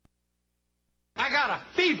got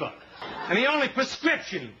a fever, and the only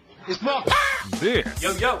prescription is more. This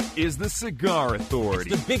is the Cigar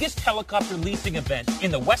Authority. It's the biggest helicopter leasing event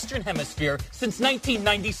in the Western Hemisphere since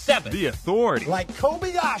 1997. The Authority. Like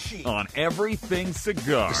Kobayashi. On everything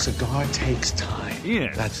cigar. The cigar takes time.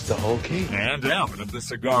 In. That's the whole key. And out of the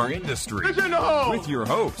cigar industry. It's in the hole. With your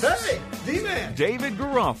host. Hey, D-Man. David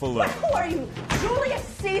Garofalo. Who are you, Julius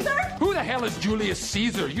Caesar? Who the hell is Julius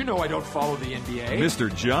Caesar? You know I don't follow the NBA.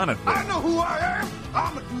 Mr. Jonathan. I know who I am.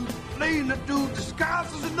 I'm a dude playing a dude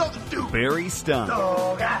disguised as another dude. Barry Stein.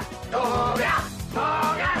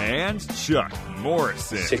 And Chuck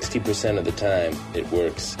Morrison. 60% of the time, it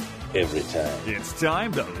works every time. It's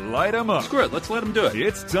time to light 'em up. Screw it, let's let him do it.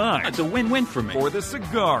 It's time. It's a win-win for me. For the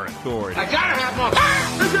Cigar Authority. I gotta have more.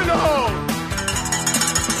 It's in the hole.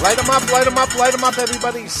 Light 'em up, light 'em up, light 'em up,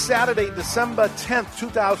 everybody. Saturday, December 10th,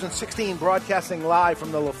 2016, broadcasting live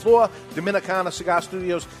from the La Flor Dominicana Cigar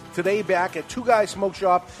Studios. Today back at Two Guys Smoke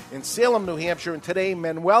Shop in Salem, New Hampshire. And today,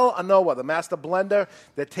 Manuel Inoa, the master blender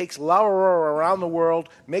that takes La Aurora around the world,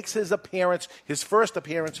 makes his appearance, his first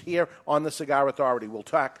appearance here on the Cigar Authority. We'll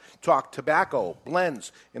talk tobacco,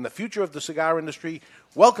 blends, and the future of the cigar industry.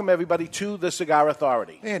 Welcome, everybody, to the Cigar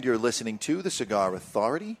Authority. And you're listening to the Cigar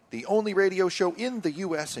Authority, the only radio show in the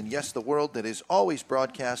U.S. and, yes, the world that is always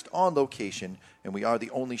broadcast on location. And we are the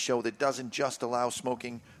only show that doesn't just allow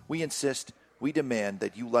smoking. We insist, we demand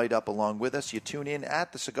that you light up along with us. You tune in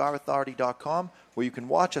at thecigarauthority.com, where you can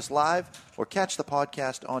watch us live or catch the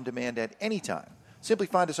podcast on demand at any time. Simply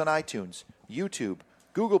find us on iTunes, YouTube,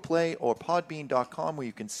 Google Play, or Podbean.com, where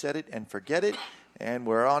you can set it and forget it. And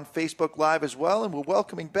we're on Facebook Live as well, and we're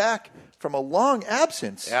welcoming back from a long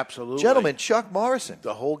absence. Absolutely. Gentleman, Chuck Morrison.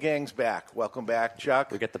 The whole gang's back. Welcome back,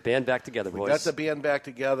 Chuck. We got the band back together, boys. We got the band back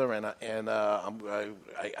together, and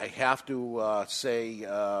I have to say,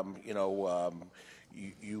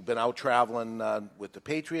 you've been out traveling with the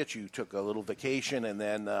Patriots. You took a little vacation, and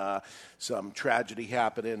then some tragedy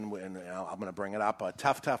happened, and I'm going to bring it up. A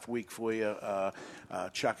tough week for you.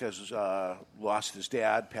 Chuck has lost his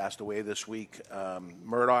dad, passed away this week.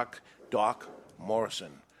 Murdoch, Doc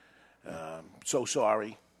Morrison. So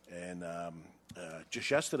sorry. And just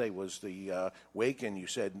yesterday was the wake, and you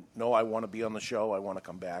said, no, I want to be on the show. I want to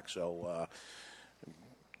come back. So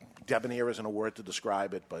debonair isn't a word to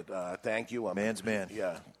describe it, but thank you. Man's man.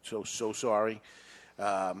 Yeah, so sorry.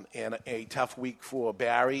 And a tough week for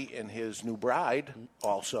Barry and his new bride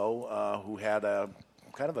also, who had a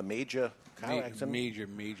kind of a major car accident.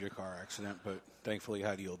 Major car accident, but thankfully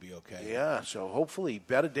Heidi will be okay. Yeah, so hopefully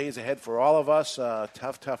better days ahead for all of us.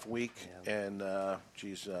 Tough week. Yeah. And,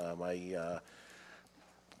 my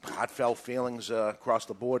heartfelt feelings across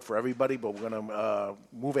the board for everybody, but we're going to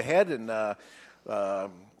move ahead and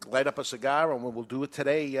light up a cigar, and we'll do it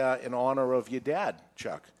today in honor of your dad,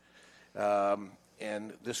 Chuck.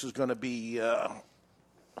 And this is going to be a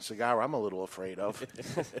cigar I'm a little afraid of.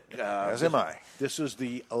 As am I. This is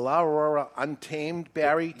the La Aurora Untamed.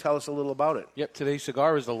 Barry, tell us a little about it. Yep, today's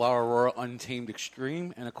cigar is the La Aurora Untamed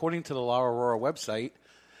Extreme, and according to the La Aurora website,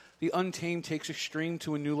 the Untamed takes Extreme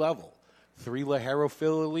to a new level. 3 Lajero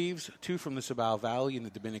filler leaves, 2 from the Cibao Valley in the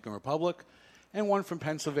Dominican Republic, and 1 from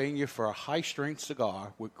Pennsylvania for a high-strength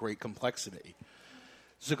cigar with great complexity.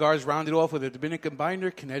 The cigar is rounded off with a Dominican binder,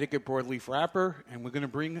 Connecticut broadleaf wrapper, and we're going to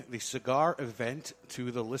bring the cigar event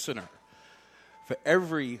to the listener. For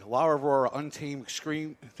every La Aurora Untamed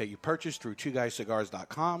Extreme that you purchase through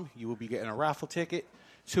twoguyscigars.com, you will be getting a raffle ticket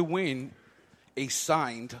to win a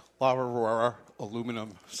signed La Aurora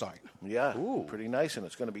aluminum sign. Yeah, pretty nice, and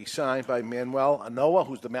it's going to be signed by Manuel Inoa,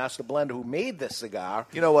 who's the master blender who made this cigar.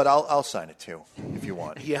 You know what? I'll sign it too, if you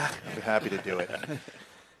want. Yeah. I'd be happy to do it.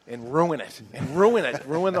 And ruin it.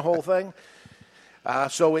 Ruin the whole thing.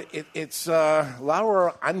 So it's La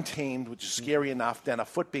Aurora Untamed, which is scary enough, then a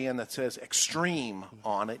footband that says Extreme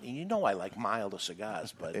on it. And you know I like milder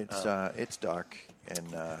cigars, but it's dark. And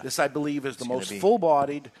this, I believe, is the most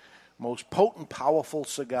full-bodied, most potent, powerful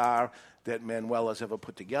cigar that Manuel has ever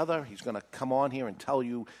put together. He's going to come on here and tell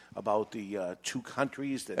you about the 2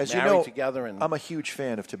 countries that married together. And I'm a huge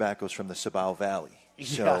fan of tobaccos from the Cibao Valley.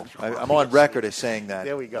 So yeah, I'm on record as saying that.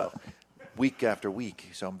 There we go. Week after week.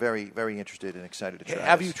 So I'm very, very interested and excited to try it.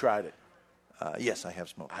 Have you tried it? Yes, I have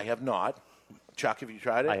smoked. I have not. Chuck, have you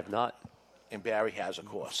tried it? I have not. And Barry has, of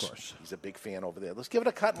course. He's a big fan over there. Let's give it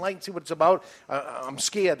a cut and light and see what it's about. I'm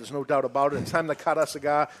scared. There's no doubt about it. It's time to cut a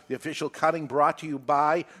cigar. The official cutting brought to you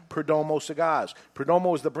by Perdomo Cigars.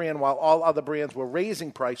 Perdomo is the brand. While all other brands were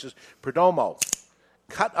raising prices, Perdomo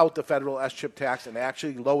cut out the federal S-chip tax and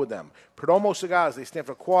actually lowered them. Perdomo Cigars, they stand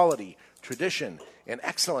for quality, tradition, and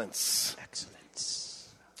excellence.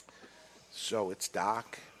 Excellence. So it's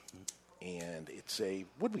dark. And it's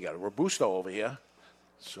what we got? A Robusto over here.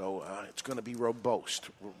 So it's going to be robust.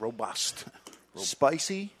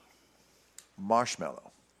 Spicy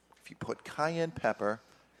marshmallow. If you put cayenne pepper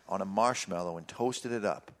on a marshmallow and toasted it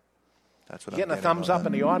up, that's what I'm getting a thumbs up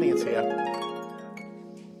in the audience here.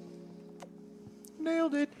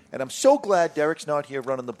 Nailed it. And I'm so glad Derek's not here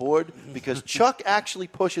running the board because Chuck actually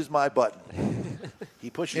pushes my button.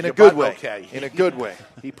 He pushes in your a good button, way. okay. In a good way.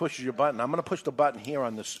 He pushes your button. I'm going to push the button here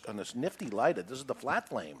on this nifty lighter. This is the flat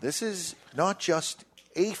flame. This is not just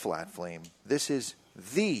a flat flame. This is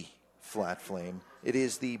the flat flame. It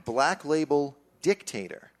is the Black Label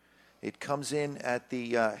Dictator. It comes in at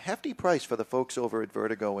the hefty price for the folks over at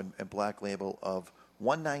Vertigo and Black Label of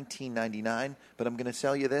 $119.99. But I'm going to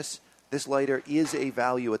sell you this. This lighter is a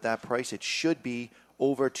value at that price. It should be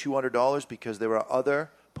over $200 because there are other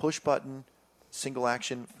push-button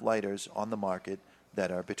single-action lighters on the market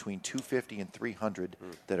that are between $250 and $300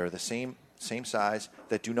 that are the same size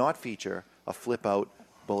that do not feature a flip-out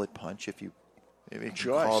bullet punch. If you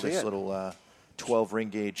call this little 12-ring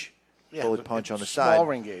gauge bullet punch on the side, small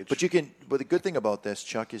ring gauge. But the good thing about this,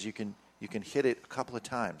 Chuck, is you can hit it a couple of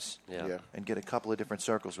times and get a couple of different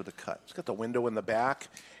circles with a cut. It's got the window in the back.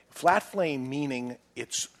 Flat flame meaning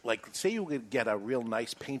it's like, say you could get a real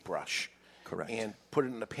nice paintbrush. Correct. And put it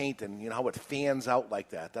in the paint, and you know how it fans out like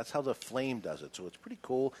that? That's how the flame does it. So it's pretty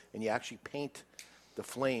cool, and you actually paint the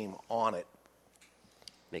flame on it.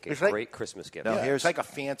 Make a great Christmas gift. Now it's like a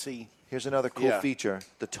fancy... Here's another cool feature.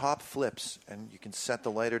 The top flips, and you can set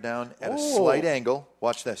the lighter down at a slight angle.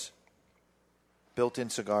 Watch this. Built-in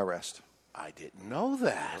cigar rest. I didn't know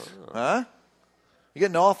that. Huh? You get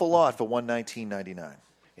an awful lot for $119.99.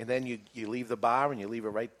 And then you leave the bar, and you leave it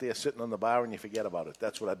right there sitting on the bar, and you forget about it.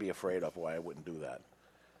 That's what I'd be afraid of, why I wouldn't do that.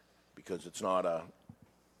 Because it's not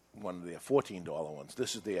one of their $14 ones.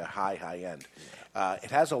 This is their high end.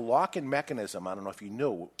 It has a lock-in mechanism. I don't know if you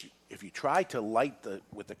knew. If you try to light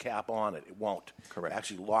with the cap on it, it won't. Correct. It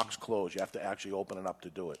actually locks closed. You have to actually open it up to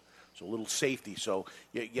do it. So a little safety. So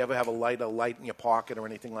you ever have a light in your pocket or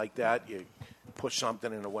anything like that, you push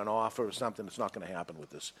something and it went off or something, it's not going to happen with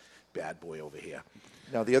this bad boy over here.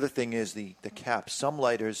 Now, the other thing is the cap. Some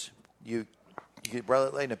lighters, you get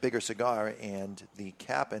light a bigger cigar, and the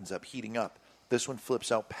cap ends up heating up. This one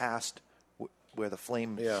flips out past where the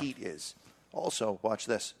flame heat is. Also, watch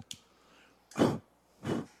this.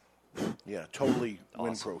 Yeah, totally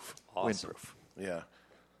windproof. Awesome. Windproof. Yeah.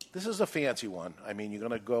 This is a fancy one. I mean, you're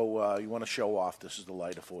going to go, you want to show off. This is the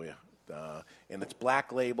lighter for you. And it's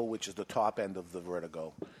Black Label, which is the top end of the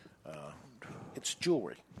Vertigo. It's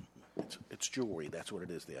jewelry. It's jewelry. That's what it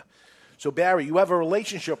is there. So, Barry, you have a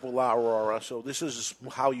relationship with La Aurora, so this is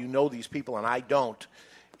how you know these people, and I don't.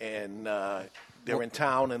 And they're in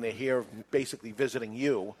town, and they're here basically visiting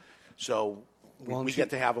you. So we get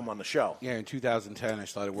to have them on the show. Yeah, in 2010, I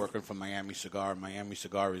started working for Miami Cigar. Miami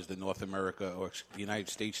Cigar is the North America or the United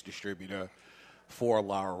States distributor for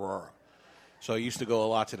La Aurora. So I used to go a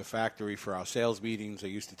lot to the factory for our sales meetings. I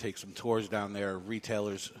used to take some tours down there,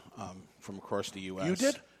 retailers from across the U.S. You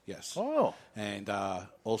did? Yes. Oh. And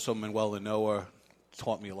also Manuel Inoa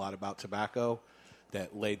taught me a lot about tobacco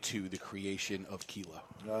that led to the creation of Chele.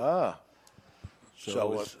 Ah.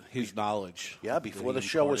 So it was his knowledge. Yeah, before the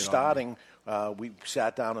show was starting, we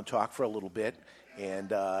sat down and talked for a little bit,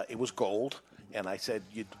 and it was gold. And I said,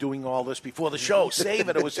 "You're doing all this before the show. Save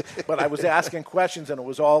it." But I was asking questions, and it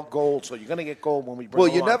was all gold. So you're going to get gold when we bring. Well,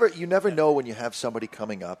 you never know when you have somebody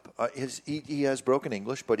coming up. He has broken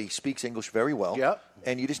English, but he speaks English very well. Yeah.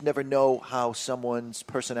 And you just never know how someone's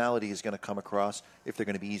personality is going to come across, if they're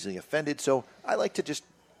going to be easily offended. So I like to just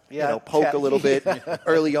poke a little bit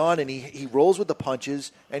early on, and he rolls with the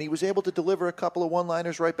punches, and he was able to deliver a couple of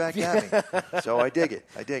one-liners right back at me. So I dig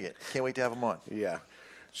it. Can't wait to have him on. Yeah.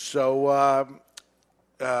 So,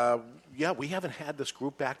 we haven't had this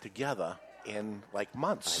group back together in like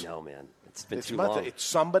months. I know, man. It's been too long. It's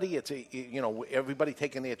somebody. It's everybody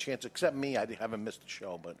taking their chance except me. I haven't missed a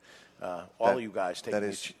show, but all of you guys taking.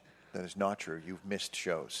 That is not true. You've missed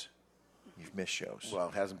shows. Well,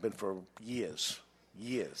 it hasn't been for years.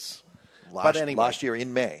 But anyway, last year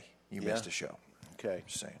in May, you missed a show. Okay.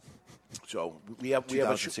 Just saying. So we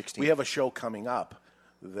have a show coming up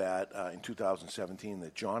that in 2017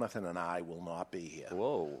 that Jonathan and I will not be here.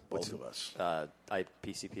 Whoa. Both of us.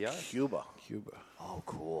 PCPR? Cuba. Oh,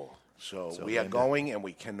 cool. So we are going, and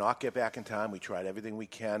we cannot get back in time. We tried everything we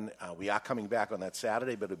can. We are coming back on that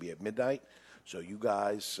Saturday, but it'll be at midnight. So you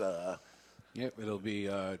guys... Yep, it'll be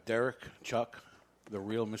Derek, Chuck, the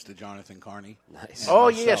real Mr. Jonathan Carney. Nice. Oh,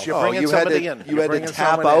 yes, you're bringing somebody in. You had to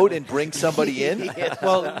tap out and bring somebody in?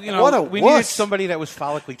 Well, you know, we needed somebody that was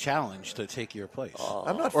follically challenged to take your place.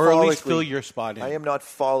 I'm not or at least fill your spot in. I am not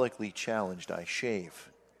follically challenged. I shave.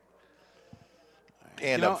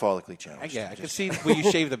 And I'm follically challenged. Yeah, I can see where you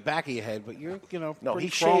shave the back of your head, but you're, No, he pretty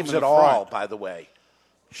firm shaves in it the all, front. by the way.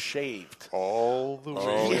 Shaved. All the way.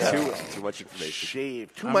 Oh, Yeah. too much information.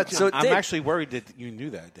 Shaved. Too I'm, much. So I'm Dave- actually worried that you knew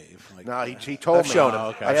that, Dave. Like, No, he told I've me. shown him. Oh,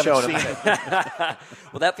 okay. I I've haven't shown seen him. it.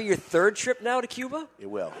 Will that be your third trip now to Cuba? It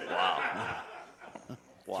will.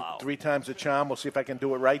 Wow. 3 times the charm. We'll see if I can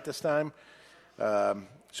do it right this time.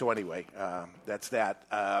 So anyway, that's that.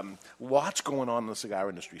 Lots going on in the cigar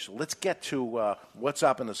industry. So let's get to what's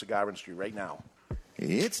up in the cigar industry right now.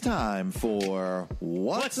 It's time for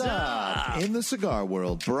What's Up in the Cigar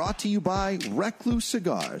World, brought to you by Recluse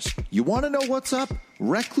Cigars. You want to know what's up?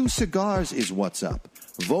 Recluse Cigars is what's up.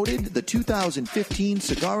 Voted the 2015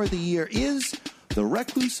 Cigar of the Year is the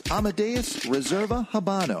Recluse Amadeus Reserva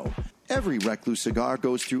Habano. Every Recluse cigar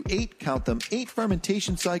goes through 8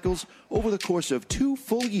 fermentation cycles over the course of 2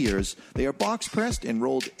 full years. They are box pressed and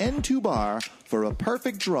rolled end to bar for a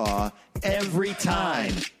perfect draw every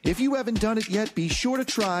time. If you haven't done it yet, be sure to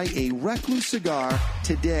try a Recluse cigar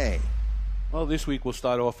today. Well, this week we'll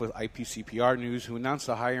start off with IPCPR News, who announced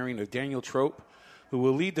the hiring of Daniel Trope, who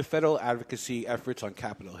will lead the federal advocacy efforts on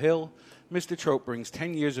Capitol Hill. Mr. Trope brings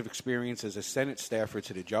 10 years of experience as a Senate staffer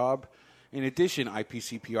to the job. In addition,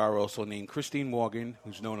 IPCPR also named Christine Morgan,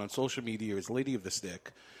 who's known on social media as Lady of the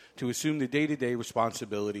Stick, to assume the day-to-day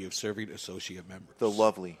responsibility of serving associate members. The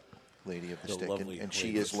lovely Lady of the, The Stick, lovely and she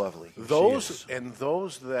lady. is lovely. Those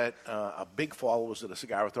that are big followers of the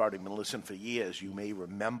Cigar Authority and been listening for years, you may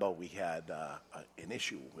remember we had an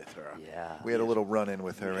issue with her. Yeah. We had a little run-in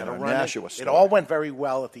with her in our run-in. Nashua store. It all went very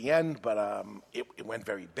well at the end, but it went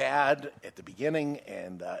very bad at the beginning,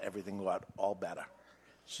 and everything got all better.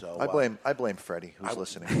 So I blame Freddie, who's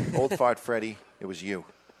listening. Old fart Freddie, it was you.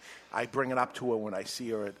 I bring it up to her when I see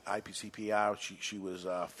her at IPCPR. She was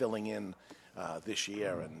filling in this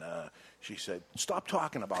year, and she said, "Stop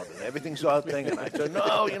talking about it. Everything's our thing." And I said,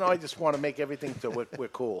 "No, I just want to make everything so we're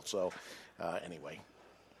cool." So anyway.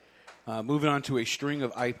 Moving on to a string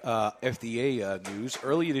of FDA news.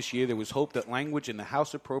 Earlier this year, there was hope that language in the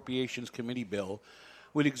House Appropriations Committee bill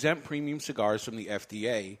would exempt premium cigars from the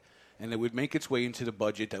FDA, and it would make its way into the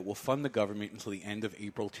budget that will fund the government until the end of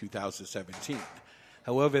April 2017.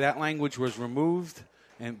 However, that language was removed,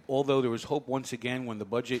 and although there was hope once again when the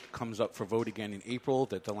budget comes up for vote again in April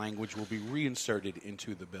that the language will be reinserted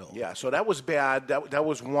into the bill. Yeah, so that was bad. That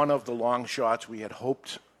was one of the long shots we had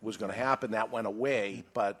hoped was going to happen. That went away,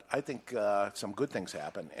 but I think some good things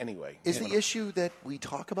happened anyway. Is the issue that we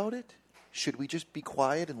talk about it? Should we just be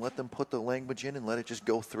quiet and let them put the language in and let it just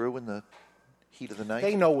go through in the heat of the night?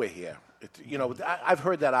 They know we're here. I've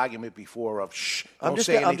heard that argument before of shh, don't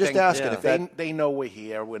say anything. I'm just asking if they know we're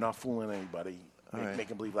here. We're not fooling anybody. Make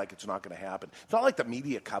them believe like it's not going to happen. It's not like the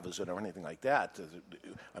media covers it or anything like that. There's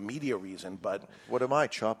a media reason, but what am I,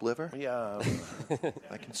 chopped liver? Yeah,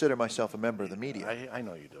 I consider myself a member of the media. I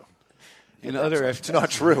know you do. It's not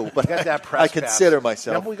true, but got that press I consider pass.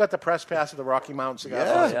 myself. Remember we got the press pass at the Rocky Mountain Cigar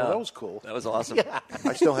Festival? That was cool. That was awesome. Yeah.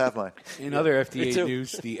 I still have mine. In other FDA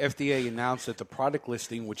news, the FDA announced that the product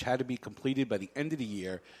listing, which had to be completed by the end of the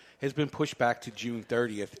year, has been pushed back to June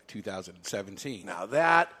 30th, 2017. Now,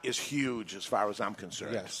 that is huge as far as I'm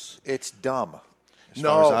concerned. Yes. It's dumb as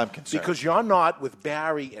far as I'm concerned. Because you're not with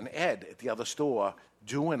Barry and Ed at the other store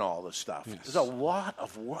doing all this stuff. Yes. There's a lot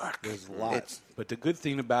of work. There's a lot. But the good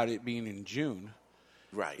thing about it being in June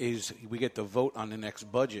is we get to vote on the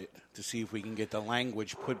next budget to see if we can get the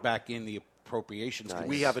language put back in the appropriations. Nice.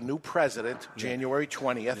 We have a new president, January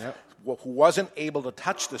 20th, who wasn't able to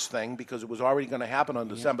touch this thing because it was already going to happen on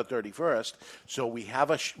December 31st. So we have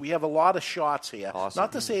a lot of shots here. Awesome.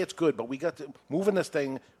 Not to say it's good, but we got to moving this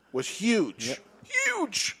thing was huge.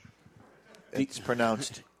 Huge. It's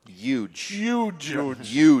pronounced huge.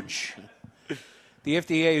 Huge. The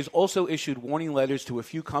FDA has also issued warning letters to a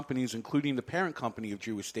few companies, including the parent company of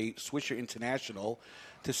Drew Estate, Swisher International,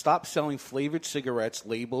 to stop selling flavored cigarettes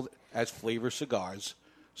labeled as flavor cigars,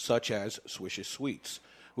 such as Swisher Sweets,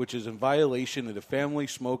 which is in violation of the Family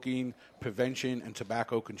Smoking Prevention and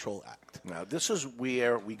Tobacco Control Act. Now, this is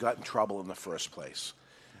where we got in trouble in the first place.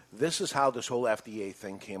 This is how this whole FDA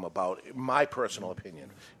thing came about, in my personal opinion.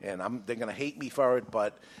 And they're going to hate me for it,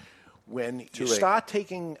 but when you start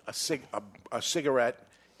taking a cigarette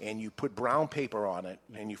and you put brown paper on it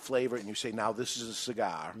and you flavor it and you say, now this is a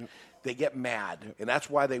cigar, they get mad. And that's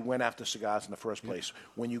why they went after cigars in the first place.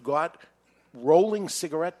 When you got rolling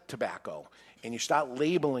cigarette tobacco and you start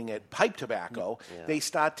labeling it pipe tobacco, they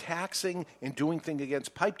start taxing and doing things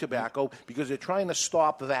against pipe tobacco because they're trying to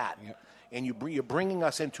stop that. And you're bringing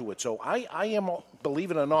us into it. So I am,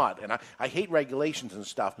 believe it or not, and I hate regulations and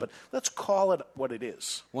stuff, but let's call it what it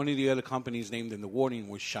is. One of the other companies named in the warning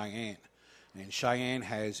was Cheyenne. And Cheyenne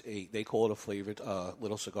has they call it a flavored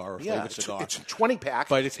little cigar, flavored cigar. It's a 20-pack.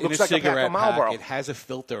 But it's looks in a like cigarette a pack of Marlboro. It has a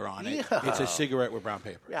filter on it. Yeah. It's a cigarette with brown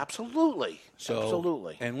paper. Yeah, absolutely.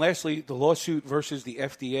 Absolutely. And lastly, the lawsuit versus the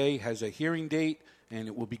FDA has a hearing date, and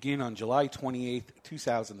it will begin on July 28th,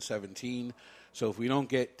 2017. So if we don't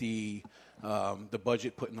get the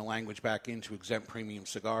budget putting the language back into exempt premium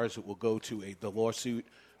cigars, it will go to the lawsuit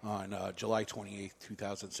on July 28th,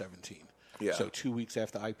 2017. Yeah. So 2 weeks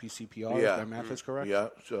after IPCPR, if my math is correct? Yeah.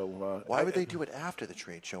 So why would they do it after the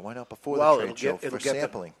trade show? Why not before the trade show for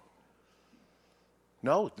sampling?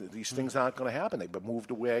 No, these things aren't going to happen. They've been moved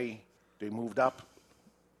away. They moved up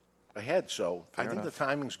ahead. So I think the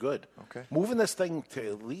timing's good. Okay. Moving this thing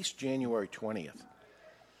to at least January 20th.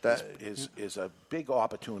 That is a big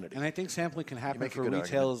opportunity. And I think sampling can happen for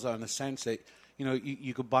retailers on the sense that,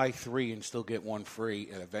 you could buy 3 and still get 1 free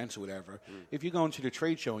at events or whatever. If you go into the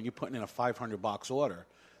trade show and you're putting in a $500 order,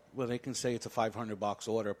 well, they can say it's a $500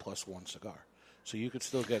 order plus 1 cigar. So you could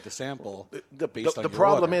still get the sample based on the your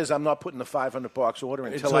problem order. is I'm not putting the $500 order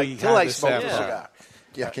until I smoke the cigar.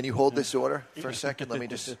 Yeah, can you hold this order for a second? Let me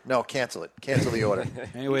just... No, cancel it. Cancel the order.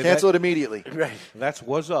 Anyway, cancel it immediately. Right. That's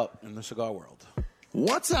what's up in the cigar world.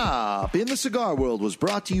 What's Up in the Cigar World was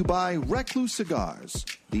brought to you by Recluse Cigars.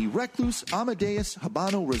 The Recluse Amadeus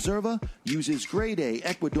Habano Reserva uses grade A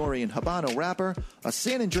Ecuadorian Habano wrapper, a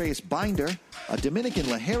San Andreas binder, a Dominican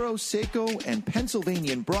Ligero Seco, and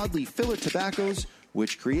Pennsylvanian broadleaf filler tobaccos,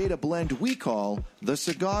 which create a blend we call the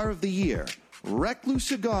Cigar of the Year. Recluse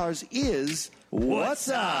Cigars is What's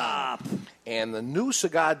Up? And the new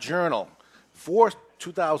Cigar Journal for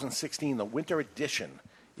 2016, the winter edition,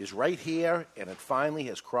 is right here, and it finally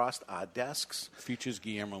has crossed our desks. Features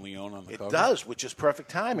Guillermo Leon on the cover. It does, which is perfect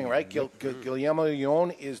timing, right? Guillermo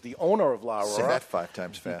Leon is the owner of La Aurora. Say that 5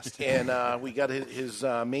 times fast. And we got his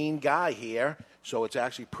main guy here, so it's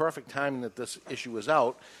actually perfect timing that this issue is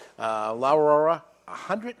out. La Aurora, a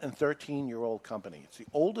 113-year-old company. It's the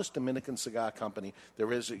oldest Dominican cigar company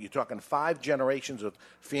there is. You're talking 5 generations of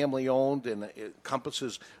family-owned, and it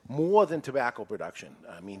encompasses more than tobacco production.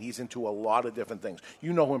 I mean, he's into a lot of different things.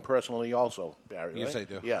 You know him personally also, Barry, right? Yes, I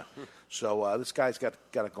do. Yeah. So this guy's got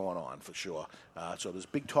it going on for sure. So there's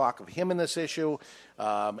big talk of him in this issue.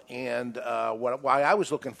 Why I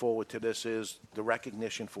was looking forward to this is the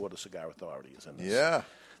recognition for the Cigar Authority is in this. Yeah.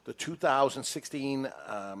 The 2016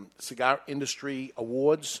 Cigar Industry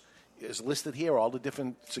Awards is listed here. All the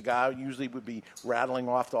different cigars usually would be rattling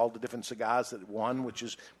off all the different cigars that won, which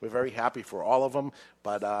is we're very happy for all of them.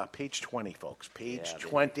 But page 20, folks. Page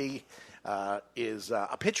 20 is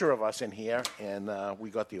a picture of us in here, and we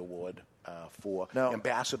got the award for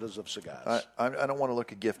Ambassadors of Cigars. I don't want to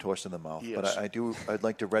look a gift horse in the mouth, but I'd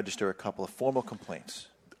like to register a couple of formal complaints.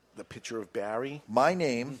 The picture of Barry. My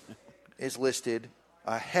name is listed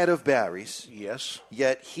ahead of Barry's. Yes.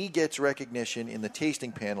 Yet he gets recognition in the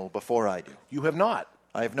tasting panel before I do. You have not.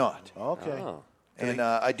 I have not. Okay. Oh. And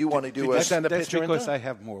I do want to do That's because I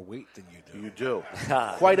have more weight than you do. You do.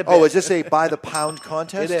 Quite a bit. Oh, is this a by the pound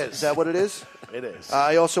contest? It is. Is that what it is? It is.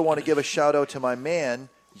 I also want to give a shout out to my man,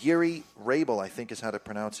 Yuri Rabel, I think is how to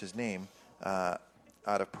pronounce his name, out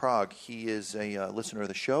of Prague. He is a listener of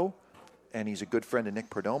the show, and he's a good friend of Nick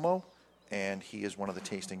Perdomo, and he is one of the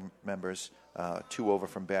tasting members. 2 over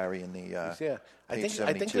from Barry in the I page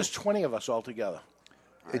think there's 20 of us all together.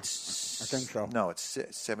 It's I think so. No, it's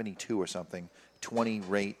 72 or something. 20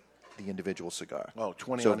 rate the individual cigar. Oh,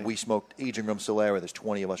 20. So if we smoked Aging Room Solera, there's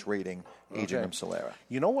 20 of us rating Aging Room Solera.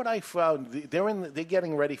 You know what I found? They're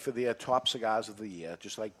getting ready for their top cigars of the year,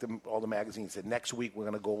 just like all the magazines said. Next week we're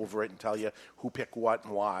going to go over it and tell you who picked what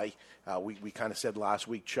and why. We kind of said last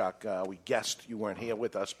week, Chuck, we guessed, you weren't here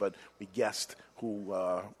with us, but we guessed who,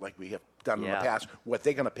 like we have done in the past, what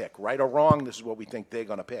they're going to pick. Right or wrong, this is what we think they're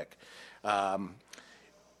going to pick.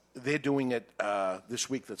 They're doing it this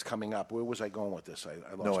week that's coming up. Where was I going with this?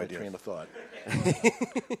 I lost my train of thought.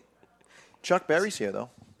 Chuck Berry's here, though.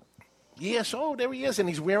 Yes, there he is, and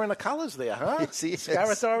he's wearing the colors there, huh? Yes, he is.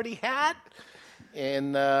 Cigar Authority hat.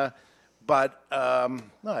 And, no,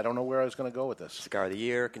 I don't know where I was going to go with this. Cigar of the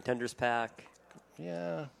Year, Contenders Pack.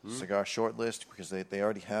 Yeah. Cigar short list, because they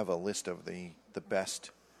already have a list of the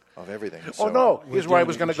best of everything. Oh, no, here's where I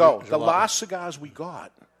was going to go. The last cigars we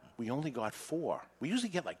got, we only got 4. We usually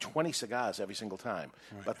get like 20 cigars every single time.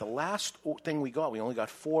 Right. But the last thing we got, we only got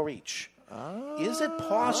 4 each. Is it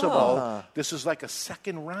possible this is like a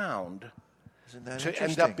second round Isn't that to end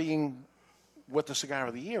interesting? up being what the Cigar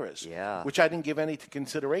of the Year is? Yeah. Which I didn't give any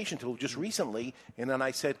consideration to just recently. And then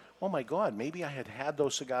I said, oh, my God, maybe I had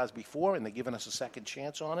those cigars before and they're giving us a second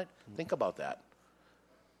chance on it. Think about that.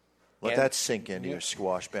 Let And- that sink into your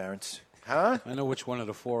squash, Barons. Huh? I know which one of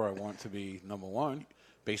the four I want to be number one,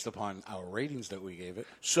 based upon our ratings that we gave it.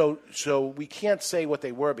 So we can't say what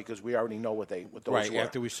they were because we already know what those Right, were.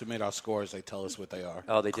 after we submit our scores, they tell us what they are.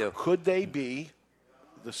 Oh, they do. Could they be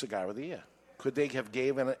the Cigar of the Year? Could they have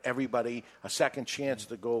given everybody a second chance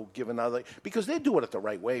to go give another? Because they're doing it the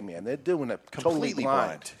right way, man. They're doing it totally Completely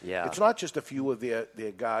blind. blind. Yeah. It's not just a few of their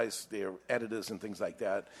guys, their editors and things like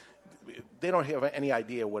that. They don't have any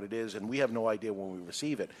idea what it is, and we have no idea when we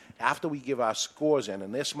receive it. After we give our scores in,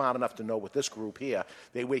 and they're smart enough to know with this group here,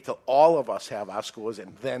 they wait till all of us have our scores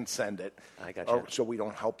and then send it. I gotcha. So we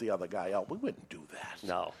don't help the other guy out. We wouldn't do that.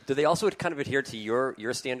 No. Do they also kind of adhere to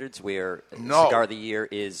your standards where No. Cigar of the Year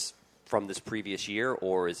is from this previous year,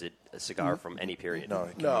 or is it a cigar from any period? No,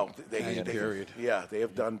 they period. Yeah, they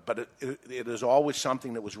have done, but it is always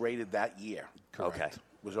something that was rated that year. Okay.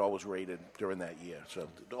 Was always rated during that year. So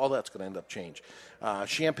all that's going to end up change.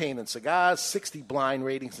 Champagne and cigars, 60 blind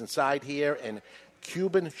ratings inside here, and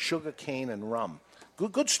Cuban sugar cane and rum.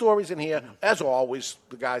 Good stories in here. As always,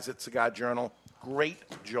 the guys at Cigar Journal, great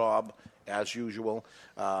job as usual.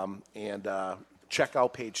 Check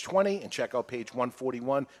out page 20 and check out page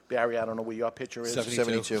 141. Barry, I don't know where your picture is.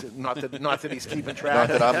 72. Not that he's keeping track.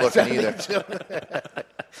 Not that I'm looking either.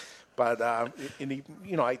 But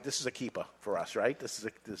this is a keeper for us, right? This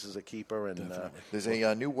is a keeper, and There's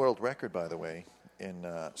a new world record, by the way, in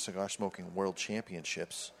cigar smoking world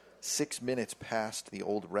championships. 6 minutes past the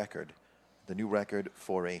old record. The new record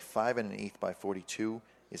for a 5 1/8 by 42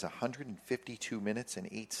 is 152 minutes and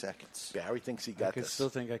 8 seconds. Barry thinks he got I this. still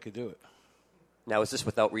think I could do it. Now, is this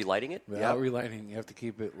without relighting it? Without relighting, you have to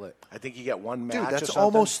keep it lit. I think you get one match. Dude, or that's something.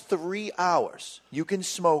 almost 3 hours. You can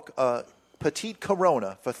smoke a petite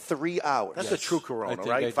Corona for 3 hours. That's a true Corona, think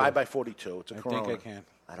right? I 5 do. by 42. It's a I Corona. think I can.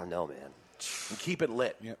 I don't know, man. And keep it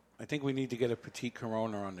lit. Yep. I think we need to get a petite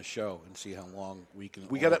Corona on the show and see how long we can.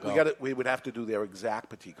 We all got go. it. We would have to do their exact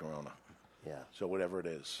petite Corona. Yeah. So whatever it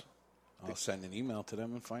is. I'll send an email to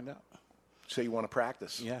them and find out. So you want to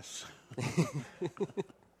practice? Yes.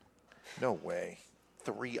 No way.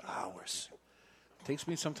 3 hours. Takes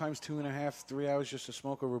me sometimes 2.5, 3 hours just to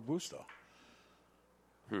smoke a Robusto.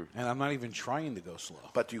 And I'm not even trying to go slow.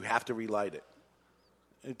 But do you have to relight it?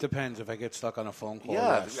 It depends if I get stuck on a phone call.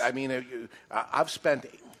 Yeah, yes. I mean, I've spent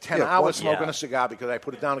 10 Yeah, hours one- smoking yeah. a cigar because I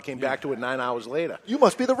put it down and came back to it 9 hours later. You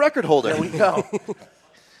must be the record holder. There we go.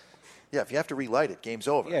 Yeah, if you have to relight it, game's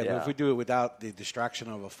over. Yeah, but Yeah. if we do it without the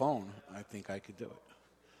distraction of a phone, I think I could do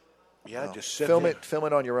it. Yeah, just sit Film there. it. Film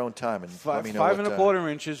it on your own time, and let me know. 5 what, 1/4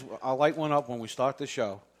 inches. I'll light one up when we start the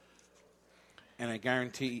show. And I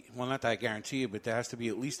guarantee, well, not that I guarantee you, but there has to be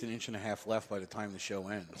at least 1.5 inches left by the time the show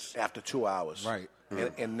ends. After 2 hours. Right.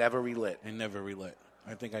 And never relit. And never relit.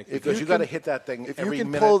 I think I could. Because you got to hit that thing If every you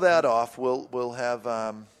can minute. pull that off, we'll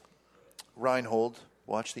have Reinhold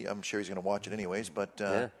watch the. I'm sure he's going to watch it anyways, but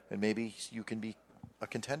and maybe you can be a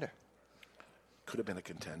contender. Could have been a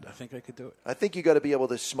contender. I think I could do it. I think you got to be able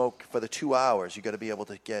to smoke for the 2 hours. You got to be able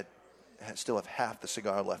to still have half the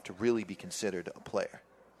cigar left to really be considered a player.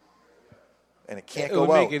 And it can't It go would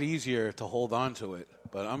out. make it easier to hold on to it.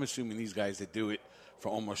 But I'm assuming these guys that do it for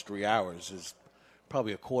almost 3 hours is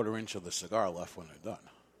probably 1/4 inch of the cigar left when they're done.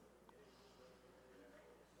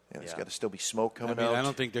 Yeah, there's got to still be smoke coming I mean, out. I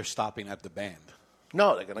don't think they're stopping at the band.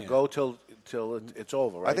 No, they're going to go till it's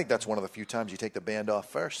over, right? I think that's one of the few times you take the band off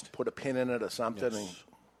first. Put a pin in it or something. Yes.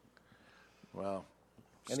 And, well,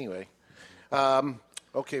 anyway.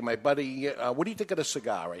 Okay, my buddy, what do you think of the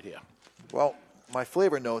cigar right here? Well, my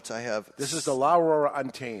flavor notes I have. This is the Aurora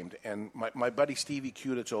Untamed, and my buddy Stevie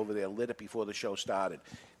Cuditz over there lit it before the show started.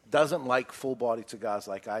 Doesn't like full-bodied cigars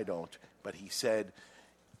like I don't, but he said,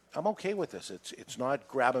 I'm okay with this. It's not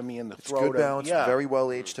grabbing me in the It's throat. good balance, Yeah. very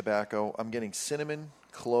well aged tobacco. I'm getting cinnamon,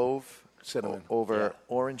 clove, Cinnamon. over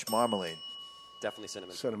orange marmalade. Definitely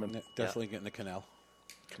cinnamon. Cinnamon. Definitely getting the canal.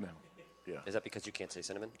 Canal. Yeah. Is that because you can't say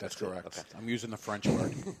cinnamon? That's it. correct. Okay. I'm using the French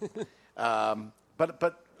word.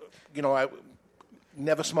 But I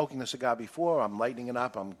never smoking a cigar before. I'm lighting it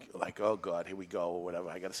up. I'm like, oh God, here we go, or whatever.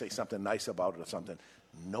 I got to say something nice about it or something.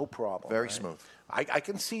 No problem. Very right? smooth. I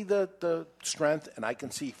can see the strength, and I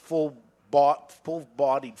can see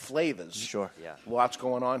full-bodied flavors. Sure. Yeah. Lots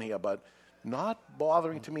going on here, but not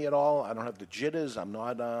bothering to me at all. I don't have the jitters. I'm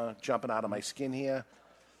not jumping out of my skin here.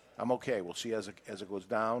 I'm okay. We'll see as it goes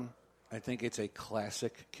down. I think it's a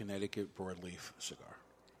classic Connecticut broadleaf cigar.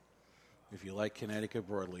 If you like Connecticut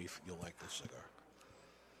broadleaf, you'll like this cigar.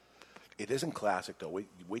 It isn't classic, though. Wait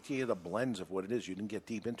till you hear the blends of what it is. You didn't get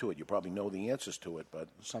deep into it. You probably know the answers to it, but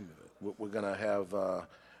some of it. We're going to have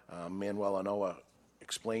Manuel and Inoa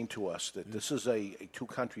explain to us that this is a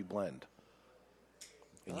two-country blend.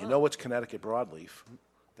 And you know it's Connecticut broadleaf.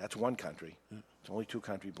 That's one country. It's only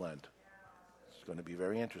two-country blend. It's going to be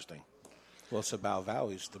very interesting. Well, Cibao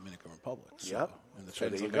Valley is Dominican Republic. So, Yep. And the So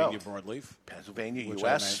there you Pennsylvania go. broadleaf. Pennsylvania, which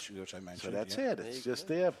U.S. which I mentioned. So that's yeah. it. It's just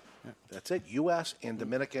there. Yeah. That's it. U.S. and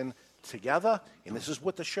Dominican together. And this is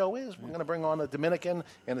what the show is. We're going to bring on a Dominican,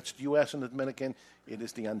 and it's the U.S. and the Dominican. It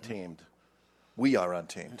is the Untamed. We are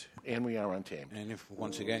Untamed. And we are Untamed. And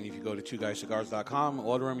once again, if you go to twoguyscigars.com,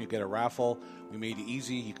 order them, you get a raffle. We made it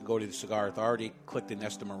easy. You can go to the Cigar Authority, click the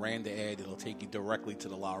Nesta Miranda ad. It'll take you directly to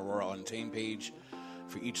the La Aurora Untamed page.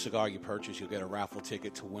 For each cigar you purchase, you'll get a raffle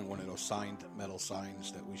ticket to win one of those signed metal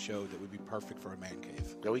signs that we showed that would be perfect for a man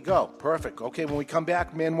cave. There we go. Perfect. Okay, when we come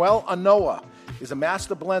back, Manuel Inoa is a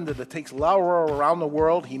master blender that takes La Aurora around the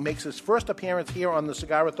world. He makes his first appearance here on the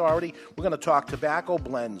Cigar Authority. We're going to talk tobacco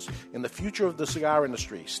blends and the future of the cigar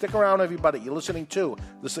industry. Stick around, everybody. You're listening to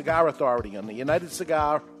the Cigar Authority on the United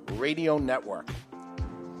Cigar Radio Network.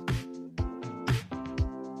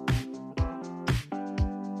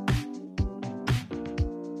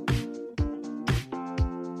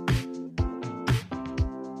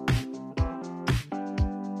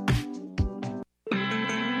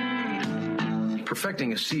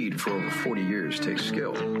 Perfecting a seed for over 40 years takes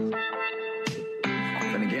skill. Then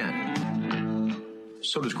again,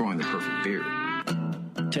 so does growing the perfect beer.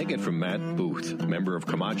 Take it from Matt Booth, member of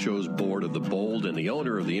Camacho's board of the Bold and the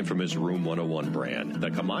owner of the infamous Room 101 brand.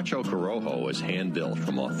 The Camacho Corojo is hand-built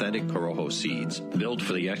from authentic Corojo seeds, built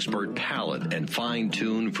for the expert palate and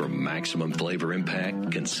fine-tuned for maximum flavor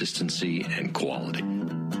impact, consistency, and quality.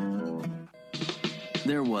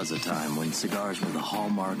 There was a time when cigars were the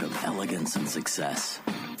hallmark of elegance and success.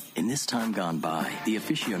 In this time gone by, the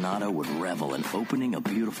aficionado would revel in opening a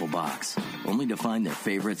beautiful box, only to find their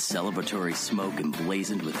favorite celebratory smoke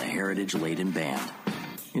emblazoned with a heritage-laden band.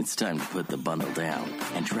 It's time to put the bundle down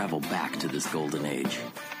and travel back to this golden age.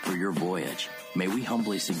 For your voyage, may we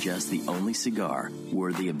humbly suggest the only cigar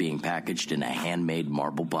worthy of being packaged in a handmade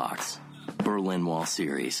marble box. Berlin Wall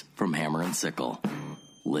Series from Hammer & Sickle.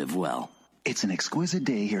 Live well. It's an exquisite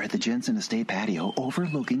day here at the Jensen Estate patio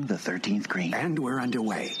overlooking the 13th green. And we're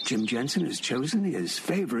underway. Jim Jensen has chosen his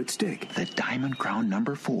favorite stick. The Diamond Crown No.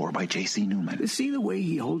 4 by J.C. Newman. See the way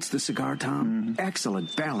he holds the cigar, Tom?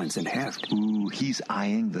 Excellent balance and heft. Ooh, he's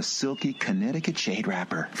eyeing the silky Connecticut shade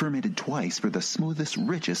wrapper, fermented twice for the smoothest,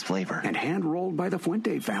 richest flavor. And hand-rolled by the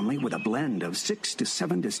Fuente family with a blend of 6 to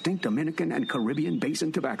 7 distinct Dominican and Caribbean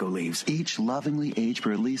basin tobacco leaves. Each lovingly aged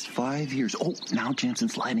for at least 5 years. Oh, now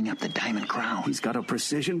Jensen's lighting up the Diamond Crown. He's got a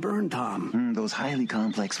precision burn, Tom. Those highly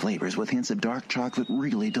complex flavors with hints of dark chocolate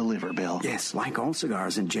really deliver, Bill. Yes, like all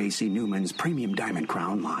cigars in J.C. Newman's premium Diamond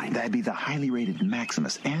Crown line. That'd be the highly rated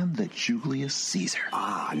Maximus and the Julius Caesar.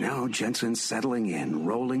 Ah, now Jensen's settling in,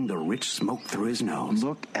 rolling the rich smoke through his nose.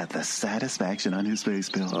 Look at the satisfaction on his face,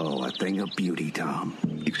 Bill. Oh, a thing of beauty, Tom.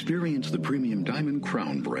 Experience the premium Diamond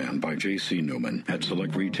Crown brand by J.C. Newman at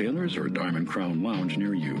select retailers or Diamond Crown Lounge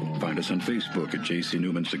near you. Find us on Facebook at J.C.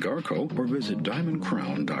 Newman Cigar Co. or visit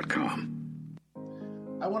DiamondCrown.com.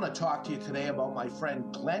 I want to talk to you today about my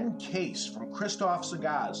friend Glenn Case from Christoph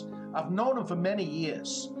Cigars. I've known him for many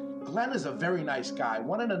years. Glenn is a very nice guy,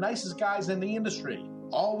 one of the nicest guys in the industry.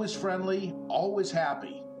 Always friendly, always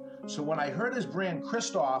happy. So when I heard his brand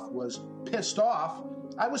Christoph was pissed off,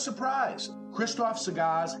 I was surprised. Christoph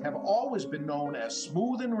Cigars have always been known as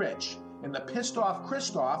smooth and rich, and the pissed off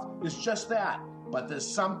Christoph is just that. But there's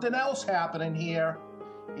something else happening here.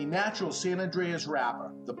 A natural San Andreas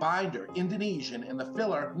wrapper, the binder Indonesian, and the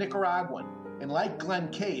filler Nicaraguan. And like Glenn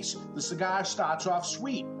Case, the cigar starts off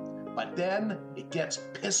sweet, but then it gets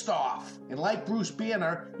pissed off. And like Bruce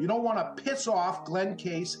Banner, you don't want to piss off Glenn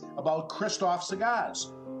Case about Christoph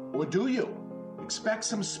Cigars. Or do you? Expect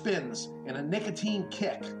some spins and a nicotine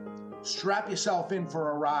kick. Strap yourself in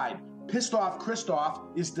for a ride. Pissed off Christoph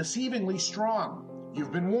is deceivingly strong.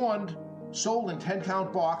 You've been warned. Sold in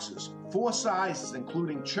 10-count boxes, 4 sizes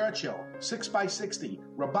including Churchill, 6x60,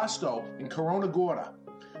 Robusto, and Corona Gorda.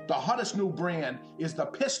 The hottest new brand is the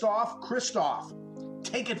Pissed Off Christoph.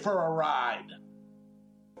 Take it for a ride.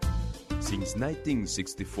 Since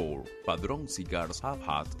 1964, Padron Cigars have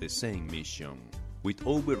had the same mission, with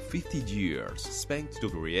over 50 years spent to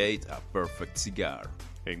create a perfect cigar,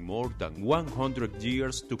 and more than 100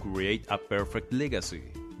 years to create a perfect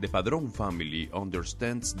legacy. The Padron family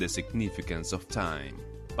understands the significance of time.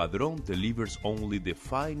 Padron delivers only the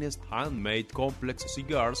finest handmade complex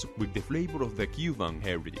cigars with the flavor of the Cuban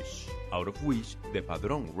heritage, out of which the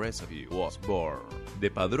Padron recipe was born. The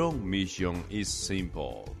Padron mission is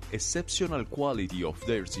simple: exceptional quality of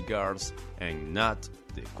their cigars and not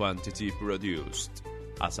the quantity produced.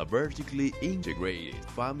 As a vertically integrated,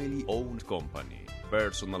 family-owned company,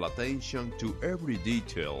 personal attention to every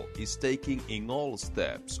detail is taken in all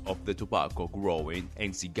steps of the tobacco growing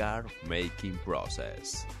and cigar making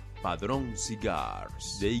process. Padron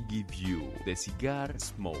Cigars, they give you, the cigar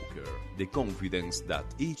smoker, the confidence that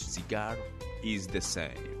each cigar is the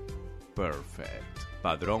same. Perfect.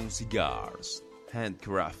 Padron Cigars,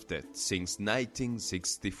 handcrafted since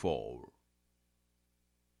 1964.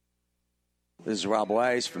 This is Rob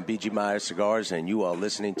Weiss from BG Myers Cigars, and you are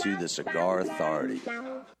listening to the Cigar Authority.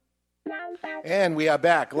 And we are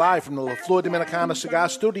back live from the La Flor Dominicana Cigar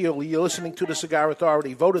Studio. You're listening to the Cigar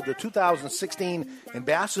Authority, voted the 2016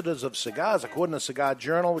 Ambassadors of Cigars, according to Cigar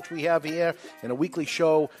Journal, which we have here, in a weekly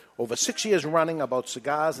show over 6 years running about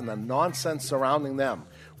cigars and the nonsense surrounding them.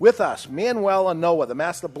 With us, Manuel Inoa, the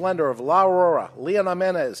master blender of La Aurora, Leon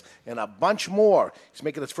Jimenez, and a bunch more. He's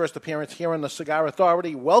making his first appearance here on the Cigar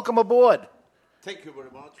Authority. Welcome aboard. Thank you very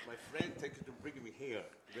much, my friend. Thank you for bringing me here.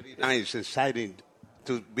 Very nice, exciting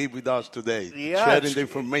to be with us today, sharing the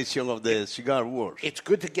information of the cigar world. It's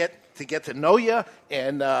good to get to know you,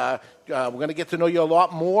 and we're going to get to know you a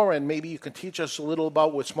lot more, and maybe you can teach us a little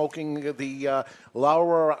about what's smoking the La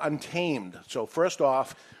Aurora Untamed. So first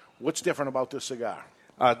off, what's different about this cigar?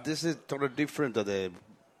 This is totally different than the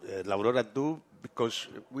La Aurora do, because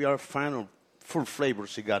we are a fan of full flavor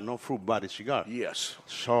cigar, not full body cigar. Yes.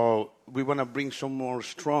 So we want to bring some more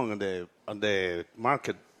strong on the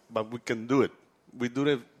market, but we can do it. We do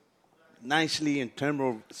it nicely in terms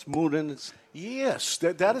of smoothness. Yes,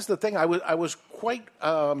 that is the thing. I was quite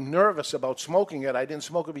nervous about smoking it. I didn't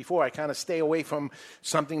smoke it before. I kind of stay away from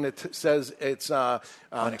something that says it's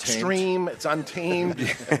extreme, it's untamed,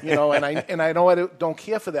 and I know I don't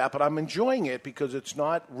care for that, but I'm enjoying it because it's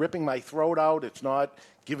not ripping my throat out. It's not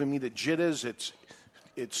giving me the jitters. It's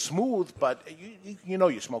smooth, but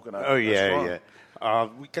you're smoking a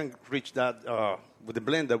strong. We can reach that with the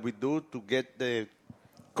blend that we do to get the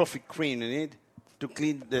coffee cream in it, to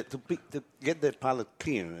clean to get the palate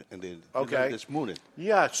clean and the smooth.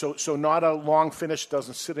 Yeah, so not a long finish,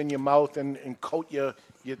 doesn't sit in your mouth and coat your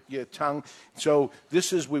tongue. So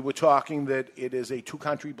we were talking that it is a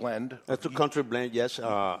two-country blend. A two-country blend, yes.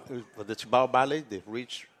 For the Cibao Valley, the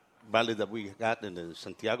rich valley that we got in the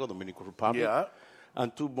Santiago, Dominican Republic. Yeah.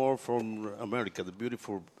 And two more from America, the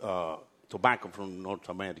beautiful tobacco from North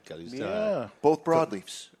America. Both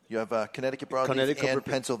broadleafs. You have Connecticut broadleaf and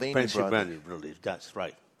Pennsylvania broadleaf. That's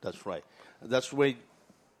right. That's why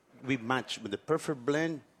we match with the perfect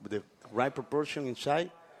blend, with the right proportion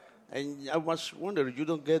inside. And I was wondering, you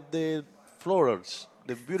don't get the florals,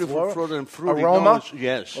 the beautiful floral and fruity aroma. Notes.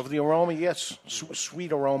 Yes. Of the aroma, yes,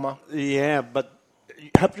 sweet aroma. Yeah, but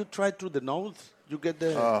have you tried through the nose? You get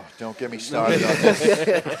the. Oh, don't get me started on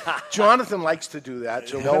this. Jonathan likes to do that.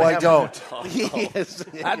 So no, I don't. Yes.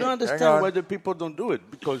 I don't understand why the people don't do it,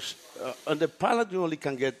 because on the palate you only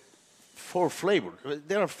can get 4 flavors.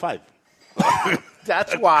 There are 5.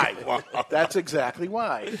 That's why. That's exactly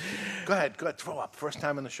why. Go ahead. Throw up. First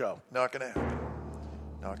time in the show. Not going to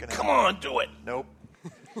happen. Come on, do it. Nope.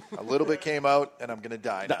 A little bit came out, and I'm going to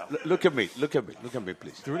die now. Look at me,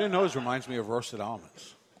 please. Through the nose reminds me of roasted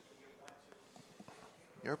almonds.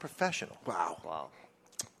 You're a professional. Wow.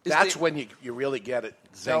 That's when you really get it.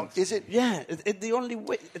 Now, is it? Yeah, it's the only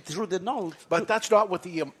way through the nose. But that's not what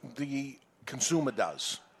the consumer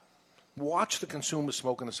does. Watch the consumer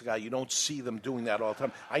smoking a cigar. You don't see them doing that all the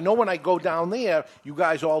time. I know when I go down there, you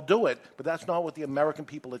guys all do it, but that's not what the American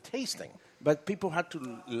people are tasting. But people have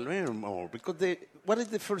to learn more, because what is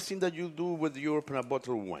the first thing that you do when you open a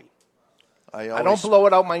bottle of wine? I don't blow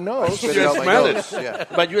it out my nose. You smell it. Yeah.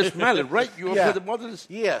 But you smell it, right? You open the bottle,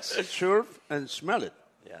 yes, serve, and smell it.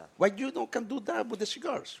 Yeah. Why you can do that with the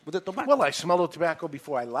cigars, with the tobacco? Well, I smell the tobacco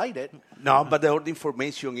before I light it. No, but the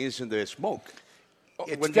information is in the smoke.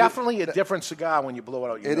 It's definitely a different cigar when you blow it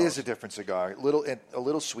out your nose. It is a different cigar, a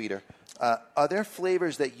little sweeter. Are there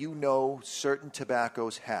flavors that certain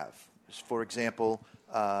tobaccos have? For example,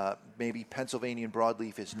 maybe Pennsylvania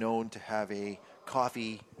broadleaf is known to have a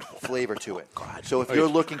coffee flavor to it. So if you're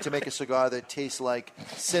looking to make a cigar that tastes like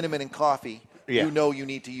cinnamon and coffee, you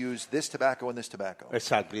need to use this tobacco and this tobacco.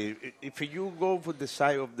 Exactly. If you go for the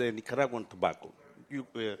side of the Nicaraguan tobacco,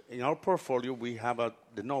 in our portfolio we have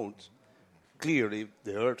the notes, clearly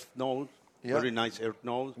the earth note, very nice earth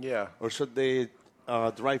note. Yeah. Also the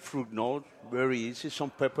dry fruit note, very easy, some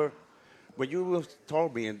pepper. when you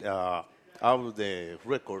told me out of the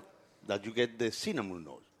record that you get the cinnamon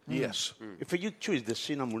note. Yes. If you choose the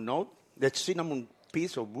cinnamon note, that cinnamon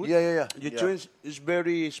piece of wood, you Yeah. choose is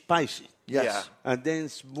very spicy. Yes. Yeah. And then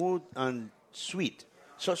smooth and sweet.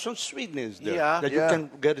 So some sweetness there Yeah. that you can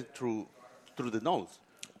get it through the nose,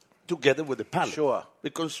 together with the palate. Sure.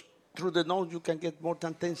 Because through the nose you can get more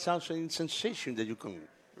than 10,000 sensation that you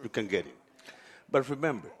can get it. But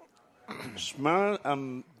remember, smell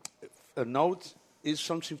notes is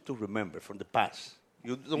something to remember from the past.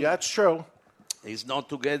 You don't, Yeah, that's true. It's not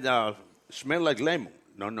to get smell like lemon.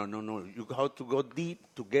 No. You have to go deep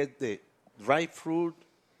to get the right fruit,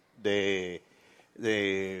 the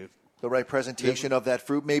right presentation of that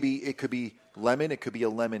fruit. Maybe it could be lemon. It could be a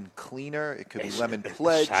lemon cleaner. It could be lemon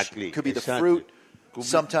pledge. Exactly. It could be the fruit.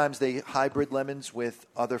 Sometimes they hybrid lemons with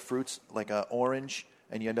other fruits, like an orange,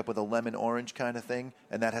 and you end up with a lemon orange kind of thing,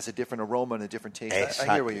 and that has a different aroma and a different taste. Exactly.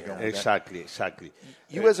 I hear where you're going with that. Exactly.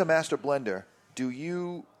 You as a master blender, do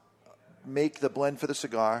you make the blend for the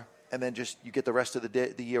cigar and then just you get the rest of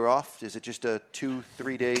the year off? Is it just a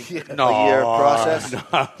 2-3 day a year process?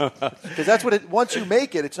 Because that's what once you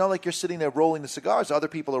make it, it's not like you're sitting there rolling the cigars. Other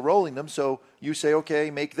people are rolling them, so you say, okay,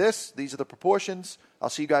 make this. These are the proportions. I'll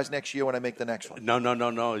see you guys next year when I make the next one.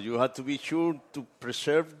 No. You have to be sure to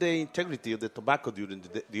preserve the integrity of the tobacco during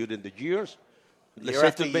the years. Let's Year say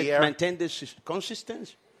after to year. maintain this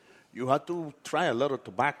consistency, you have to try a lot of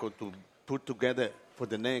tobacco to put together for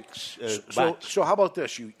the next batch. So how about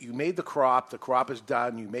this? You made the crop is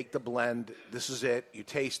done, you make the blend, this is it, you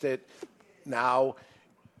taste it. Now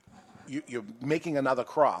you're making another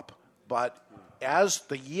crop, but as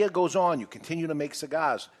the year goes on, you continue to make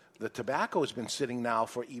cigars. The tobacco has been sitting now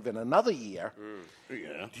for even another year.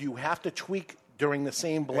 Yeah. Do you have to tweak during the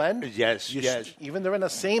same blend? Yes. Even they're in the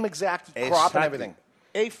same exact crop and everything.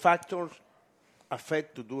 8 factors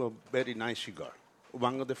affect to do a very nice cigar.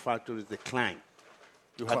 One of the factors is the climate.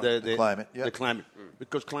 You have the climate, yeah. The climate.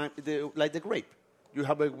 Because climate, like the grape, you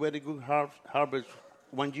have a very good harvest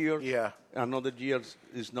one year, another year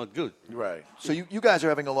is not good. Right. So you guys are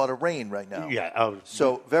having a lot of rain right now. Yeah.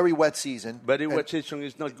 So very wet season. Very wet season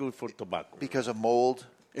is not good for tobacco. Because of mold.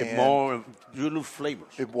 You lose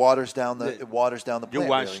flavors. It waters down the plant. You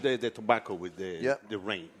wash the tobacco with the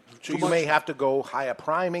rain. So you may have to go higher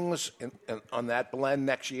primings on that blend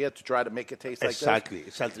next year to try to make it taste like this?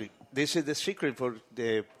 Exactly. This is the secret for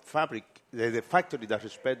the fabric, the factory that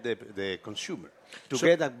respect the consumer to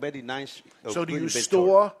get a very nice. So do you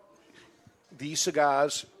store these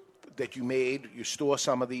cigars that you made? You store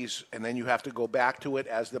some of these, and then you have to go back to it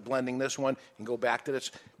as they're blending this one and go back to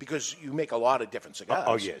this because you make a lot of different cigars.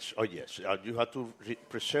 Oh yes. You have to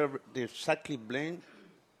preserve the exactly blend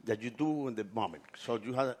that you do in the moment. So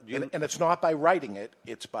you have, and it's not by writing it;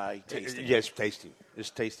 it's by tasting. Yes, tasting. It's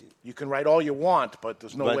tasting. You can write all you want, but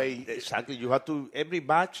there's no way. Exactly. You have to every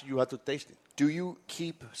batch. You have to taste it. Do you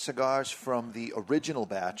keep cigars from the original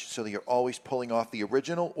batch so that you're always pulling off the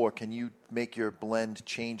original, or can you make your blend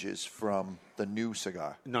changes from the new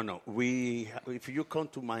cigar? No. If you come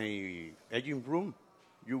to my aging room,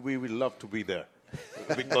 we will love to be there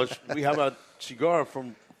because we have a cigar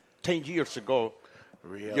from 10 years ago.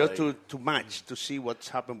 Really? Just to match, to see what's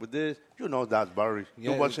happened with this. You know that, Barry.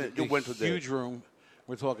 Yeah, you went to the huge room.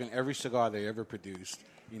 We're talking every cigar they ever produced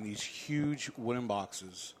in these huge wooden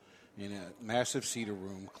boxes in a massive cedar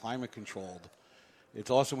room, climate controlled. It's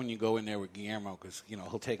also when you go in there with Guillermo because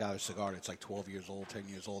he'll take out a cigar that's like 12 years old, 10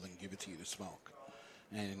 years old, and give it to you to smoke.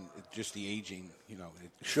 And just the aging,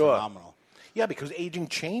 it's phenomenal. Yeah, because aging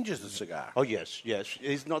changes the cigar. Oh yes.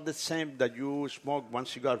 It's not the same that you smoke one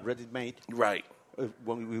cigar ready made. Right.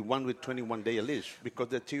 One with 21-day lease because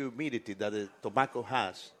the humidity that the tobacco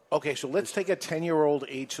has. Okay, so let's take a 10-year-old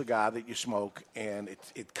aged cigar that you smoke, and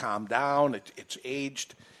it calmed down, it's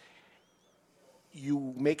aged.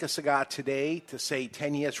 You make a cigar today to say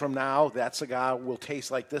 10 years from now, that cigar will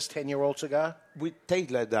taste like this 10-year-old cigar? We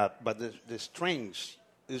taste like that, but the strength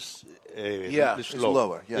is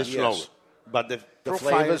lower. Yeah. It's lower. But the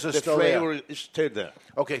flavors are still there. flavor is still there.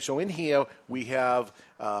 Okay, so in here we have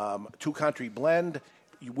two-country blend.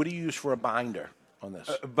 What do you use for a binder on this?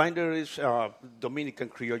 Binder is Dominican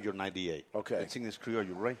Criollo 98. Okay. I think it's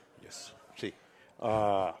Criollo, right? Yes. See.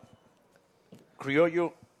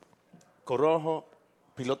 Criollo, Corojo,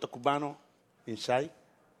 Piloto Cubano inside.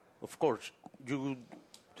 Of course, you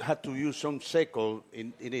have to use some seco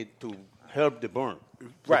in it to help the burn.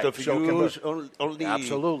 Right. But if you use only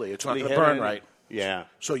absolutely. It's not going to burn right. Yeah.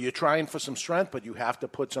 So you're trying for some strength, but you have to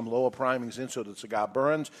put some lower primings in so the cigar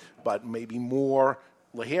burns, but maybe more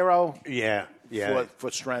Ligero for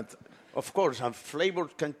strength. Of course, and flavor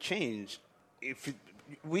can change. If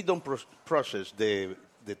we don't process the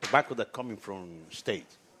tobacco that's coming from state.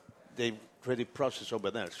 They already process over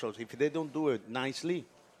there. So if they don't do it nicely,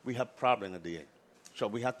 we have problem at the end. So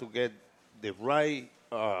we have to get the right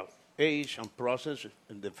age and process,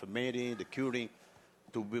 and the fermenting, the curing,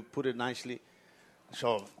 to put it nicely.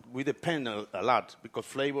 So we depend a lot because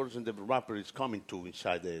flavors in the wrapper is coming to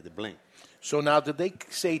inside the blend. So now, did they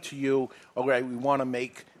say to you, all right, we want to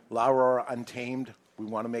make La Aurora Untamed? We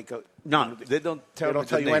want to make a... No, they don't tell They don't me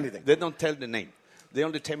tell the you name. anything. They don't tell the name. They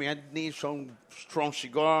only tell me I need some strong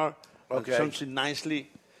cigar, Okay. something nicely.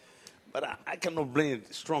 But I cannot blend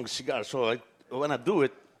strong cigar, so I want to do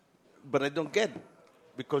it, but I don't get it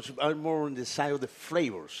because I'm more on the side of the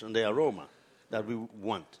flavors and the aroma that we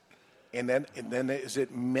want. And then is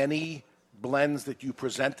it many blends that you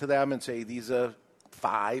present to them and say, these are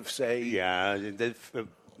 5, say? Yeah, the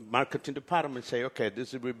marketing department say, okay,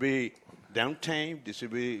 this will be the Untamed, this will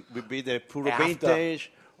be the Puro After.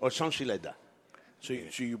 Vintage, or something like that. So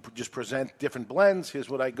you just present different blends. Here's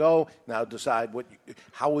what I go. Now decide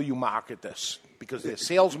how will you market this? Because they're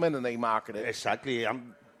salesmen and they market it. Exactly.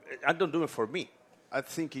 I don't do it for me. I'm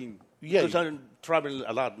thinking, Yeah, because I'm traveling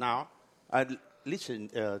a lot now, I listen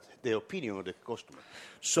the opinion of the customer.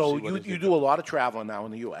 So you do a lot of traveling now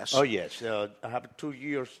in the U.S. Oh, yes. I have 2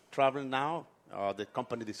 years traveling now. The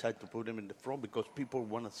company decided to put them in the front because people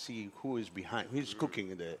want to see who is behind, who is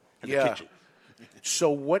cooking in the kitchen.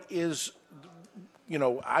 So what is...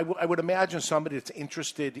 I would imagine somebody that's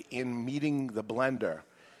interested in meeting the blender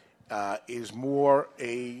is more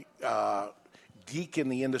a geek in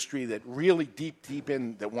the industry that really deep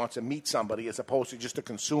in that wants to meet somebody as opposed to just a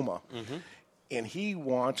consumer. Mm-hmm. And he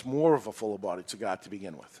wants more of a fuller-bodied cigar to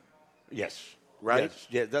begin with. Yes. Right? Yes.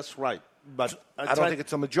 Yeah, that's right. But I don't think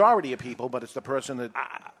it's a majority of people, but it's the person that...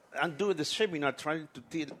 I'm doing the seminar trying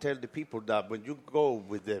to tell the people that when you go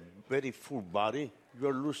with a very full body,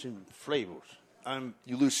 you're losing flavors.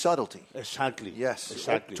 You lose subtlety. Exactly. Yes.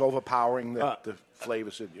 Exactly. It's overpowering the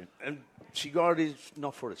flavors in you. And cigar is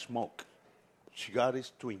not for the smoke. Cigar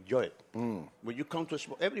is to enjoy it. Mm. When you come to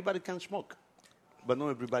smoke, everybody can smoke, but not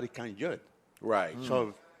everybody can enjoy it. Right.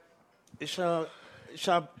 So it's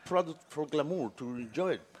a product for glamour to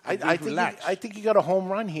enjoy it. I think you got a home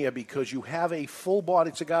run here because you have a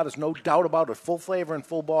full-bodied cigar. There's no doubt about it, full flavor and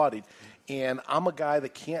full-bodied. And I'm a guy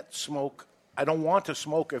that can't smoke. I don't want to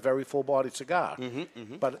smoke a very full-bodied cigar.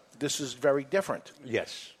 But this is very different.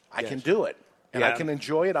 Yes. I can do it. And I can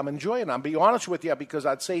enjoy it. I'm enjoying it. I'll be honest with you because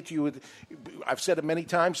I'd say to you, I've said it many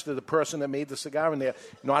times to the person that made the cigar in there,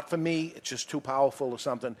 not for me, it's just too powerful or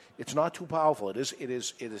something. It's not too powerful. It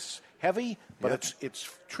is heavy, but it's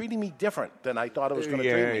treating me different than I thought it was going to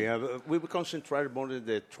treat me. Yeah, we concentrate more on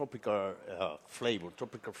the tropical flavor,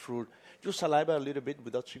 tropical fruit. Just saliva a little bit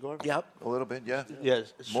with that cigar? Yep. A little bit, yeah.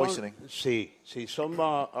 Yes. Moistening. See, some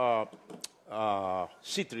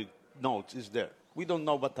citric notes is there. We don't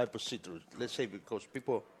know what type of citrus. Let's say because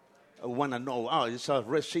people want to know, it's a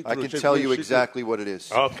red citrus. I can tell you exactly what it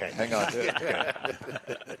is. Okay. Hang on.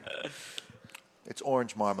 It's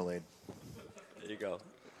orange marmalade. There you go.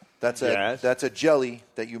 That's a jelly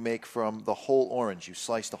that you make from the whole orange. You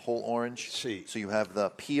slice the whole orange. So you have the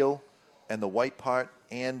peel and the white part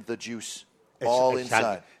and the juice all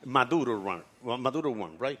inside. Maduro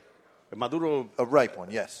one, right? A ripe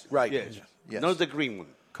one, yes. Right. Yes. Yes. Not the green one.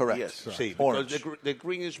 Correct. Yes. See, Orange. because the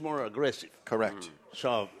green is more aggressive. Correct.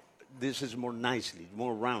 So this is more nicely,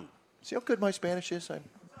 more round. See how good my Spanish is? I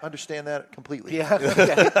understand that completely. Yeah.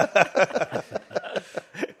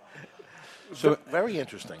 So very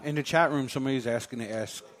interesting. In the chat room, somebody's asking to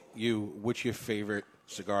ask you which your favorite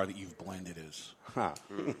cigar that you've blended is.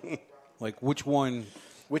 Like which one?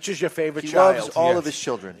 Which is your favorite He child? loves all of his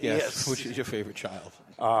children. Yes. Which is your favorite child?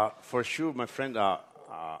 For sure, my friend,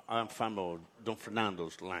 I'm fan of Don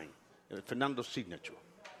Fernando's line, Fernando's signature.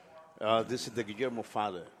 This is the Guillermo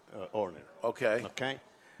father owner. Okay. Okay.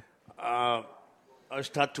 I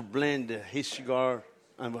start to blend his cigar,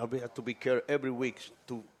 and I have to be careful every week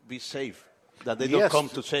to be safe. That they don't come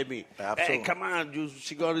to say me, Absolutely. hey, come on, your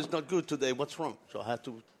cigar is not good today. What's wrong? So I have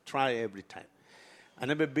to try every time. I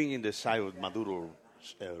never been in the side of Maduro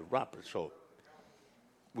wrapper. So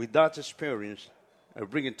with that experience, I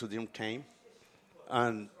bring it to the Untamed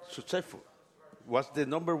and successful. Was the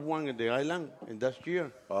number one in the island in that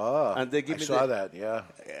year. And they give I me saw that, yeah.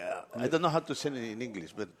 I don't know how to say it in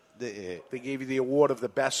English, but they gave you the award of the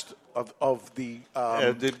best of the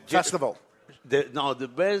festival.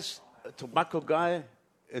 The best tobacco guy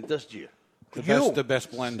in this year. The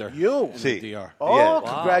best blender in the DR. Oh,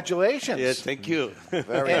 yes. Congratulations. Yes, thank you.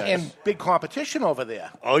 Very nice. And big competition over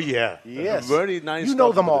there. Oh, yeah. Yes. Very nice. You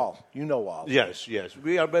know them all. You know all. Yes.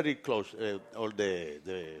 We are very close, all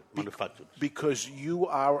the manufacturers. Because you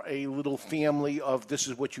are a little family of this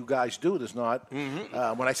is what you guys do. There's not,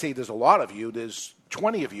 when I say there's a lot of you, there's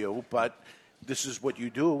 20 of you, but this is what you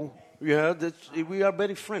do. Yeah, we are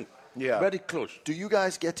very friends. Yeah. Very close. Do you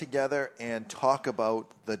guys get together and talk about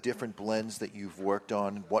the different blends that you've worked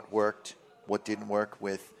on, what worked, what didn't work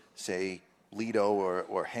with, say, Lido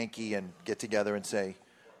or Hanky, and get together and say,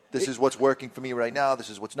 this is what's working for me right now, this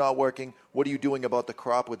is what's not working. What are you doing about the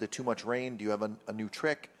crop with the too much rain? Do you have a new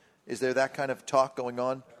trick? Is there that kind of talk going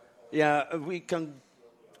on? Yeah, we can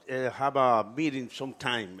have a meeting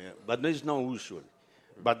sometime, but there's no usual.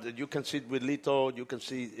 But you can sit with Lito, you can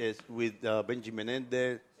sit with Benji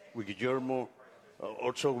Menendez, with Guillermo,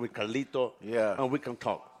 also with Carlito, and we can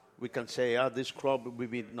talk. We can say, this crop will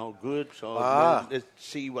be no good, so let's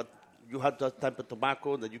see what you have that type of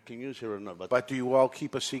tobacco that you can use here or not. But do you all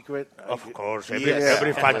keep a secret? Of course.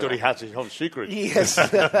 Every factory has its own secret. Yes.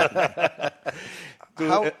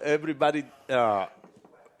 Everybody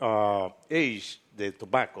age the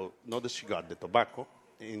tobacco, not the cigar, the tobacco,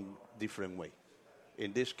 in different way.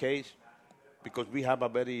 In this case, because we have a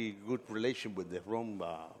very good relation with the rum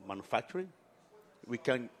manufacturing, we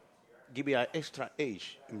can give you an extra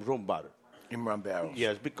age in rum barrel. In rum barrels.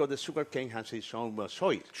 Yes, because the sugar cane has its own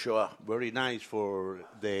soil. Sure. Very nice for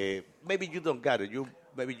the. Maybe you don't get it.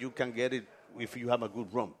 Maybe you can get it if you have a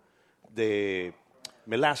good rum. The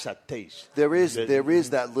melassa taste. There is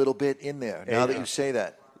that little bit in there. Now that you say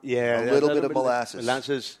that. Yeah, a little bit of molasses.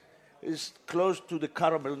 Molasses is close to the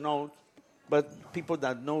caramel note. But people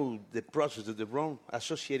that know the process of the rum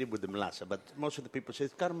associated with the melassa. But most of the people say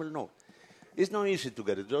it's caramel note. It's not easy to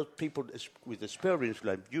get it. Those people with experience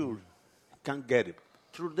like you can get it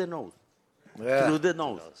through the nose. Yeah. Through the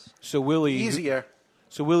nose. So Willie, easier.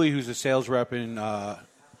 So Willie, who's a sales rep in,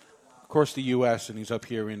 across the U.S. and he's up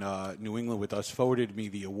here in New England with us, forwarded me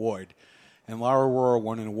the award. And La Aurora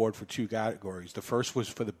won an award for 2 categories. The first was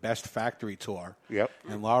for the best factory tour. Yep.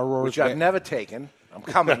 And La Aurora's which I've never taken. I'm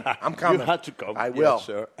coming. I'm coming. You had to come. I will. Yes,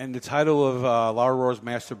 sir. And the title of La Aurora's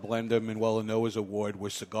Master Blender, Manuel Inoa's award,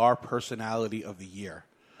 was Cigar Personality of the Year.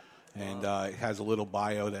 And it has a little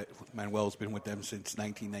bio that Manuel's been with them since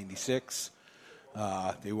 1996.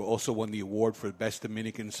 They were also won the award for Best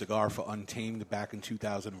Dominican Cigar for Untamed back in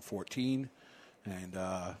 2014. And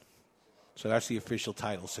so that's the official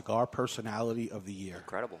title, Cigar Personality of the Year.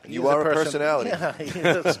 Incredible. You are a personality. Yeah,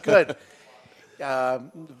 that's good.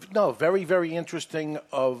 No, very, very interesting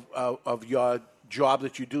of your job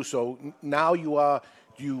that you do. So now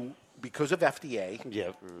you because of FDA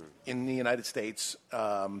in the United States,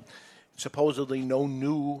 supposedly no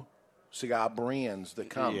new cigar brands that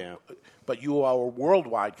come. Yeah. But you are a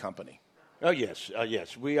worldwide company. Oh, yes.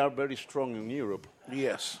 Yes. We are very strong in Europe.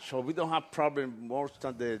 Yes. So we don't have problem. More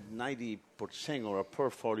than the 90% of our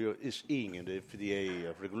portfolio is in the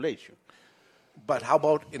FDA regulation. But how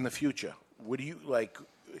about in the future? What do you like?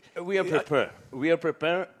 We are prepared. We are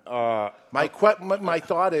prepared. My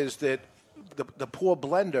thought is that the poor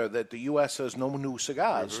blender that the U.S. says no new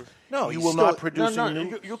cigars. Mm-hmm. No, you will not produce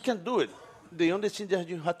new. You can do it. The only thing that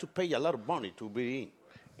you have to pay a lot of money to be in.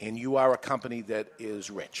 And you are a company that is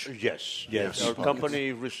rich. Yes. Our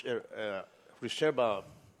company reserve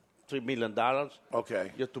 $3 million.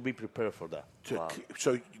 Okay. You have to be prepared for that.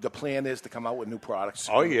 So the plan is to come out with new products.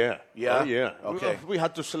 Oh, yeah. Yeah? Oh, yeah. Okay. We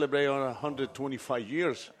had to celebrate on 125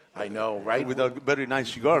 years. I know, right? With a very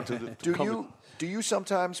nice cigar. Do you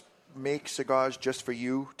sometimes make cigars just for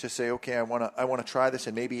you to say, okay, I want to try this,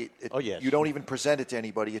 and maybe you don't even present it to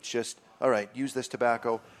anybody. It's just, all right, use this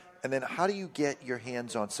tobacco. And then how do you get your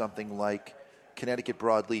hands on something like Connecticut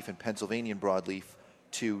broadleaf and Pennsylvania broadleaf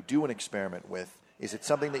to do an experiment with? Is it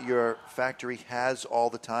something that your factory has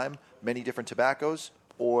all the time, many different tobaccos,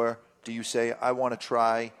 or do you say, I want to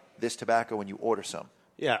try this tobacco and you order some?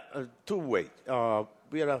 Yeah, two ways.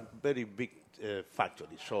 We are a very big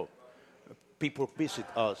factory, so people visit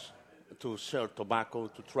us to sell tobacco,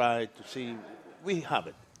 to try, to see. We have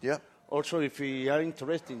it. Yeah. Also, if we are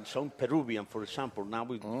interested in some Peruvian, for example, now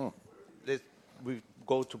we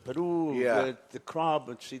go to Peru, get the crop,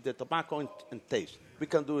 and see the tobacco and taste. We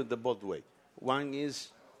can do it the both way. One is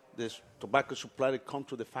this tobacco supplier come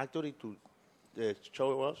to the factory to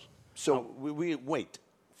show us. So we wait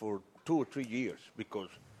for 2 or 3 years because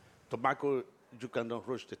tobacco, you cannot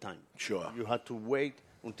rush the time. Sure. You have to wait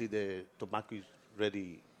until the tobacco is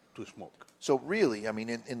ready to smoke. So really, I mean,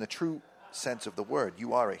 in the true sense of the word,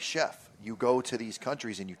 you are a chef. You go to these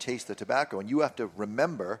countries and you taste the tobacco, and you have to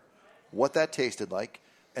remember what that tasted like,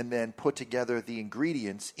 and then put together the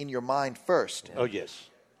ingredients in your mind first. Oh, yes.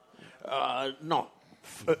 No.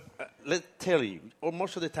 Let's tell you,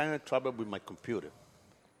 most of the time I travel with my computer.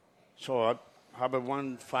 So I have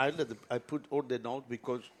one file that I put all the notes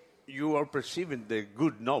because you are perceiving the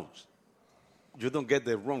good notes. You don't get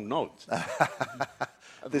the wrong notes.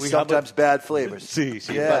 There's sometimes bad flavors.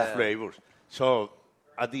 Bad flavors. So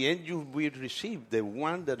at the end, you will receive the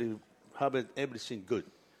one that is having everything good.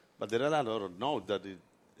 But there are a lot of notes that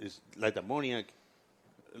is like ammoniac,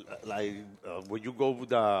 like when you go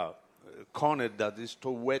with a corner that is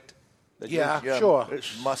too wet. Sure.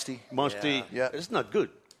 It's musty. Yeah. It's not good.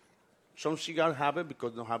 Some cigars have it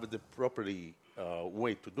because they don't have the properly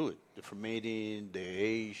way to do it. The fermenting, the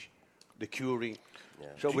age, the curing. Yeah.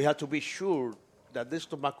 So we have to be sure that this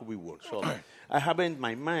tobacco will work. So I have in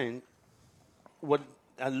my mind what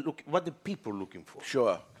the people are looking for.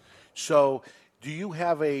 Sure. So do you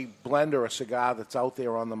have a blend or a cigar that's out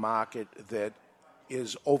there on the market that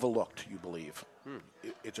is overlooked, you believe?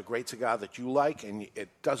 It's a great cigar that you like, and it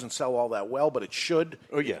doesn't sell all that well, but it should.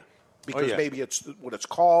 Oh, yeah. Because maybe it's what it's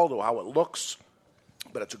called or how it looks,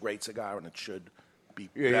 but it's a great cigar, and it should be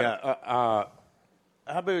better. I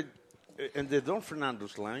have in the Don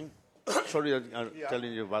Fernando's line, sorry I'm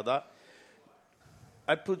telling you about that,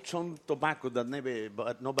 I put some tobacco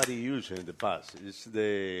that nobody used in the past. It's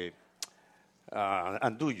the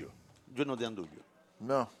Andullo. You know the Andullo?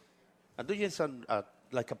 No. Andullo is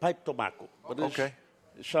like a pipe tobacco. But Okay.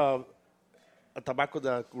 It's a tobacco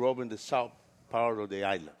that grows in the south part of the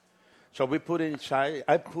island. So we put it inside.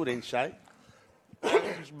 I put it inside.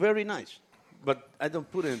 It's very nice. But I don't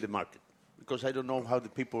put it in the market because I don't know how the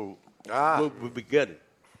people will be getting.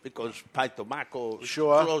 Because pipe tobacco is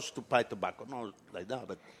close to pipe tobacco. Not like that,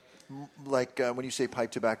 but... Like when you say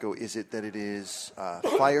pipe tobacco, is it that it is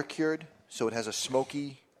fire cured, so it has a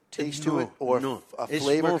smoky taste to it, or a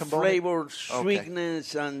flavor more component? flavor,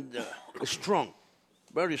 sweetness, and strong,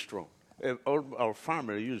 very strong. All our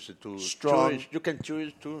farmers use it to Strong. choose. You can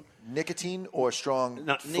choose to Nicotine or strong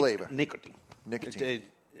flavor? Nicotine. Nicotine.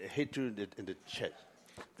 It hit you in the chest.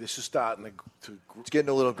 This is starting to It's getting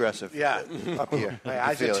a little aggressive. Yeah, up here. My You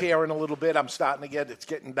eyes feel are it. tearing a little bit. It's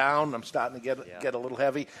getting down. I'm starting to get a little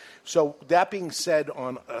heavy. So that being said,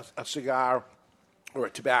 on a cigar or a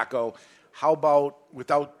tobacco, how about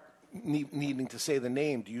without needing to say the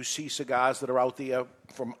name? Do you see cigars that are out there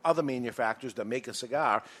from other manufacturers that make a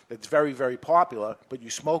cigar that's very, very popular, but you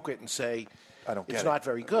smoke it and say, I don't get it's it. not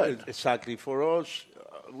very good? Exactly. For us,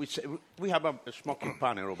 we have a smoking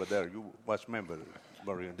panel over there. You was member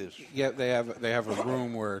in this. Yeah, they have a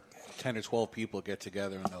room where 10 or 12 people get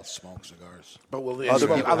together and they'll smoke cigars. But will they Other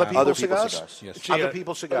smoke people other have- people's other people's cigars? cigars. Yes. Other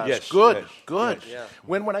people's cigars. Yes, Good, yes, good. yes. Yeah.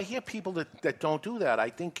 When I hear people that don't do that, I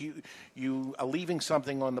think you are leaving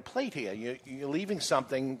something on the plate here. You're leaving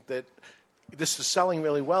something that this is selling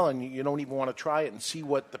really well, and you don't even want to try it and see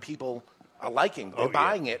what the people are liking. They're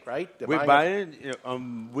buying it, right? We buy it.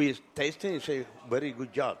 We taste it and say, very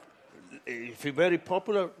good job. If it's very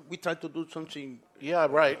popular, we try to do something. Yeah,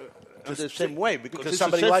 right. The same way because it's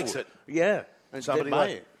somebody successful. likes it. Yeah, and Somebody they buy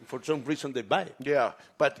like- it. For some reason, they buy it. Yeah,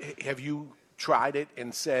 but have you tried it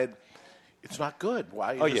and said it's not good?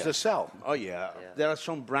 Why does this sell? Oh, yeah. There are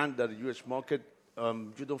some brands that you smoke it,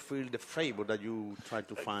 you don't feel the flavor that you try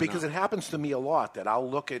to find Because out. it happens to me a lot that I'll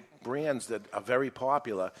look at brands that are very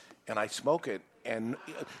popular and I smoke it. And,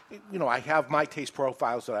 I have my taste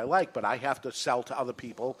profiles that I like, but I have to sell to other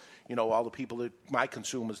people, all the people my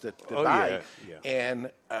consumers that buy. Yeah. And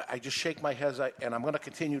I just shake my head, and I'm going to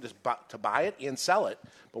continue to buy it and sell it.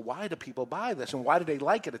 But why do people buy this? And why do they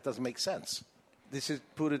like it? It doesn't make sense. This is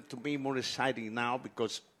put it to me more exciting now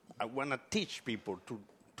because I want to teach people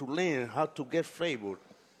to learn how to get flavor.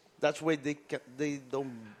 That's why they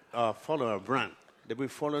don't follow a brand. They will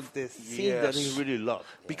follow the thing that they really love.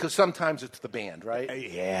 Because sometimes it's the band, right?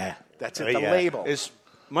 Yeah. That's it, the label. It's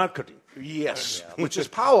marketing. Yes, which is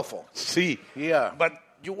powerful. See. Yeah. But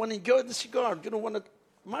you want to enjoy the cigar. You don't want to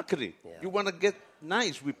market it. Yeah. You want to get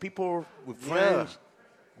nice with people, with friends,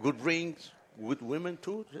 good rings, with women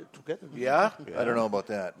too, together. Yeah? I don't know about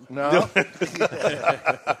that. No?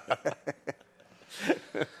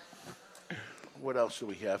 What else do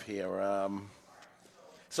we have here?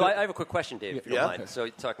 So I have a quick question, Dave, if you don't Yeah. mind. So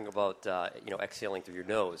you're talking about exhaling through your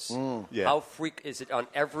nose. Yeah. How is it on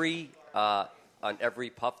every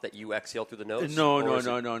puff that you exhale through the nose? No.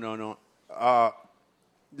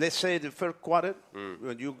 Let's say the first quarter,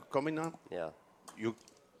 when you coming up, you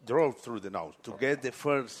draw through the nose to get the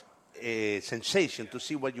first sensation to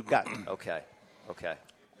see what you got. Okay.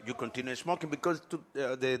 You continue smoking because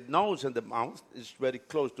the nose and the mouth is very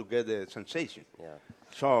close to get the sensation. Yeah.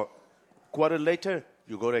 So quarter later,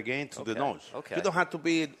 you go again through the nose. Okay. You don't have to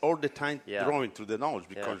be all the time drawing through the nose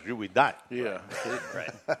because you will die. Yeah.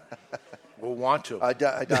 Right. We'll want to. I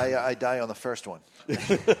die on the first one.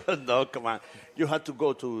 No, come on. You have to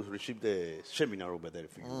go to receive the seminar over there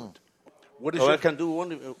if you want. What is I your- can do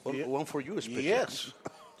one for you, especially. Yes.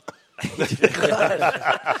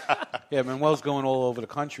 Yeah, Manuel's going all over the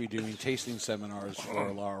country doing tasting seminars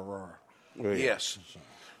for La Aurora. Yes.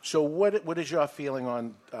 So what is your feeling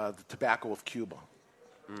on the tobacco of Cuba?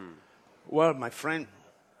 Well, my friend,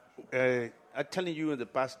 I'm telling you in the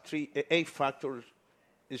past 8 factors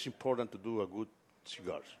it's important to do a good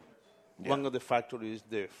cigars. Yeah. One of the factors is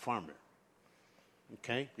the farmer.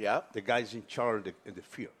 Okay? Yeah. The guys in charge in the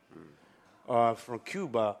field. From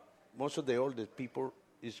Cuba, most of the older people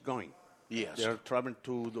is going. Yes. They're traveling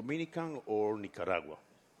to Dominican or Nicaragua.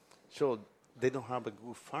 So they don't have a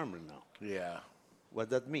good farmer now. Yeah. What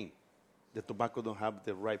that mean? The tobacco don't have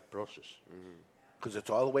the right process. Because it's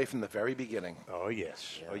all the way from the very beginning. Oh,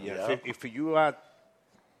 yes. Yeah. Oh, yes. Yeah. If you add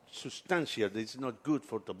substantia that is not good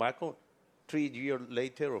for tobacco, 3 years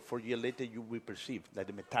later or 4 years later, you will perceive that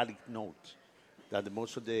the metallic notes that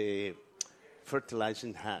most of the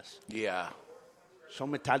fertilizing has. Yeah.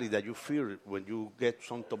 Some metallic that you feel when you get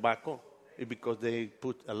some tobacco is because they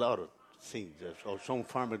put a lot of things, or some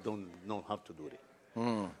farmers don't know how to do it.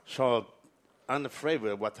 So I'm afraid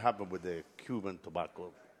of what happened with the Cuban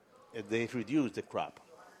tobacco. They reduced the crop.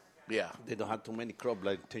 Yeah. They don't have too many crops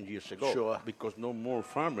like 10 years ago. Sure. Because no more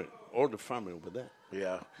farmer, all the farmer over there.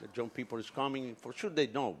 Yeah. The young people is coming. For sure they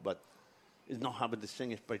know, but it's not having the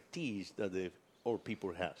same expertise that the old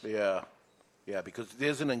people has. Yeah. Yeah, because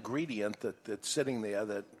there's an ingredient that's sitting there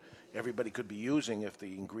that everybody could be using if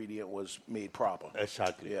the ingredient was made proper.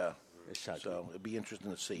 Exactly. Yeah. Exactly. So it'd be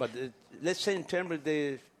interesting to see. But let's say in terms of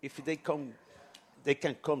if they come, they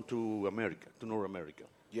can come to America, to North America.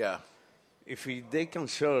 Yeah. If they can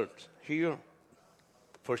sell here,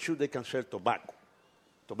 for sure they can sell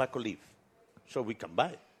tobacco leaf, so we can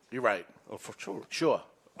buy. You're right. Oh, for sure. Sure.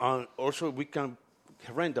 Also, we can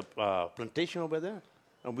rent a plantation over there,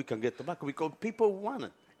 and we can get tobacco because people want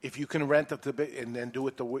it. If you can rent it and then do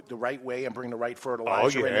it the right way and bring the right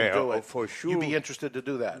fertilizer in and do it, for sure. you'd be interested to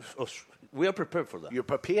do that. We are prepared for that. You're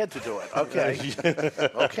prepared to do it. Okay.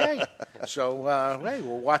 Okay. So, hey,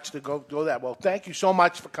 we'll watch the go that. Well, thank you so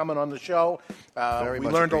much for coming on the show. Very we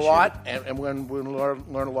much learned a appreciate lot, and we'll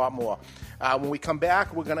learn a lot more. When we come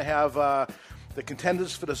back, we're going to have the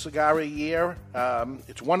contenders for the Cigar of the Year.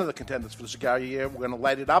 It's one of the contenders for the Cigar of the Year. We're going to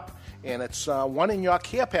light it up, and it's one in your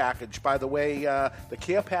care package. By the way, the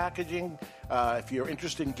care packaging, if you're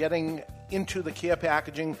interested in getting into the care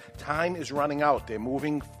packaging, time is running out. They're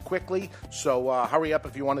moving quickly, so hurry up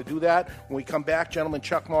if you want to do that. When we come back, gentlemen,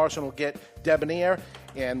 Chuck Morrison will get Debonair,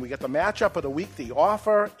 and we got the matchup of the week, the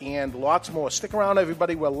offer, and lots more. Stick around,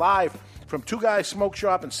 everybody. We're live from Two Guys Smoke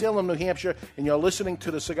Shop in Salem, New Hampshire, and you're listening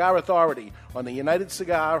to the Cigar Authority on the United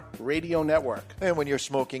Cigar Radio Network. And when you're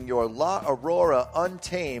smoking your La Aurora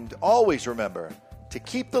Untamed, always remember to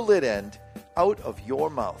keep the lid end out of your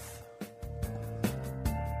mouth.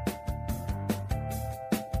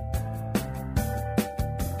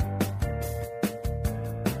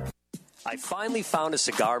 I finally found a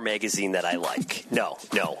cigar magazine that I like. No,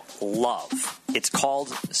 love. It's called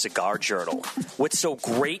Cigar Journal. What's so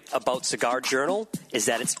great about Cigar Journal is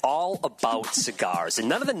that it's all about cigars and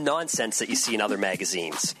none of the nonsense that you see in other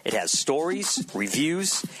magazines. It has stories,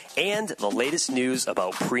 reviews, and the latest news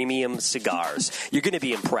about premium cigars. You're going to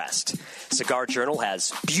be impressed. Cigar Journal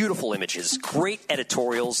has beautiful images, great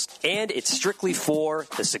editorials, and it's strictly for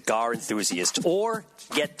the cigar enthusiast or,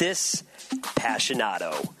 get this,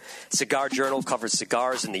 passionado. Cigar Journal covers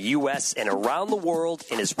cigars in the U.S. and around the world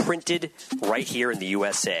and is printed right here in the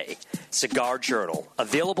USA. Cigar Journal,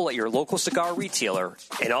 available at your local cigar retailer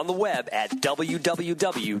and on the web at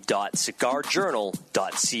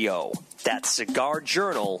www.cigarjournal.co. That's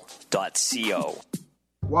cigarjournal.co.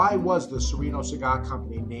 Why was the Sereno Cigar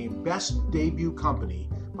Company named Best Debut Company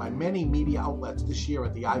by many media outlets this year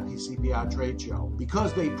at the IPCPR trade show?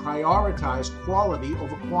 Because they prioritize quality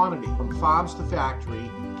over quantity, from farms to factory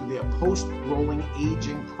to their post-rolling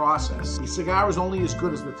aging process. A cigar is only as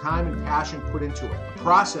good as the time and passion put into it, a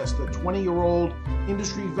process that 20-year-old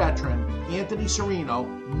industry veteran Anthony Sereno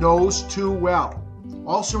knows too well.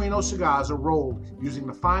 All Sereno cigars are rolled using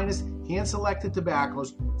the finest hand-selected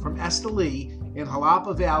tobaccos from Esteli and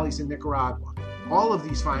Jalapa Valleys in Nicaragua. All of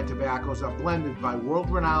these fine tobaccos are blended by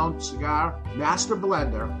world-renowned cigar master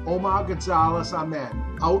blender Omar Gonzalez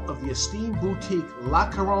Amen out of the esteemed boutique La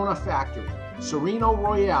Corona factory. Sereno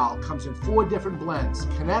Royale comes in 4 different blends: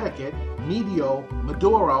 Connecticut, Medio,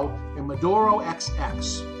 Maduro, and Maduro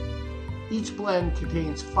XX. Each blend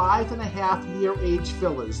contains 5.5-year age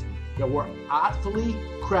fillers that were artfully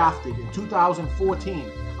crafted in 2014,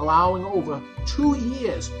 allowing over 2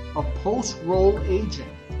 years of post-roll aging.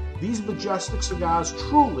 These majestic cigars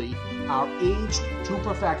truly are aged to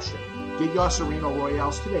perfection. Get your Sereno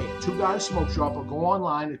Royales today at Two Guys Smoke Shop or go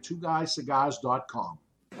online at twoguyscigars.com.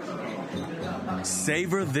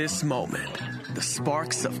 Savor this moment. The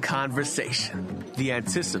sparks of conversation. The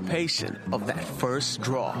anticipation of that first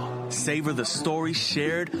draw. Savor the story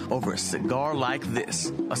shared over a cigar like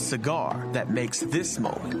this. A cigar that makes this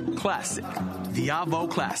moment classic. The Avo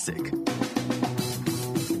Classic.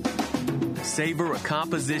 Savor a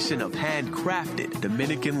composition of handcrafted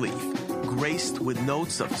Dominican leaf, graced with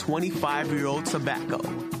notes of 25-year-old tobacco.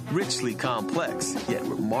 Richly complex, yet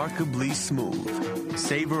remarkably smooth.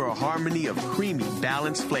 Savor a harmony of creamy,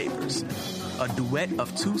 balanced flavors. A duet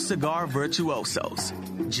of two cigar virtuosos,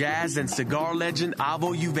 jazz and cigar legend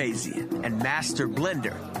Avo Uvezian and master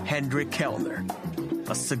blender Hendrik Kellner.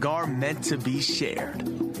 A cigar meant to be shared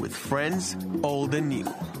with friends old and new.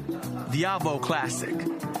 The Avo Classic.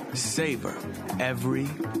 Savor every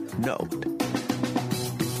note.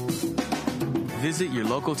 Visit your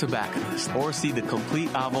local tobacconist or see the complete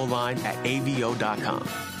Avo line at avo.com.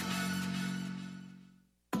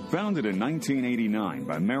 Founded in 1989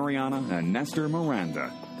 by Mariana and Nestor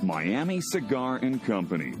Miranda, Miami Cigar and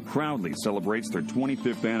Company proudly celebrates their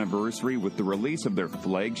 25th anniversary with the release of their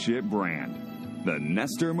flagship brand, the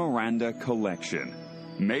Nestor Miranda Collection.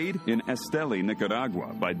 Made in Esteli,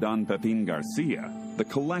 Nicaragua by Don Pepin Garcia, the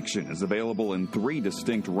collection is available in 3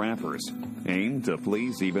 distinct wrappers, aimed to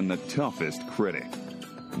please even the toughest critic.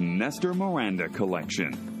 Nestor Miranda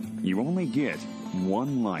Collection. You only get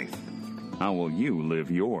one life. How will you live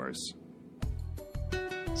yours?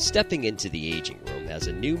 Stepping into the aging room has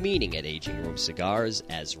a new meaning at Aging Room Cigars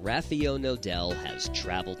as Rafael Nodal has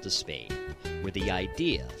traveled to Spain, where the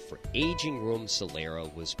idea for Aging Room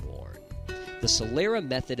Solera was born. The Solera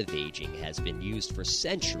method of aging has been used for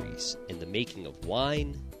centuries in the making of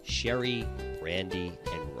wine, sherry, brandy,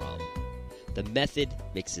 and rum. The method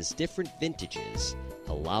mixes different vintages,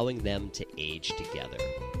 allowing them to age together.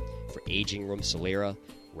 For Aging Room Solera,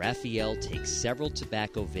 Rafael takes several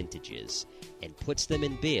tobacco vintages and puts them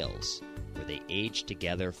in bales where they age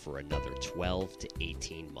together for another 12 to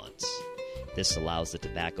 18 months. This allows the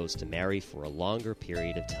tobaccos to marry for a longer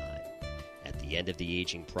period of time. At the end of the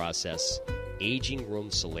aging process, Aging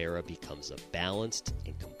Room Solera becomes a balanced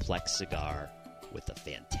and complex cigar with a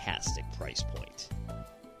fantastic price point.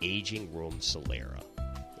 Aging Room Solera.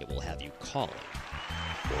 It will have you calling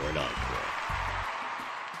for an encore.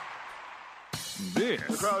 This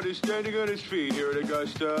The crowd is standing on its feet here at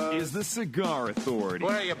Augusta. is the Cigar Authority.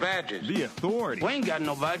 Where are your badges? The Authority. We ain't got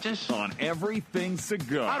no badges. On everything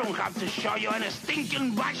cigar. I don't have to show you any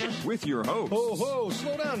stinking badges. With your host, Ho, ho,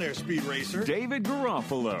 slow down there, Speed Racer. David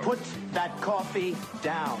Garofalo. Put that coffee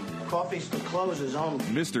down. Coffee's for closers only.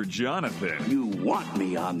 Mr. Jonathan. You want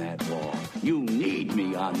me on that wall. You need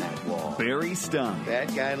me on that wall. Barry Stein.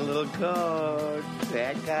 That guy in a little coat.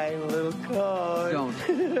 That guy in a little coat. Don't.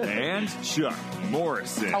 And Chuck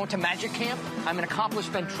Morrison. Oh, to Magic Camp? I'm an accomplished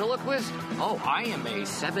ventriloquist? Oh, I am a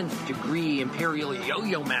 7th degree imperial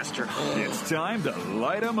yo-yo master. It's time to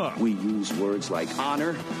light 'em up. We use words like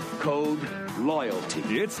honor, code, loyalty.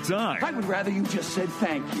 It's time. I would rather you just said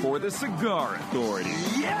thank you. For the Cigar Authority.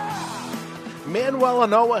 Manuel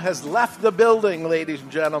Inoa has left the building, ladies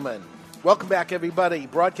and gentlemen. Welcome back, everybody.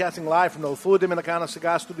 Broadcasting live from the Full Dominicana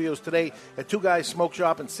Cigar Studios today at Two Guys Smoke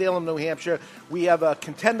Shop in Salem, New Hampshire. We have a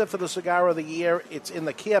contender for the Cigar of the Year. It's in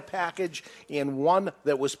the care package and one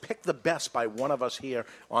that was picked the best by one of us here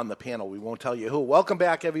on the panel. We won't tell you who. Welcome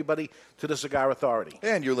back, everybody, to the Cigar Authority.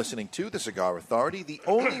 And you're listening to the Cigar Authority, the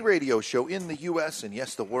only radio show in the U.S. and,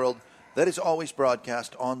 yes, the world that is always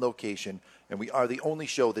broadcast on location. And we are the only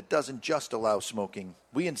show that doesn't just allow smoking.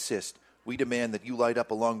 We insist. We demand that you light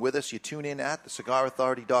up along with us. You tune in at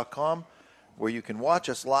thecigarauthority.com, where you can watch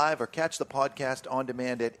us live or catch the podcast on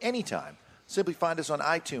demand at any time. Simply find us on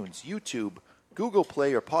iTunes, YouTube, Google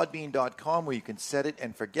Play, or Podbean.com, where you can set it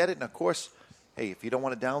and forget it. And, of course, hey, if you don't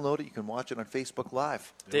want to download it, you can watch it on Facebook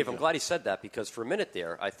Live. Dave, I'm glad he said that because for a minute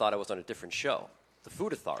there, I thought I was on a different show. The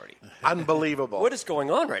Food Authority. Unbelievable. What is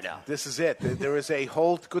going on right now? This is it. There is a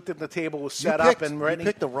whole good thing. The table was set up and ready. You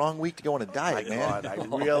picked the wrong week to go on a diet, My man. God, I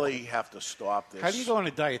really have to stop this. How do you go on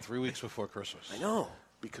a diet 3 weeks before Christmas? I know.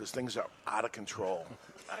 Because things are out of control.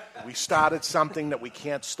 We started something that we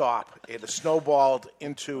can't stop. It has snowballed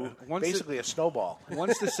into basically a snowball.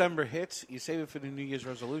 Once December hits, you save it for the New Year's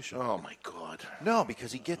resolution. Oh, my God. No,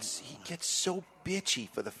 because he gets so bitchy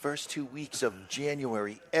for the first 2 weeks of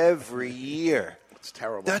January every year. It's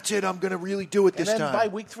terrible. That's it. I'm going to really do it this and then time. by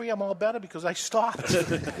week 3, I'm all better because I stopped.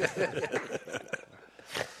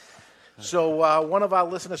 So one of our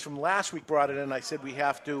listeners from last week brought it in. I said we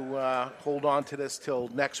have to hold on to this till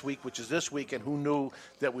next week, which is this week, and who knew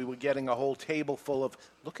that we were getting a whole table full of,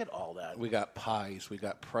 look at all that. We got pies, we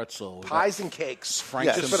got pretzel. Pies and cakes.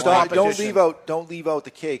 Frank's and Stop. Don't leave out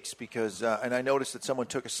the cakes because, and I noticed that someone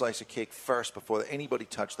took a slice of cake first before anybody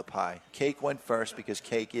touched the pie. Cake went first because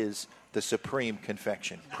cake is the supreme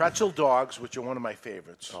confection. Pretzel dogs, which are one of my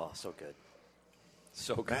favorites. Oh, so good.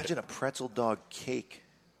 So good. Imagine a pretzel dog cake.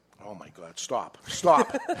 Oh, my God. Stop.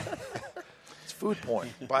 It's food porn.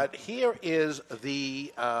 But here is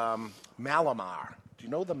the Malamar. Do you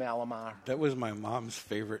know the Malamar? That was my mom's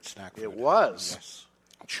favorite snack food. It was. Yes.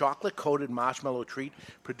 Chocolate-coated marshmallow treat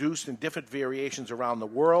produced in different variations around the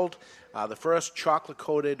world. The first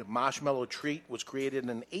chocolate-coated marshmallow treat was created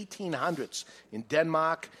in the 1800s in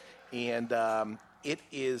Denmark, and it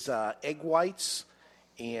is egg whites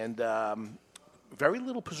and very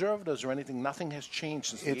little preservatives or anything. Nothing has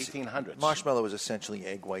changed since the 1800s. Marshmallow is essentially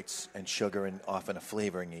egg whites and sugar and often a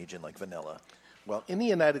flavoring agent like vanilla. Well, in the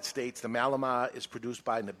United States, the Malamar is produced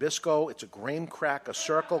by Nabisco. It's a graham cracker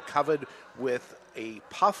circle covered with a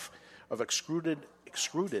puff of extruded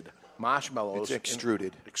marshmallows. It's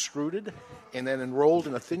extruded. Extruded, and then enrolled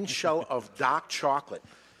in a thin shell of dark chocolate.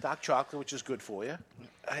 Dark chocolate, which is good for you.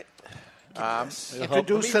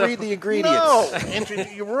 Introduced Let me read the ingredients. No,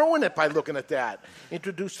 you ruin it by looking at that.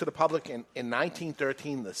 Introduced to the public in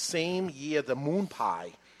 1913, the same year the moon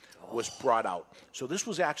pie was brought out. So this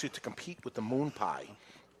was actually to compete with the moon pie.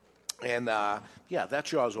 And,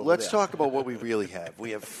 that's yours over Let's there. talk about what we really have.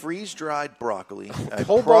 We have freeze-dried broccoli.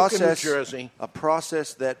 Hoboken, New Jersey. A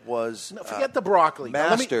process that was forget the broccoli.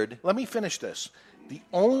 Now, mastered. let me finish this. The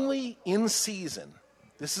only in-season,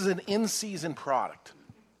 this is an in-season product.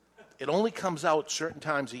 It only comes out certain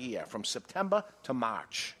times a year, from September to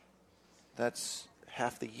March. That's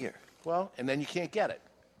half the year. Well, and then you can't get it.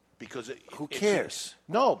 Because Who cares?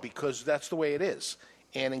 No, because that's the way it is.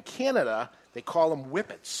 And in Canada, they call them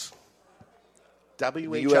whippets. In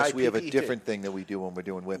the U.S., we have a different thing that we do when we're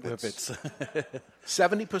doing whippets.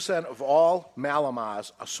 70% of all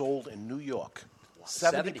Malamars are sold in New York.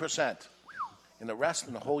 70%. And the rest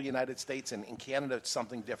in the whole United States, and in Canada, it's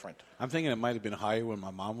something different. I'm thinking it might have been higher when my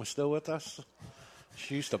mom was still with us.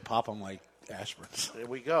 She used to pop them like aspirins. There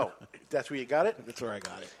we go. That's where you got it? That's where I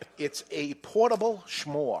got it. It's a portable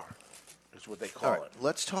schmore, is what they call it.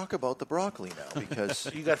 Let's talk about the broccoli now,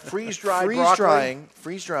 because you got freeze-dried broccoli.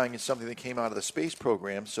 Freeze-drying is something that came out of the space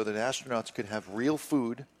program so that astronauts could have real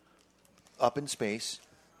food up in space.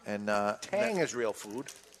 And Tang is real food.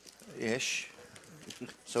 Ish.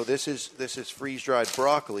 So this is freeze-dried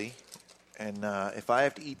broccoli, and if I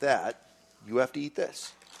have to eat that, you have to eat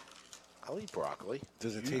this. I'll eat broccoli.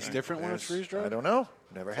 Does it taste different when it's freeze-dried? I don't know.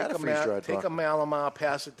 Never had a freeze-dried broccoli. Take a Malamar,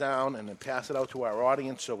 pass it down, and then pass it out to our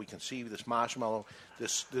audience so we can see this marshmallow,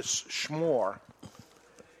 this schmore.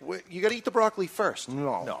 You got to eat the broccoli first.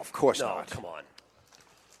 No, of course not. Come on.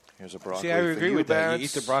 Here's a broccoli. See, I agree for with you, that. Barretts. You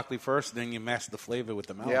eat the broccoli first, then you mask the flavor with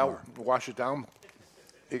the Malamar. Yeah, wash it down.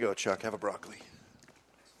 Here you go, Chuck. Have a broccoli.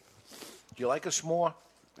 Do you like a s'more?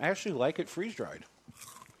 I actually like it freeze-dried.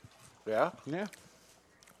 Yeah? Yeah.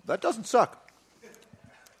 That doesn't suck.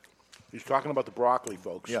 He's talking about the broccoli,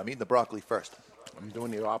 folks. Yeah, I'm eating the broccoli first. I'm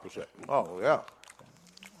doing the opposite. Oh, yeah.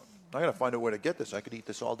 I got to find a way to get this. I could eat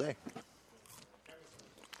this all day.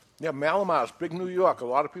 Yeah, Malamar's, big New York. A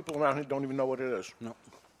lot of people around here don't even know what it is. No.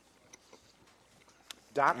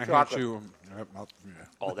 Dark I chocolate. hate you.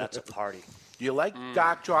 Oh, that's a party. Do you like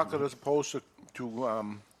dark chocolate as opposed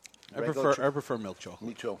to I prefer milk chocolate.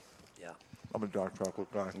 Me too. Yeah. I'm a dark chocolate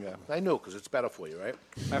guy. Yeah, I know because it's better for you, right?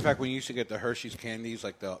 Matter of fact, when you used to get the Hershey's candies,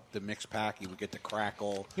 like the mixed pack, you would get the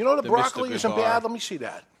crackle. You know the Mr. broccoli isn't Goodbar. bad. Let me see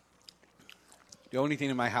that. The only thing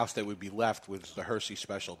in my house that would be left was the Hershey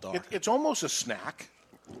Special Dark. It's almost a snack.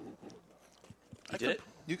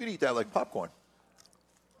 You could eat that like popcorn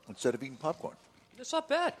instead of eating popcorn. It's not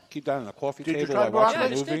bad. Keep that on the coffee Did you table try while watching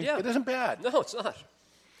broccoli? a movie. Yeah. It isn't bad. No, it's not.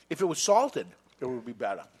 If it was salted, it would be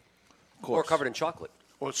better. Or covered in chocolate.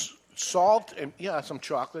 Or salt and, some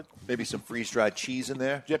chocolate. Maybe some freeze-dried cheese in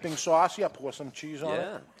there. Dipping sauce, pour some cheese on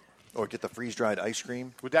it. Or get the freeze-dried ice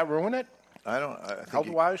cream. Would that ruin it? I think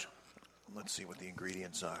Health-wise? Let's see what the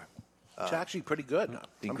ingredients are. It's actually pretty good.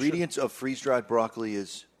 The ingredients of freeze-dried broccoli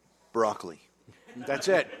is broccoli. That's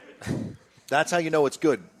it. That's how you know it's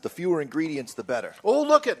good. The fewer ingredients, the better. Oh,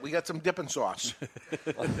 look it. We got some dipping sauce.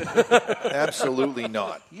 Absolutely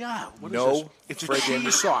not. Yeah. What is No this? It's a friggin-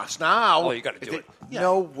 cheese sauce. Now. Oh, you got to do it.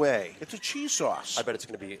 No way. It's a cheese sauce. I bet it's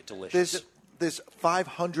going to be delicious. There's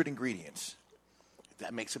 500 ingredients.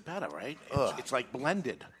 that makes it better, right? It's like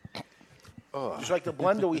blended. Just like the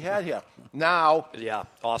blender we had here. Now,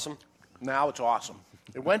 awesome. Now it's awesome.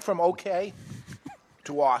 It went from okay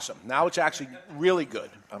to awesome. Now it's actually really good.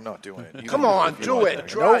 I'm not doing it. Come on, do it.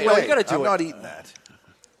 Try No it. way. I'm not eating that.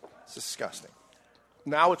 It's disgusting.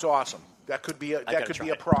 Now it's awesome. That could be a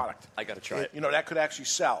product. I got to try it. You know, that could actually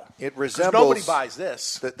sell. It 'Cause resembles. nobody buys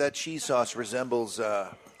this. That cheese sauce resembles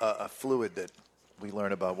a fluid that we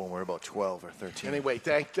learn about when we're about 12 or 13. Anyway,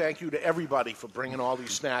 thank you to everybody for bringing all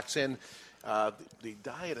these snacks in. The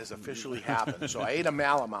diet has officially happened. So I ate a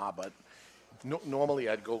Malamar, but normally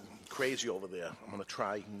I'd go crazy over there. I'm going to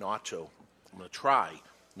try not to.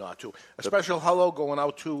 A special hello going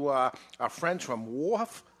out to our friends from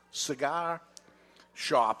Wharf Cigar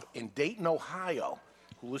Shop in Dayton, Ohio,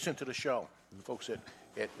 who listen to the show. The folks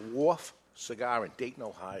at Wharf Cigar in Dayton,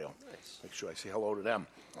 Ohio. Nice. Make sure I say hello to them.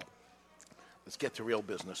 Let's get to real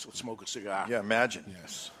business. Let's smoke a cigar. Yeah, imagine.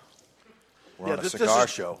 Yes. We're on a cigar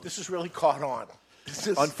show. This is really caught on.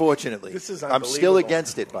 Unfortunately. This is I'm still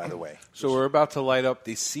against it, by the way. So we're about to light up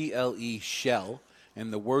the CLE Chele,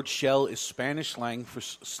 and the word shell is Spanish slang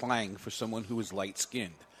for someone who is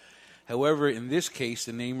light-skinned. However, in this case,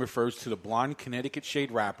 the name refers to the blonde Connecticut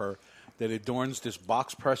shade wrapper that adorns this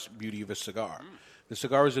box-pressed beauty of a cigar. The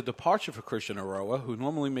cigar is a departure for Christian Aroa, who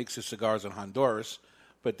normally makes his cigars in Honduras,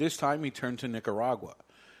 but this time he turned to Nicaragua.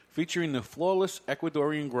 Featuring the flawless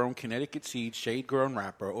Ecuadorian-grown Connecticut seed shade-grown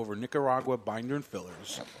wrapper over Nicaragua binder and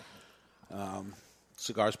fillers.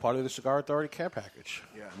 Cigar's part of the Cigar Authority care package.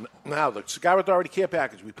 Yeah. Now, the Cigar Authority care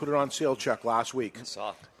package, we put it on sale, Chuck, last week.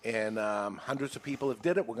 Soft. And hundreds of people have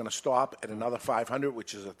did it. We're going to stop at another 500,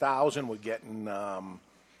 which is 1,000. We're getting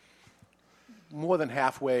more than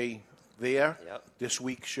halfway there. Yep. This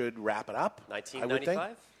week should wrap it up, I would think.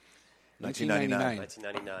 $19.95?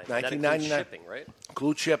 $19.99. That includes shipping, right?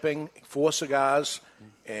 Include shipping, 4 cigars,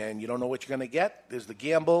 and you don't know what you're going to get. There's the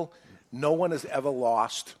gamble. No one has ever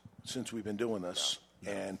lost since we've been doing this,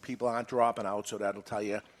 and people aren't dropping out, so that'll tell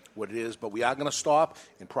you what it is. But we are going to stop,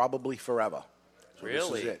 and probably forever. So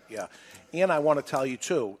Really? This is it, yeah. And I want to tell you,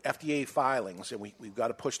 too, FDA filings, and we've got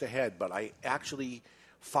to push ahead, but I actually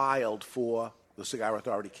filed for the Cigar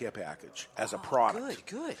Authority care package as a product.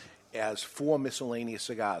 Good. As 4 miscellaneous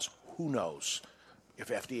cigars. Who knows if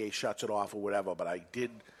FDA shuts it off or whatever, but I did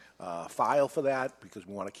file for that because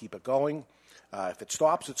we want to keep it going. If it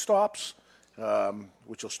stops, it stops,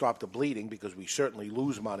 which will stop the bleeding because we certainly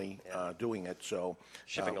lose money doing it. So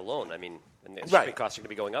Shipping alone, I mean, and the Right. shipping costs are going to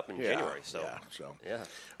be going up in Yeah, January. So, yeah.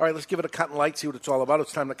 All right, let's give it a cut and light, see what it's all about.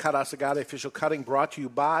 It's time to cut our cigar. The official cutting brought to you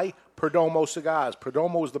by Perdomo Cigars.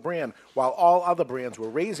 Perdomo is the brand. While all other brands were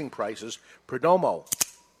raising prices, Perdomo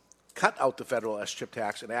cut out the federal S-chip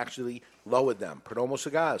tax and actually lowered them. Perdomo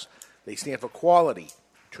Cigars, they stand for quality,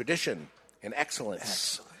 tradition, and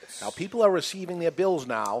excellence. Now, people are receiving their bills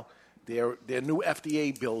now, their new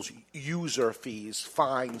FDA bills, user fees,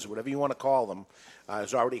 fines, whatever you want to call them,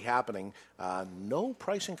 is already happening. No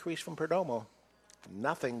price increase from Perdomo.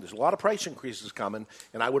 Nothing. There's a lot of price increases coming,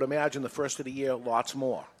 and I would imagine the first of the year, lots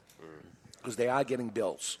more, because they are getting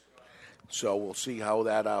bills. So we'll see how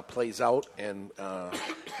that plays out. And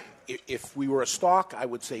if we were a stock, I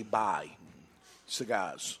would say buy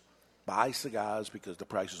cigars. Buy cigars because the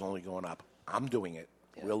price is only going up. I'm doing it.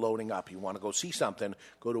 Yeah. We're loading up. You want to go see something,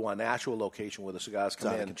 go to our Nashua location where the cigars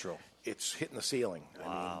come in. Out of control. It's hitting the ceiling. Wow.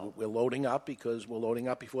 I mean, we're loading up because we're loading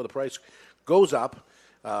up before the price goes up.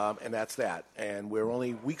 And that's that. And we're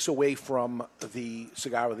only weeks away from the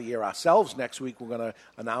Cigar of the Year ourselves. Next week, we're going to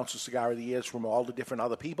announce the Cigar of the Years from all the different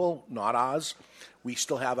other people, not ours. We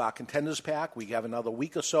still have our contenders pack. We have another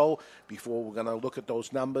week or so before we're going to look at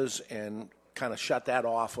those numbers and kind of shut that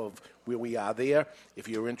off of where we are there. If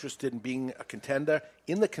you're interested in being a contender,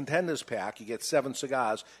 in the contenders pack, you get 7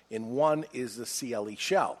 cigars, and one is the CLE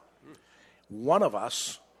Chele. One of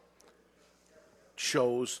us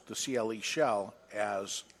chose the CLE Chele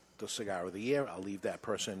as the Cigar of the Year. I'll leave that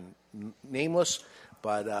person nameless,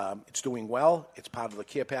 but it's doing well. It's part of the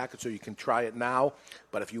care package, so you can try it now.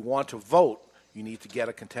 But if you want to vote, you need to get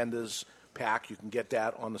a contenders pack. You can get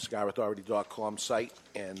that on the cigarauthority.com site,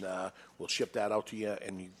 and we'll ship that out to you.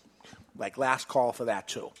 And you, like, last call for that,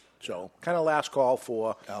 too. So kind of last call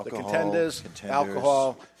for the contenders,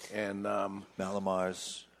 alcohol, and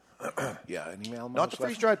Malamars. Yeah, any Malamars? Not the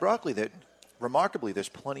freeze-dried broccoli. That remarkably, there's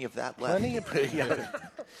plenty of that left. Plenty of, yeah.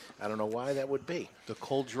 I don't know why that would be. The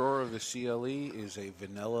cold drawer of the CLE is a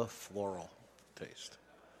vanilla floral taste.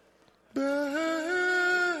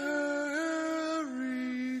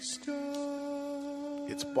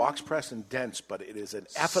 It's box pressed and dense, but it is an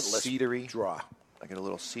effortless cedary draw. I get a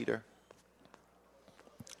little cedar.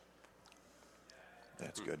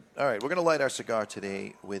 That's good. All right, we're going to light our cigar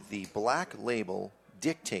today with the Black Label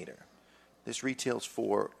Dictator. This retails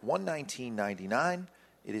for $119.99.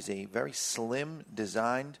 It is a very slim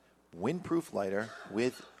designed windproof lighter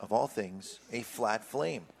with, of all things, a flat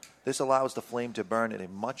flame. This allows the flame to burn at a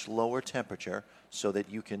much lower temperature so that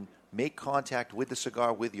you can make contact with the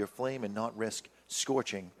cigar with your flame and not risk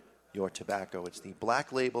scorching your tobacco. It's the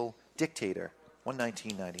Black Label Dictator,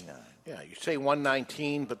 $119.99. Yeah, you say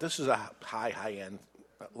 $119, but this is a high-end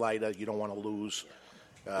lighter. You don't want to lose.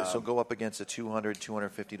 This will go up against a $200,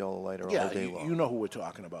 $250 lighter all day long. You know who we're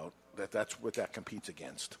talking about. That's what that competes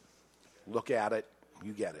against. Look at it,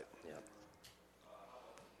 you get it. Yeah.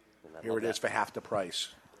 Here it is for half the price.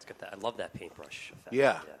 Let's get that. I love that paintbrush effect.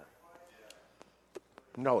 Yeah.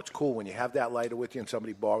 No, it's cool when you have that lighter with you and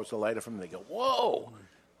somebody borrows the lighter from you. They go, whoa.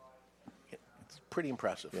 It's pretty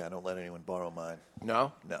impressive. Yeah, don't let anyone borrow mine.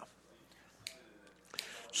 No? No.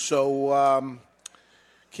 So,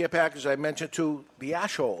 care package, I mentioned too, the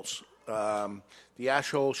Ash Holes. The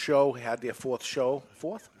Ash Hole show had their fourth show.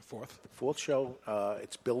 Fourth show.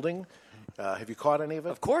 It's building. Have you caught any of it?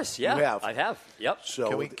 Of course, yeah. You have. I have. Yep.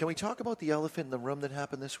 So Can we talk about the elephant in the room that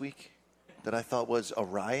happened this week that I thought was a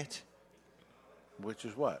riot? Which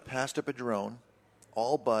is what? Pastor Padron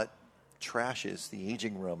all but trashes the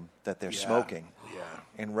aging room that they're smoking. Yeah.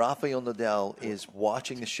 And Rafael Nadal is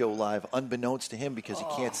watching the show live unbeknownst to him because he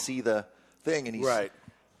can't see the thing, and he's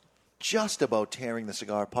just about tearing the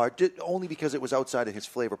cigar apart, only because it was outside of his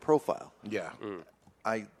flavor profile. Yeah.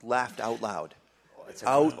 I laughed out loud. It's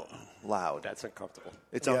out loud. That's uncomfortable.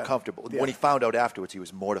 It's Yeah. uncomfortable. Yeah. When he found out afterwards, he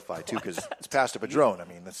was mortified, too, because it's Pastor Padron. I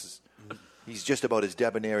mean, he's just about as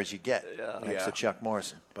debonair as you get next to Chuck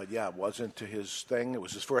Morrison. But, yeah, it wasn't to his thing. It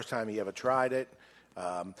was his first time he ever tried it.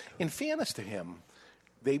 In fairness to him,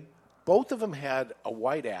 both of them had a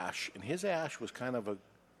white ash, and his ash was kind of a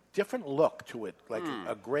different look to it, like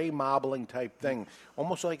a gray marbling type thing,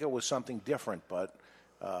 almost like it was something different, but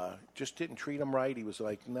just didn't treat him right. He was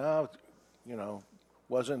like, no,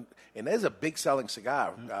 wasn't. And there's a big selling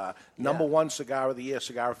cigar. Number one cigar of the year,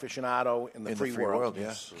 Cigar Aficionado in the free world.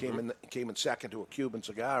 Came in second to a Cuban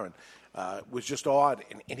cigar, and was just odd.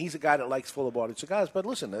 And he's a guy that likes full-bodied cigars. But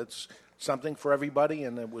listen, it's something for everybody,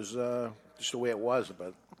 and it was just the way it was.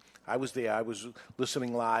 But I was there. I was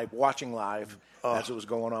listening live, watching live as it was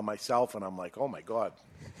going on myself, and I'm like, oh, my God.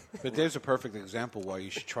 But there's a perfect example why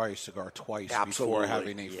you should try a cigar twice before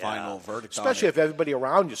having a final verdict Especially on it. if everybody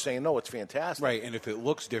around you saying, no, it's fantastic. Right, and if it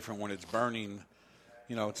looks different when it's burning,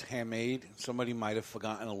 it's handmade. Somebody might have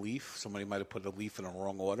forgotten a leaf. Somebody might have put a leaf in the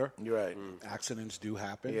wrong order. You're right. Accidents do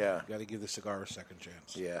happen. Yeah. You got to give the cigar a second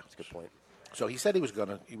chance. Yeah. That's a good point. So he said he was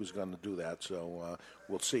gonna do that. So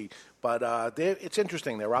we'll see. But it's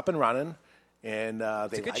interesting. They're up and running, and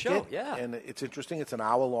It's they a good like show, it. yeah. And it's interesting. It's an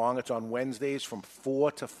hour long. It's on Wednesdays from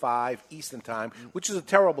 4 to 5 Eastern time, which is a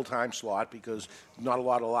terrible time slot because not a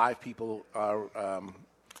lot of live people are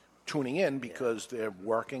tuning in because they're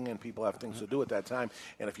working and people have things to do at that time.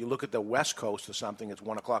 And if you look at the West Coast or something, it's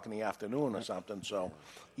 1 o'clock in the afternoon or something. So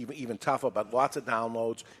even tougher, but lots of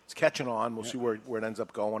downloads. It's catching on. We'll see where it ends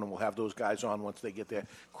up going, and we'll have those guys on once they get their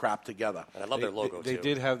crap together. And I love their logo, They too.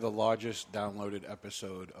 did have the largest downloaded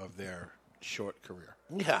episode of their short career.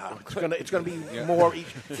 Yeah, it's gonna be more.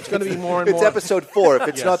 It's gonna be more and It's more. episode 4. If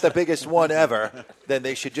it's not the biggest one ever, then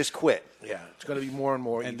they should just quit. Yeah, it's going to be more and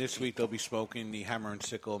more. And this week they'll be smoking the Hammer and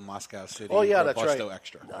Sickle Moscow City. Oh yeah, that's right. Robusto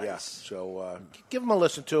Extra. Yeah, so give them a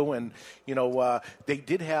listen to, and they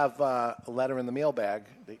did have a letter in the mailbag.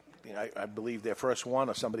 I believe their first one,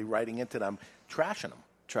 or somebody writing into them, trashing them.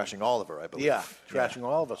 Trashing Oliver, I believe. Yeah, trashing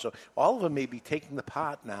Oliver. So Oliver may be taking the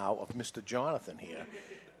part now of Mr. Jonathan here.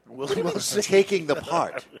 We'll see. Taking the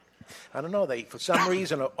part. I don't know. For some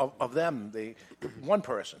reason of them, one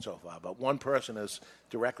person so far, but one person has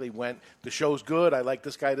directly went, the show's good, I like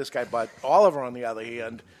this guy. But Oliver, on the other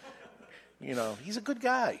hand, he's a good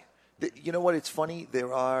guy. You know what? It's funny.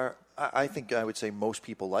 I think I would say most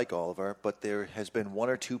people like Oliver, but there has been 1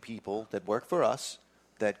 or 2 people that work for us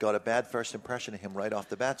that got a bad first impression of him right off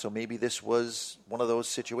the bat. So maybe this was one of those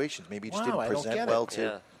situations. Maybe he just didn't present well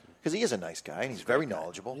to. Because he is a nice guy, and he's very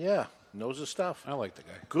knowledgeable. Yeah, knows his stuff. I like the guy.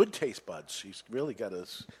 Good taste buds. He's really got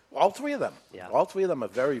his... All 3 of them. Yeah. All 3 of them are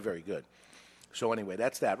very, very good. So anyway,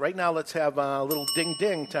 that's that. Right now, let's have a little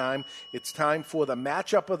ding-ding time. It's time for the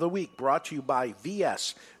Matchup of the Week, brought to you by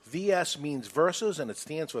VS. VS means Versus, and it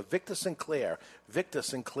stands for Victor Sinclair. Victor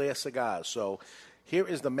Sinclair Cigars. So here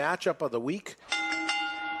is the Matchup of the Week.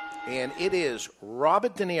 And it is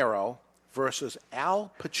Robert De Niro versus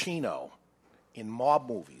Al Pacino in mob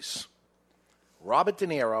movies. Robert De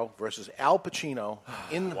Niro versus Al Pacino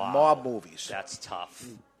in mob movies. That's tough.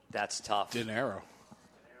 That's tough. De Niro.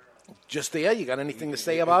 Just there. You got anything to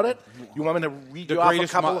say about it? You want me to read you off a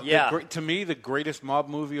couple? To me, the greatest mob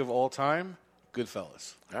movie of all time,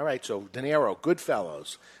 Goodfellas. All right, so De Niro,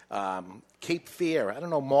 Goodfellas, Cape Fear, I don't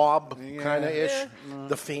know, mob kind of ish,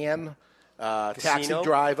 The Fan, Taxi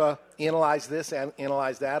Driver, Analyze This,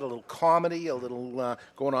 Analyze That, a little comedy, a little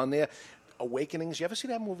going on there. Awakenings, you ever see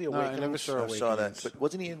that movie, Awakenings? I never saw Awakenings. I saw that, but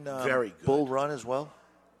wasn't he in Very good. Bull Run as well?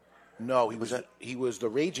 No, he was the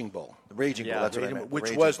Raging Bull. The Raging Bull, that's what I meant. Which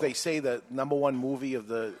Raging was, Bull. they say, the #1 movie of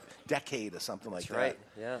the decade or something like That's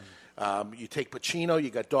that. right, yeah. You take Pacino, you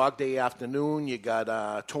got Dog Day Afternoon, you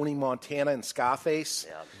got Tony Montana and Scarface,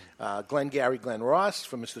 Glenn Ross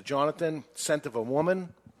from Mr. Jonathan, Scent of a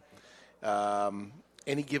Woman,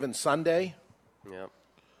 Any Given Sunday. Yeah.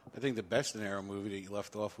 I think the best De Niro movie that you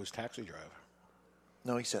left off was Taxi Driver.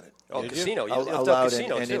 No, he said it. Oh, Casino. You Out left loud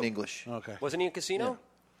Casino, and too. in English. Okay. Wasn't he in Casino?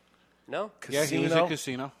 No? Yeah, he was in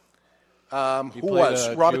Casino. Who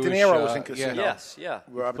was? Robert De Niro was in Casino. Yes, yeah.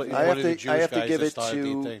 Robert I have to give it started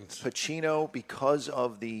to things. Pacino because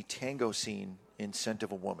of the tango scene in Scent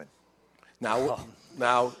of a Woman. Now,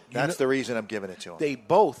 that's the reason I'm giving it to him. They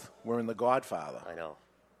both were in The Godfather. I know.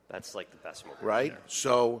 That's like the best movie. Right?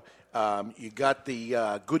 So you got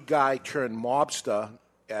the good guy turned mobster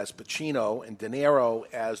as Pacino and De Niro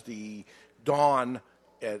as the Don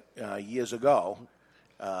years ago.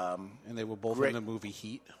 And they were both in the movie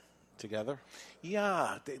Heat together?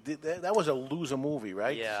 Yeah. That was a loser movie,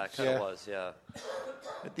 right? Yeah, it kind of was, yeah.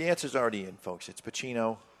 But the answer's already in, folks. It's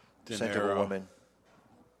Pacino, De Scent of a Niro. Woman,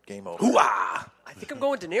 game over. Hoo-ah! I think I'm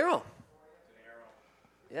going De Niro.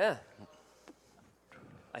 Yeah.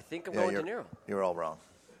 I think I'm going De Niro. You're all wrong.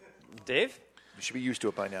 Dave? You should be used to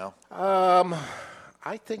it by now.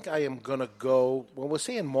 I think I am going to go, when we're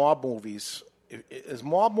saying mob movies, as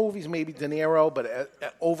mob movies, maybe De Niro, but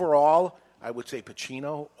overall, I would say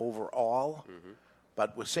Pacino overall. Mm-hmm.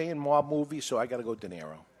 But we're saying mob movies, so I got to go De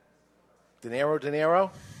Niro. De Niro? De Niro.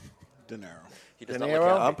 He De does not Niro?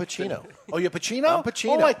 look I'm happy. Pacino. Oh, you're Pacino? I'm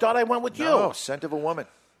Pacino. Oh, I thought I went with you. No, Scent of a Woman.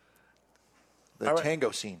 The All right. tango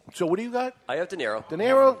scene. So what do you got? I have De Niro. De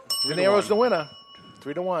Niro. De Niro's the winner.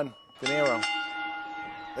 3-1. De Niro.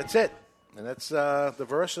 That's it. And that's the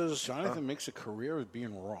verses. Jonathan makes a career of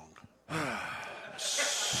being wrong.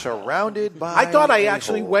 Surrounded by I thought I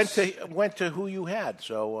actually a-holes. went to who you had.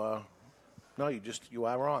 So no, you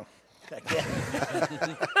are wrong.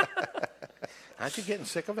 Aren't you getting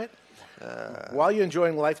sick of it? While you're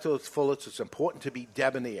enjoying life to its fullest, it's important to be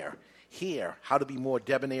debonair. Here, how to be more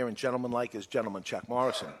debonair and gentlemanlike is Gentleman Chuck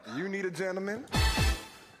Morrison. You need a gentleman?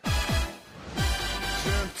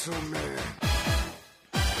 Gentleman.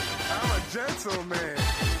 I'm a gentleman.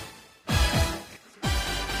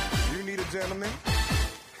 You need a gentleman?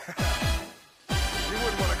 You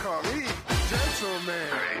wouldn't want to call me gentleman.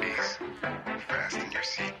 Ladies, fasten your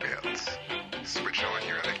seatbelts, switch on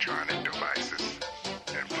your electronic devices,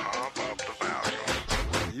 and pump up the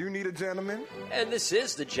volume. You need a gentleman? And this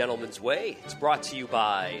is The Gentleman's Way. It's brought to you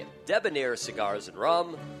by Debonair Cigars and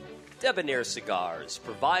Rum. Debonair Cigars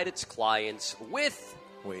provide its clients with...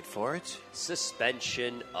 Wait for it.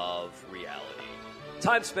 Suspension of reality.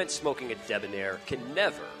 Time spent smoking a Debonair can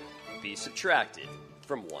never be subtracted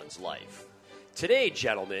from one's life. Today,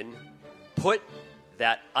 gentlemen, put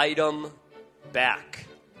that item back.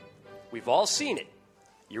 We've all seen it.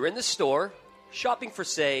 You're in the store, shopping for,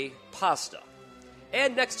 say, pasta.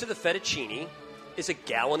 And next to the fettuccine is a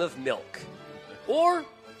gallon of milk. Or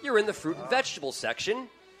you're in the fruit and vegetable section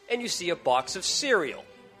and you see a box of cereal.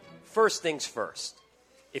 First things first.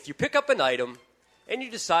 If you pick up an item and you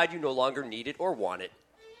decide you no longer need it or want it,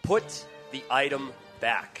 put the item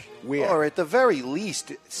back. Or at the very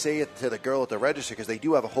least, say it to the girl at the register, because they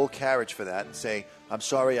do have a whole carriage for that, and say, I'm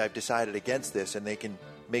sorry, I've decided against this, and they can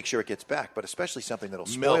make sure it gets back, but especially something that'll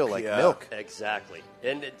spoil like milk. Exactly.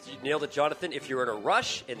 And you nailed it, Jonathan. If you're in a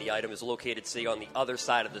rush and the item is located, say, on the other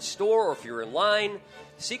side of the store, or if you're in line,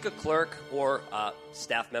 seek a clerk or a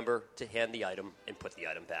staff member to hand the item and put the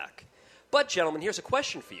item back. But, gentlemen, here's a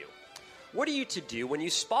question for you. What are you to do when you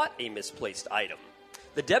spot a misplaced item?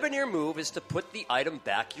 The debonair move is to put the item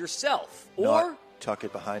back yourself, or... Not tuck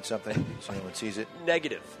it behind something so no one sees it.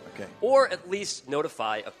 Negative. Okay. Or at least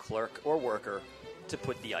notify a clerk or worker to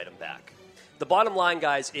put the item back. The bottom line,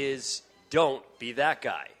 guys, is don't be that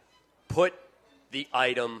guy. Put the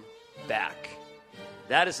item back.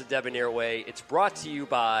 That is the Debonair way. It's brought to you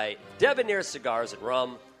by Debonair Cigars and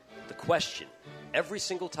Rum. The question, every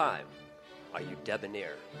single time, are you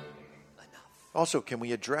debonair? Also, can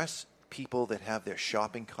we address people that have their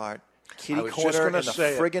shopping cart kitty corner in the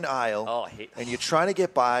friggin' aisle, Oh, I hate and you're trying to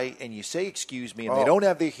get by, and you say excuse me, and they don't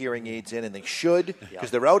have their hearing aids in, and they should,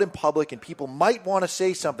 because they're out in public, and people might want to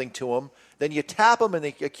say something to them. Then you tap them, and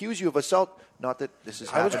they accuse you of assault. Not that this has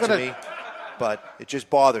happened to me, but it just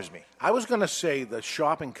bothers me. I was going to say the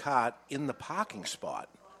shopping cart in the parking spot.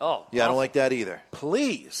 Oh. Yeah, I don't like that either.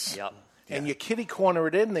 Please. Yep. And you kitty corner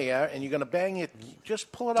it in there, and you're going to bang it.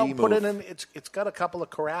 Just pull it out, and put it in. It's got a couple of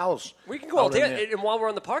corrals. We can go out there, and while we're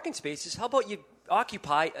on the parking spaces, how about you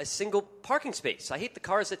occupy a single parking space? I hate the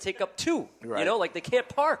cars that take up two. Right. You know, like they can't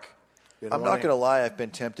park. I'm not going to lie. I've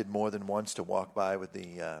been tempted more than once to walk by with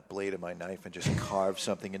the blade of my knife and just carve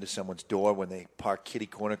something into someone's door when they park kitty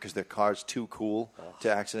corner because their car's too cool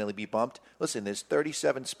to accidentally be bumped. Listen, there's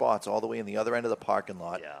 37 spots all the way in the other end of the parking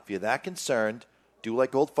lot. Yeah. If you're that concerned, do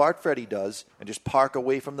like Old Fart Freddy does and just park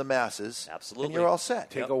away from the masses. Absolutely. And you're all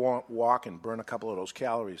set. Take a walk and burn a couple of those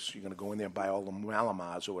calories. You're going to go in there and buy all the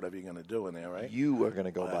Malamars or whatever you're going to do in there, right? You are going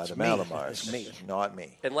to go buy the Malamars. That's me. Not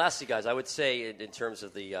me. And lastly, guys, I would say in terms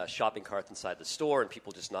of the shopping carts inside the store and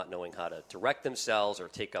people just not knowing how to direct themselves or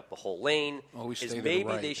take up a whole lane, Always is stay to maybe the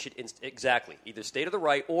right. they should either stay to the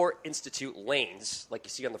right or institute lanes like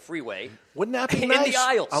you see on the freeway. Wouldn't that be in nice? the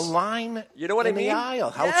aisles. A line You know what in I mean? the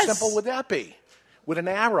aisle. How Yes. simple would that be? With an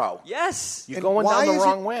arrow. Yes. You're And going why down the is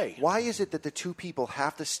wrong it- way. Why is it that the two people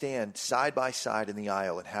have to stand side by side in the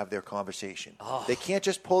aisle and have their conversation? Oh. They can't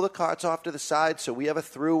just pull the carts off to the side so we have a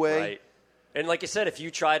throughway. Right. And like I said, if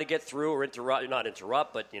you try to get through or not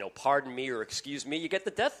interrupt, but, pardon me or excuse me, you get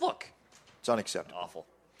the death look. It's unacceptable. Awful.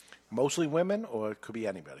 Mostly women, or it could be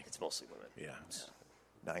anybody? It's mostly women.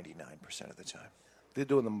 Yeah. 99% of the time. They're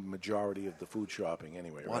doing the majority of the food shopping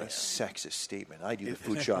anyway, What a right? sexist statement. I do the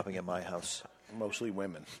food shopping at my house. Mostly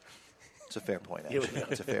women. It's a fair point, actually.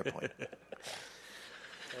 It's a fair point.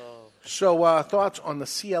 So, thoughts on the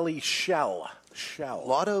CLE Chele? A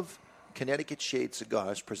lot of Connecticut shade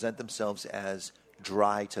cigars present themselves as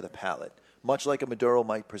dry to the palate, much like a Maduro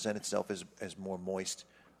might present itself as more moist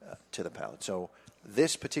to the palate. So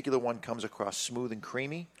this particular one comes across smooth and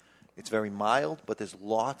creamy. It's very mild, but there's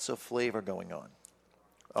lots of flavor going on.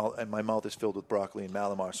 And my mouth is filled with broccoli and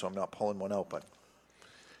Malamar, so I'm not pulling one out, but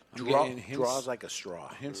Draws like a straw.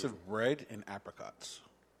 Hints of red and apricots.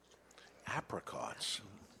 Apricots?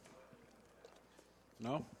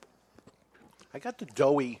 No? I got the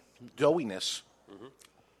doughiness. Mm-hmm.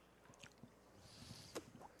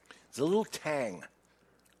 There's a little tang.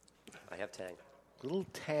 I have tang. A little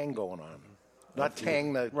tang going on. Not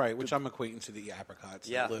tang the... Right, which I'm equating to the apricots.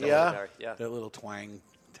 Yeah. That little, Yeah. That little twang,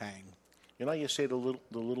 tang. You know, you say the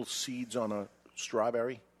little seeds on a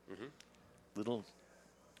strawberry. Mm-hmm. Little,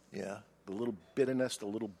 yeah, the little bitterness, the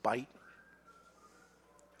little bite.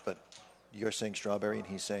 But you're saying strawberry and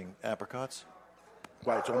he's saying apricots?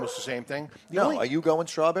 Why, it's almost the same thing. Are you going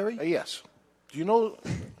strawberry? Yes. Do you know?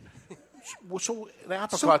 So an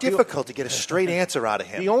apricot. So difficult to get a straight answer out of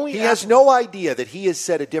him. The only he has no idea that he has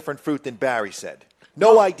said a different fruit than Barry said.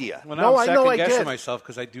 No idea. Well, now I'm I know I second-guessing did. myself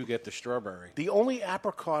because I do get the strawberry. The only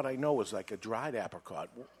apricot I know is like a dried apricot.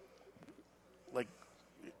 Like,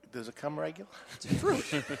 does it come regular? It's a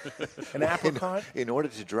fruit. An apricot? In order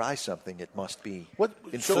to dry something, it must be What-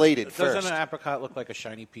 inflated so, first. Doesn't an apricot look like a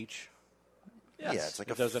shiny peach? Yeah, it's like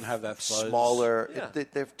it doesn't have that fuzz. smaller. Yeah.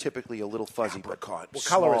 They're typically a little fuzzy. Apricot. But What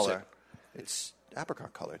color is it? smaller. It's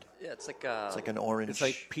apricot colored. Yeah, it's like It's like an orange. It's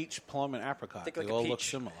like peach, plum, and apricot. Think They like a all look peach.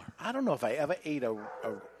 similar. I don't know if I ever ate a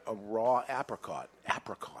raw apricot.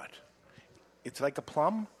 Apricot. It's like a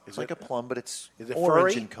plum? It's like a plum, but it's Is it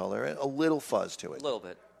orange furry? in color. A little fuzz to A it. little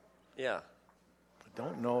bit. Yeah. I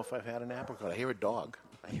don't know if I've had an apricot. I hear a dog.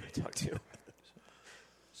 I hear a dog too.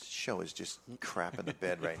 This show is just crap in the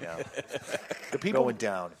bed right now. The people going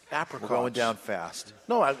down. Apricots. We're going down fast.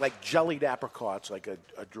 No, I like jellied apricots, like a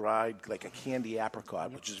dried, like a candy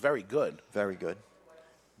apricot, which is very good. Very good.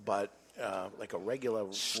 But like a regular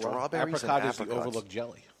Strawberries Apricot and is the apricots. overlooked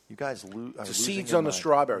jelly. You guys are The losing seeds your on the mind.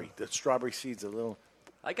 strawberry. The strawberry seeds are little,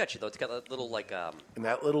 I got you, though. It's got that little, like, and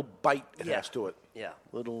that little bite it Yeah. has to it. yeah.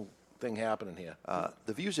 Little thing happening here.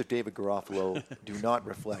 The views of David Garofalo do not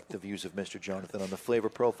reflect the views of Mr. Jonathan on the flavor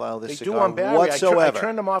profile of this They cigar do on Barry. whatsoever. I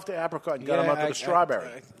turned them off to apricot and got them up to the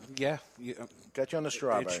strawberry. Yeah. Got you on the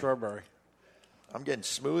strawberry. It's strawberry. I'm getting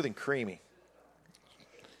smooth and creamy.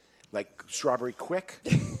 Like strawberry quick.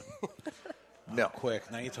 No. Quick.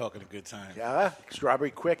 Now you're talking a good time. Yeah, strawberry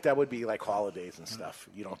quick. That would be like holidays and stuff.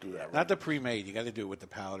 You don't do that. Right? Not the pre-made. You got to do it with the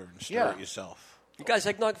powder and stir Yeah. it yourself. You guys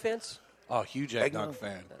eggnog fans? Oh, huge eggnog Eggnog.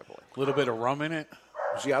 fan. A little bit of rum in it.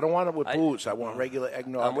 See, I don't want it with booze. I want regular I'm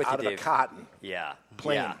eggnog with you, out of the Dave. carton. Yeah.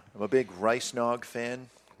 Plain. Yeah. I'm a big rice nog fan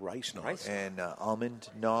Rice nog. Rice? and almond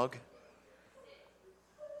nog.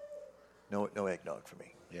 No eggnog for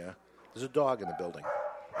me. Yeah. There's a dog in the building.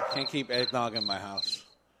 I can't keep eggnog in my house.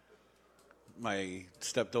 My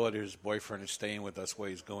stepdaughter's boyfriend is staying with us while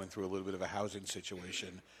he's going through a little bit of a housing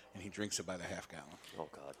situation, and he drinks about a half gallon. Oh,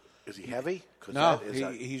 God. Is he heavy? No,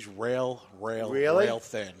 he's rail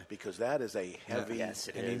thin. Because that is a heavy. Yes,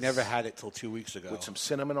 it and is. he never had it till 2 weeks ago. With some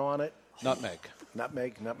cinnamon on it. Nutmeg.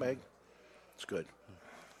 Nutmeg. It's good.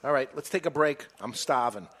 All right, let's take a break. I'm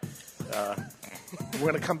starving. We're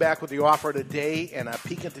going to come back with the offer of the day and a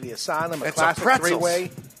peek into the asylum, It's classic a pretzels.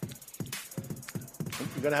 three-way.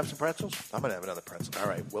 You going to have some pretzels? I'm going to have another pretzel. All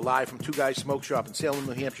right. We're live from Two Guys Smoke Shop in Salem,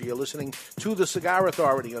 New Hampshire. You're listening to the Cigar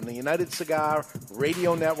Authority on the United Cigar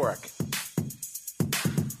Radio Network.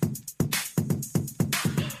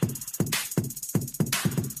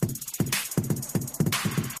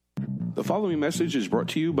 The following message is brought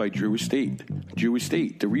to you by Drew Estate. Drew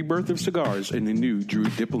Estate, the rebirth of cigars in the new Drew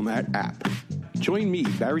Diplomat app. Join me,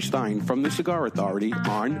 Barry Stein, from the Cigar Authority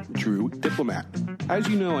on Drew Diplomat. As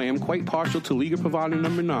you know, I am quite partial to Liga Privada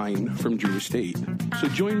number 9 from Drew Estate. So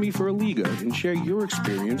join me for a Liga and share your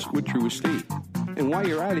experience with Drew Estate. And while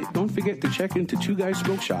you're at it, don't forget to check into Two Guys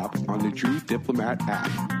Smoke Shop on the Drew Diplomat app.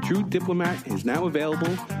 Drew Diplomat is now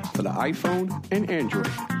available for the iPhone and Android.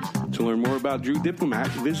 To learn more about Drew Diplomat,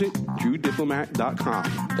 visit drewdiplomat.com.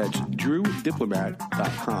 That's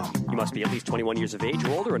drewdiplomat.com. You must be at least 21 years of age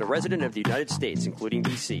or older and a resident of the United States, including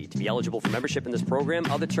D.C. To be eligible for membership in this program,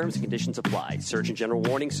 other terms and conditions apply. Surgeon General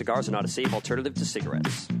warning, cigars are not a safe alternative to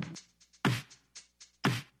cigarettes.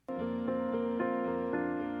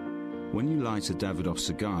 When you light a Davidoff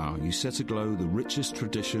cigar, you set aglow the richest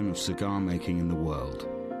tradition of cigar making in the world.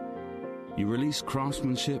 You release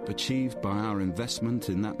craftsmanship achieved by our investment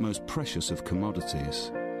in that most precious of commodities,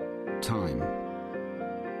 time.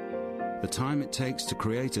 The time it takes to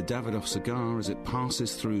create a Davidoff cigar as it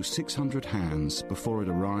passes through 600 hands before it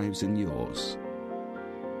arrives in yours.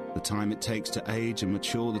 The time it takes to age and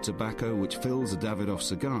mature the tobacco which fills a Davidoff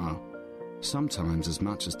cigar, sometimes as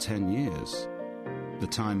much as 10 years. The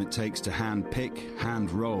time it takes to hand pick, hand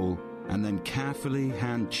roll, and then carefully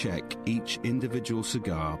hand-check each individual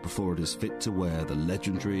cigar before it is fit to wear the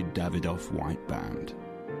legendary Davidoff white band.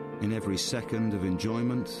 In every second of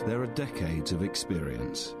enjoyment, there are decades of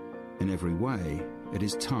experience. In every way, it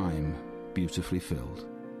is time beautifully filled.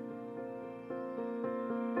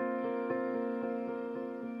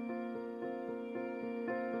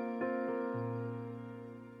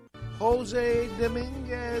 Jose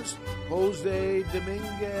Dominguez, Jose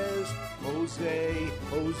Dominguez, Jose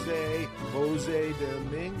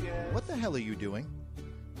Dominguez. What the hell are you doing?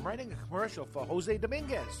 I'm writing a commercial for Jose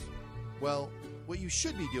Dominguez. Well, what you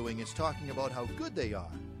should be doing is talking about how good they are.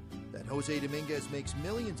 That Jose Dominguez makes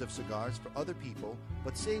millions of cigars for other people,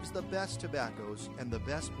 but saves the best tobaccos and the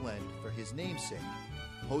best blend for his namesake,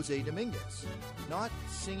 Jose Dominguez. Not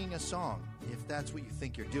singing a song, if that's what you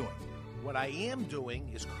think you're doing. What I am doing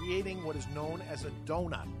is creating what is known as a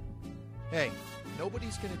donut. Hey,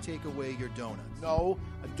 nobody's going to take away your donuts. No,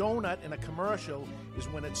 a donut in a commercial is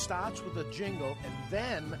when it starts with a jingle and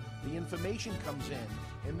then the information comes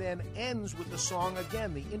in and then ends with the song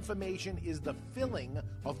again. The information is the filling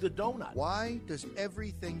of the donut. Why does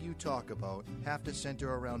everything you talk about have to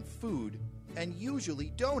center around food and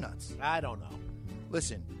usually donuts? I don't know.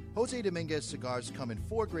 Listen, Jose Dominguez cigars come in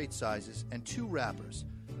 4 great sizes and 2 wrappers.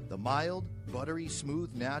 The mild, buttery,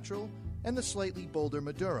 smooth, natural, and the slightly bolder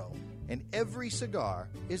Maduro. And every cigar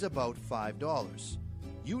is about $5.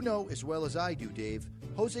 You know as well as I do, Dave,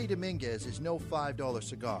 Jose Dominguez is no $5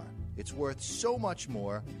 cigar. It's worth so much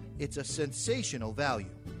more, it's a sensational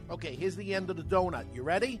value. Okay, here's the end of the donut. You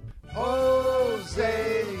ready?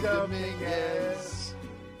 Jose Dominguez.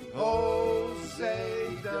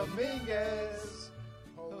 Jose Dominguez.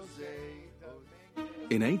 Jose Dominguez.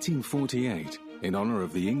 In 1848, in honor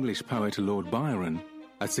of the English poet Lord Byron,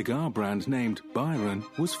 a cigar brand named Byron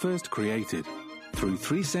was first created. Through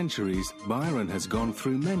 3 centuries, Byron has gone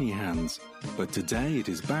through many hands, but today it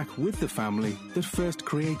is back with the family that first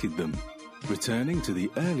created them. Returning to the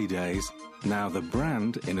early days, now the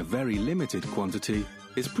brand, in a very limited quantity,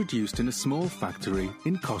 is produced in a small factory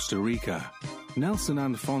in Costa Rica. Nelson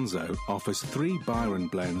Alfonso offers 3 Byron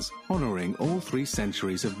blends honoring all 3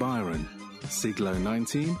 centuries of Byron: Siglo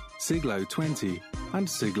 19, Siglo 20, and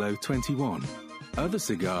Siglo 21. Other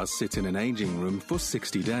cigars sit in an aging room for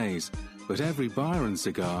 60 days, but every Byron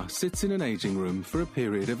cigar sits in an aging room for a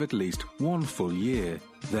period of at least 1 full year.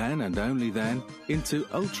 Then and only then, into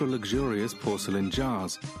ultra-luxurious porcelain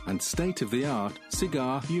jars and state-of-the-art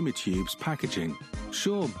cigar humitubes packaging.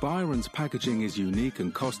 Sure, Byron's packaging is unique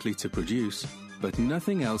and costly to produce, but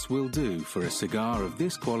nothing else will do for a cigar of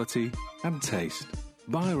this quality and taste.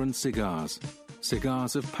 Byron Cigars.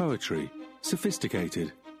 Cigars of poetry.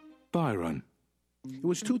 Sophisticated. Byron. It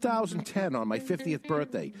was 2010 on my 50th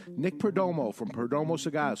birthday. Nick Perdomo from Perdomo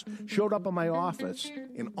Cigars showed up in my office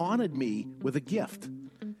and honored me with a gift.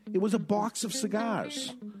 It was a box of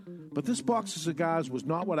cigars. But this box of cigars was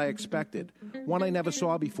not what I expected. One I never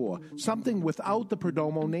saw before. Something without the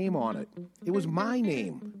Perdomo name on it. It was my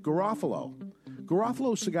name, Garofalo.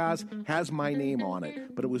 Garofalo Cigars has my name on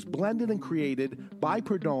it, but it was blended and created by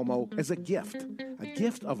Perdomo as a gift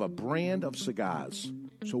of a brand of cigars.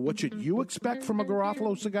 So what should you expect from a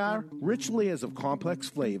Garofalo cigar? Rich layers of complex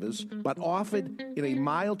flavors, but offered in a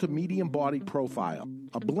mild to medium body profile.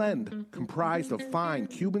 A blend comprised of fine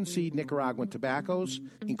Cuban seed Nicaraguan tobaccos,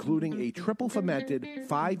 including a triple fermented,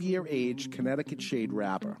 5-year aged Connecticut shade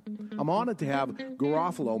wrapper. I'm honored to have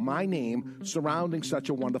Garofalo, my name, surrounding such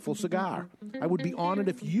a wonderful cigar. I would be honored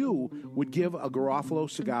if you would give a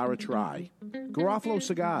Garofalo cigar a try. Garofalo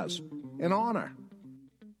Cigars, an honor.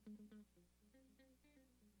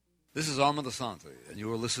 This is Armand Asante, and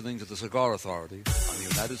you are listening to the Cigar Authority on the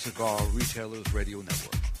United Cigar Retailers Radio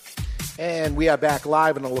Network. And we are back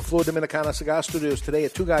live in the La Flor Dominicana Cigar Studios today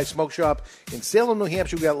at Two Guys Smoke Shop in Salem, New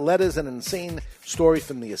Hampshire. We got letters and insane stories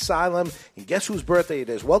from the asylum. And guess whose birthday it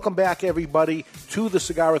is? Welcome back, everybody, to the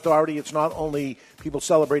Cigar Authority. It's not only people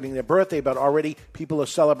celebrating their birthday, but already people are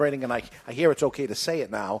celebrating, and I hear it's okay to say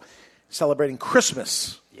it now, celebrating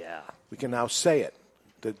Christmas. Yeah. We can now say it.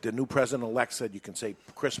 The new president-elect said you can say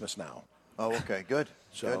Christmas now. Oh, okay, good.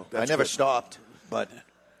 So good. I never stopped, but...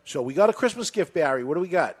 So we got a Christmas gift, Barry. What do we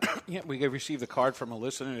got? Yeah, we received a card from a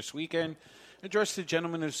listener this weekend addressed to the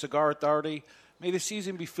gentleman of the Cigar Authority. May the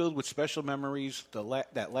season be filled with special memories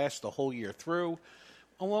that last the whole year through,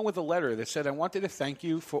 along with a letter that said, I wanted to thank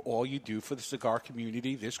you for all you do for the cigar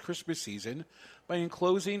community this Christmas season by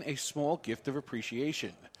enclosing a small gift of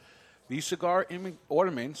appreciation. These cigar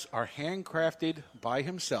ornaments are handcrafted by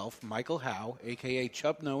himself, Michael Howe, a.k.a.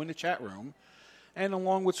 Chubno in the chat room, and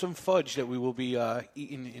along with some fudge that we will be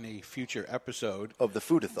eating in a future episode. Of the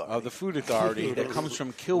Food Authority. That comes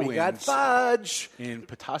from Kilwins. We got fudge. In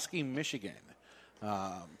Petoskey, Michigan.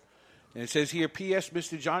 And it says here, P.S.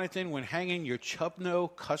 Mr. Jonathan, when hanging your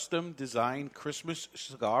Chubno custom-designed Christmas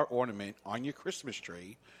cigar ornament on your Christmas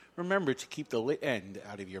tree, remember to keep the lit end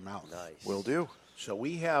out of your mouth. Nice. Will do. So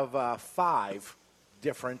we have 5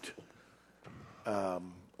 different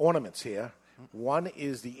ornaments here. One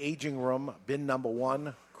is the Aging Room bin number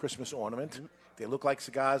 1 Christmas ornament. They look like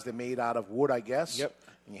cigars. They're made out of wood, I guess. Yep.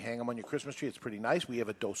 And you hang them on your Christmas tree. It's pretty nice. We have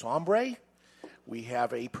a Dos Hombre. We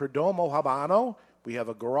have a Perdomo Habano. We have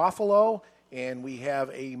a Garofalo. And we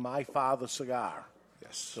have a My Father cigar.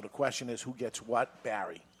 Yes. So the question is, who gets what?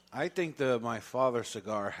 Barry. I think the My Father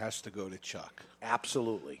cigar has to go to Chuck.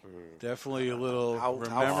 Absolutely. Definitely a little How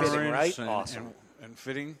remembrance fitting, right? Awesome. and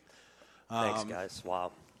fitting. Thanks, guys.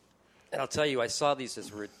 Wow. And I'll tell you, I saw these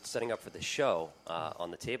as we were setting up for the show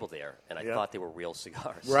on the table there, and I thought they were real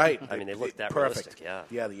cigars. Right. I mean, they looked that perfect. realistic. Yeah.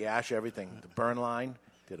 Yeah, the ash, everything. The burn line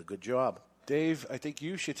did a good job. Dave, I think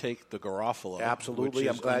you should take the Garofalo. Absolutely. Which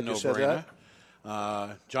I'm is glad a you said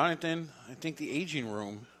that. Jonathan, I think the Aging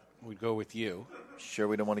Room would go with you. Sure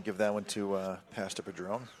we don't want to give that one to Pastor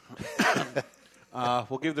Padron?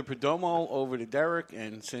 We'll give the Perdomo over to Derek,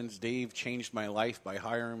 and since Dave changed my life by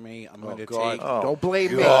hiring me, I'm going to take... Don't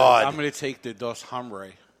blame me. I'm going to take the Dos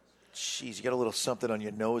Hombre. Jeez, you got a little something on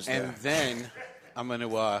your nose there. And then I'm going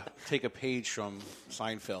to take a page from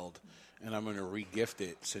Seinfeld, and I'm going to re-gift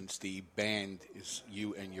it since the band is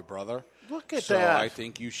you and your brother. Look at so that. I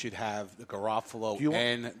think you should have the Garofalo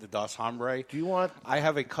and the Dos Hombre. Do you want... I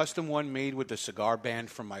have a custom one made with the cigar band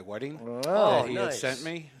from my wedding Oh, that he had sent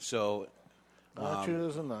me. So... I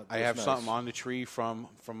have something on the tree from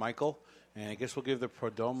Michael, and I guess we'll give the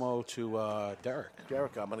Perdomo to Derek.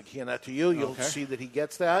 Derek, I'm going to hand that to you. You'll see that he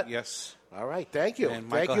gets that. Yes. All right. Thank you. And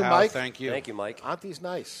thank Michael you, Howe, Mike. thank you. Thank you, Mike. Auntie's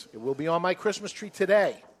nice. It will be on my Christmas tree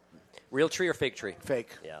today. Real tree or fake tree?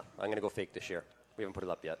 Fake. Yeah, I'm going to go fake this year. We haven't put it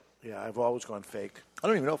up yet. Yeah, I've always gone fake. I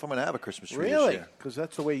don't even know if I'm going to have a Christmas tree this Really? year. Because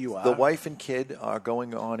that's the way you are. The wife and kid are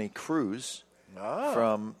going on a cruise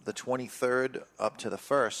from the 23rd up to the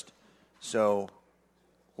 1st. So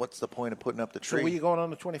what's the point of putting up the tree? So where are you going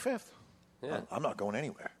on the 25th? Yeah. I'm not going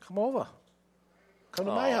anywhere. Come over. Come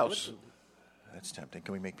to my house. That's tempting.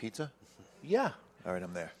 Can we make pizza? Yeah. All right,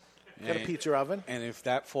 I'm there. Got a pizza oven. And if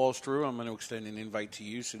that falls through, I'm going to extend an invite to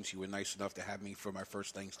you since you were nice enough to have me for my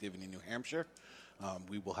first Thanksgiving in New Hampshire.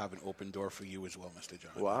 We will have an open door for you as well, Mr.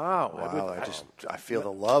 John. Wow. I feel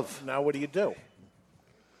the love. Now what do you do?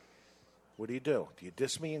 What do you do? Do you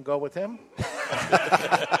diss me and go with him?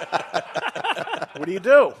 What do you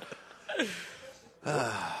do?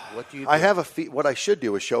 What do you? I have what I should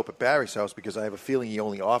do is show up at Barry's house because I have a feeling he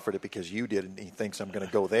only offered it because you did, and he thinks I'm going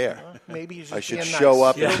to go there. Maybe he's just I should being show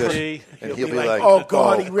nice. up and he'll be like, "Oh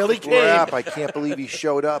God, he really crap, came! I can't believe he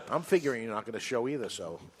showed up." I'm figuring you're not going to show either.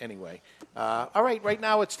 So anyway, all right. Right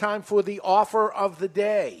now it's time for the offer of the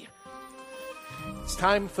day. It's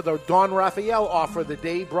time for the Don Raphael offer of the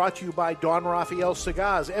day, brought to you by Don Raphael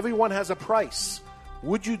Cigars. Everyone has a price.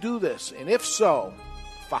 Would you do this? And if so,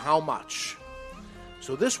 for how much?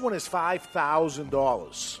 So this one is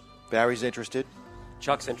 $5,000. Barry's interested.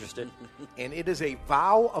 Chuck's interested. And it is a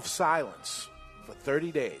vow of silence for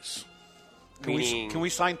 30 days. Can we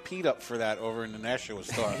sign Pete up for that over in the Nashua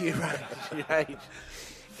store? You're right.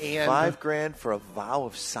 And $5,000 for a vow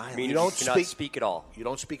of silence. You don't speak at all. You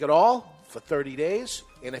don't speak at all for 30 days.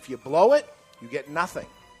 And if you blow it, you get nothing.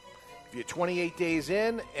 If you're 28 days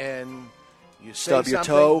in and you say Stub your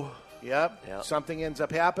something, toe. Yep. Something ends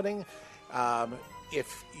up happening.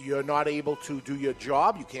 If you're not able to do your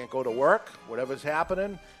job, you can't go to work, whatever's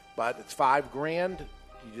happening, but it's $5,000. You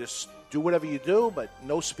just do whatever you do, but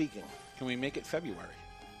no speaking. Can we make it February?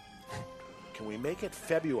 Can we make it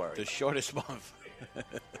February? The shortest month.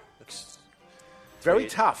 Very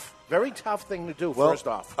tough. Very tough thing to do, Well, first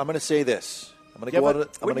off. I'm going to say this. I'm going to Yeah, go but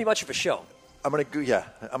out. Wouldn't be much of a show. I'm going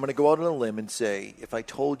to go out on a limb and say if I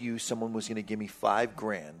told you someone was going to give me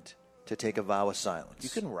 $5,000 to take a vow of silence, You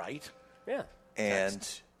can write. Yeah.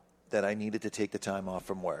 and that I needed to take the time off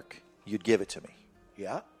from work, you'd give it to me.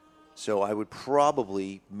 Yeah. So I would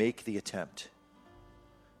probably make the attempt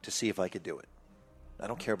to see if I could do it. I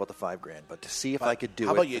don't care about the $5,000, but to see if I could do it.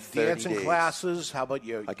 How about your for 30 dancing days. classes? How about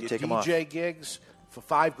your I could take 'em off. DJ gigs? For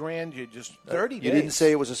 $5,000, you just 30 days. You didn't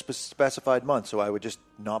say it was a specified month, so I would just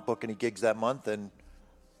not book any gigs that month and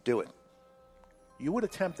do it. You would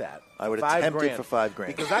attempt that. I would $5,000. attempt it for $5,000.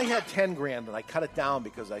 Because I had $10,000 and I cut it down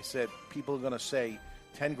because I said people are going to say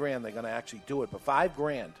 $10,000. They're going to actually do it, but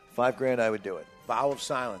 $5,000. $5,000, I would do it. Vow of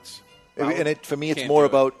silence. For me, it's more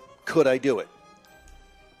about could I do it.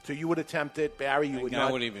 So you would attempt it, Barry? You would I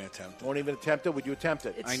not. wouldn't even attempt it. Won't even attempt it. Would you attempt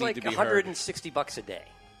it? It's like $160 a day.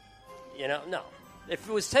 You know, no. If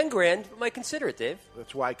it was $10,000, I might consider it, Dave.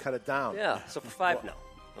 That's why I cut it down. Yeah. So for $5,000, no.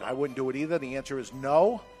 I wouldn't do it either. The answer is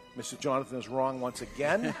no. Mr. Jonathan is wrong once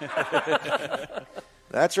again.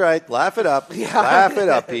 That's right. Laugh it up. Laugh it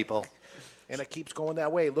up, people. And it keeps going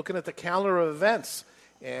that way. Looking at the calendar of events,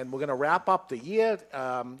 and we're going to wrap up the year.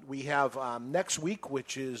 We have next week,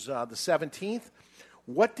 which is the 17th.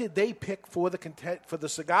 What did they pick for the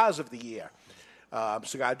cigars of the year?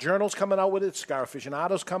 Cigar Journal's coming out with it. Cigar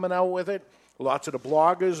Aficionado's coming out with it. Lots of the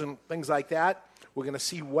bloggers and things like that. We're going to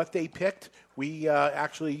see what they picked. We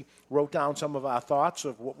actually wrote down some of our thoughts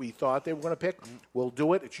of what we thought they were going to pick. We'll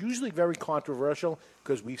do it. It's usually very controversial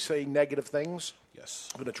because we say negative things. Yes.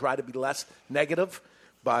 I'm going to try to be less negative,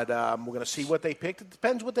 but we're going to see what they picked. It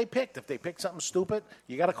depends what they picked. If they picked something stupid,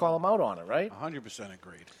 you got to call them out on it, right? 100%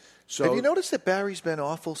 agreed. So, have you noticed that Barry's been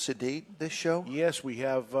awful sedate this show? Yes, we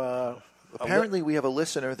have. Apparently, we have a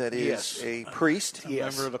listener that is a priest,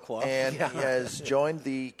 member of the club, and he has joined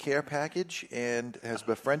the care package and has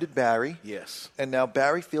befriended Barry. Yes, and now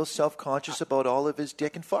Barry feels self-conscious about all of his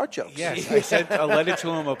dick and fart jokes. Yes, I sent a letter to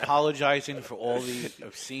him apologizing for all the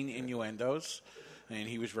obscene innuendos, and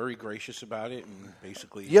he was very gracious about it. And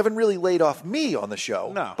basically, you haven't really laid off me on the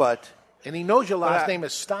show, no, but. And he knows your last name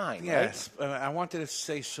is Stein, yes, right? I wanted to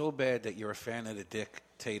say so bad that you're a fan of the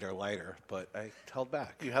dictator lighter, but I held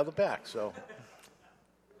back. You held it back, so.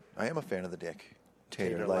 I am a fan of the Dick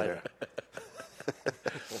Tater lighter.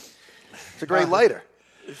 It's a great lighter.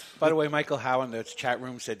 By the way, Michael Howe in the chat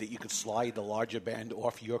room said that you could slide the larger band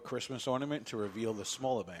off your Christmas ornament to reveal the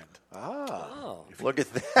smaller band. Oh. Look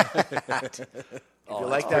at that. If you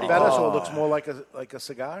like that better, so it looks more like a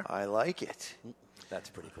cigar? I like it.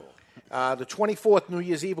 That's pretty cool. The 24th, New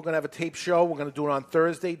Year's Eve, we're going to have a tape show. We're going to do it on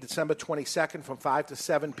Thursday, December 22nd from 5 to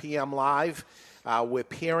 7 p.m. live. We're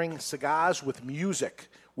pairing cigars with music.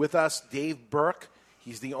 With us, Dave Burke.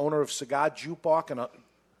 He's the owner of Cigar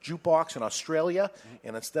Jukebox in Australia.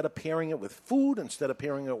 And instead of pairing it with food, instead of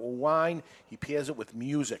pairing it with wine, he pairs it with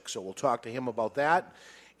music. So we'll talk to him about that.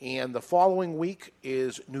 And the following week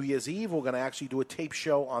is New Year's Eve. We're going to actually do a tape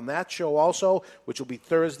show on that show also, which will be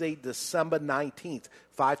Thursday, December 19th,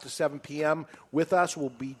 5 to 7 p.m. With us will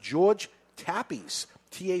be George Tappies,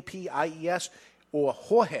 T-A-P-I-E-S, or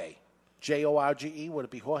Jorge, J-O-R-G-E. Would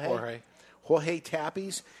it be Jorge? Jorge. Jorge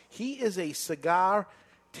Tappies. He is a cigar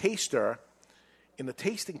taster in the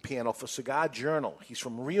tasting panel for Cigar Journal. He's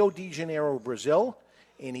from Rio de Janeiro, Brazil,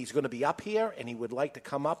 and he's going to be up here, and he would like to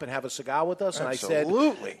come up and have a cigar with us. And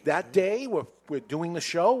Absolutely. I said, that day we're doing the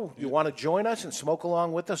show. You want to join us and smoke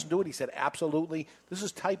along with us and do it? He said, absolutely. This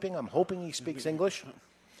is typing. I'm hoping he speaks English.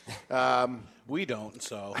 We don't,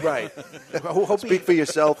 so. Right. Speak for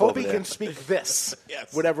yourself Hope over he there. can speak this,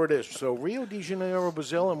 Yes. whatever it is. So Rio de Janeiro,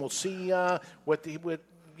 Brazil, and we'll see what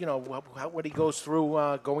he goes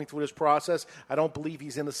through going through this process. I don't believe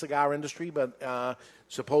he's in the cigar industry, but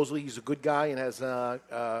supposedly he's a good guy and has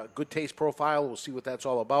a good taste profile. We'll see what that's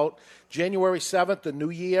all about. January 7th, the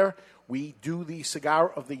new year, we do the Cigar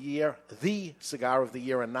of the Year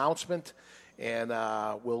announcement. And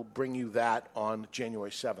we'll bring you that on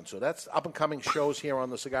January 7th. So that's up-and-coming shows here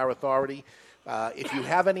on the Cigar Authority. If you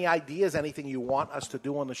have any ideas, anything you want us to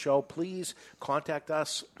do on the show, please contact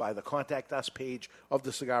us by the Contact Us page of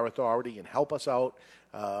the Cigar Authority and help us out.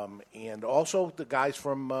 And also the guys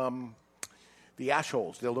from the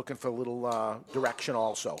Ashholes, they're looking for a little direction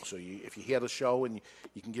also. So if you hear the show and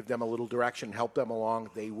you can give them a little direction, help them along,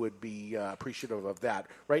 they would be appreciative of that.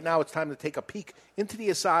 Right now it's time to take a peek into the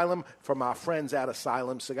asylum from our friends at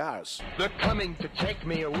Asylum Cigars. They're coming to take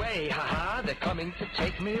me away, ha-ha. They're coming to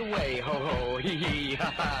take me away, ho-ho, hee-hee,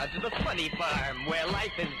 ha-ha. To the funny farm where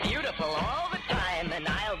life is beautiful all the time. And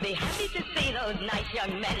I'll be happy to see those nice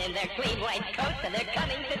young men in their clean white coats. And they're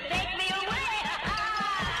coming to take me away, ha-ha.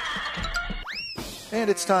 And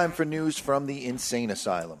it's time for news from the Insane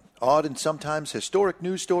Asylum. Odd and sometimes historic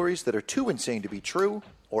news stories that are too insane to be true,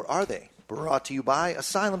 or are they? Brought to you by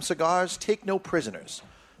Asylum Cigars, take no prisoners.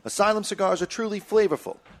 Asylum Cigars are truly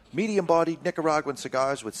flavorful, medium-bodied Nicaraguan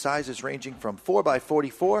cigars with sizes ranging from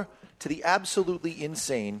 4x44 to the absolutely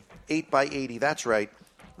insane 8x80. That's right,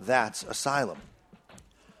 that's Asylum.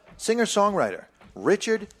 Singer-songwriter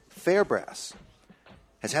Richard Fairbrass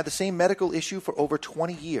has had the same medical issue for over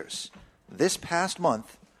 20 years. This past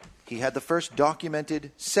month, he had the first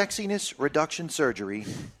documented sexiness reduction surgery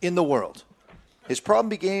in the world. His problem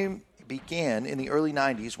began in the early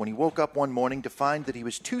 90s when he woke up one morning to find that he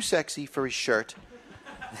was too sexy for his shirt.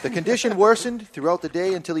 The condition worsened throughout the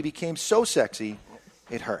day until he became so sexy,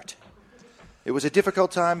 it hurt. It was a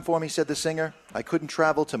difficult time for me, said the singer. I couldn't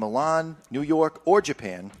travel to Milan, New York, or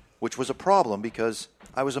Japan, which was a problem because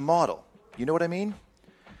I was a model. You know what I mean?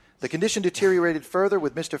 The condition deteriorated further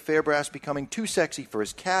with Mr. Fairbrass becoming too sexy for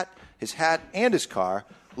his cat, his hat, and his car,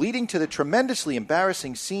 leading to the tremendously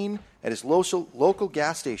embarrassing scene at his local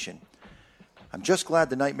gas station. I'm just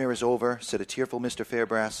glad the nightmare is over, said a tearful Mr.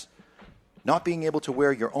 Fairbrass. Not being able to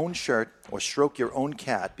wear your own shirt or stroke your own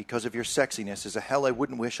cat because of your sexiness is a hell I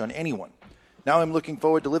wouldn't wish on anyone. Now I'm looking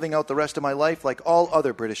forward to living out the rest of my life like all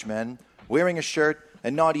other British men, wearing a shirt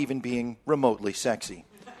and not even being remotely sexy.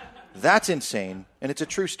 That's insane, and it's a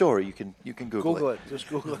true story. You can Google it. Just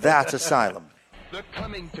Google it. That's Asylum. They're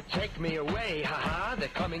coming to take me away, ha-ha. They're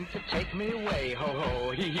coming to take me away,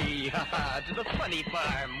 ho-ho, hee-hee, ha-ha. To the funny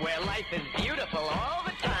farm where life is beautiful all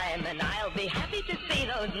the time. And I'll be happy to see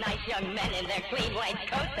those nice young men in their clean white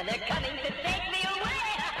coats. And they're coming to take me away,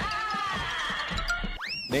 ha-ha.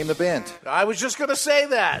 Name the band. I was just going to say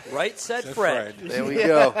that. Right said Fred. There we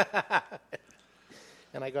go.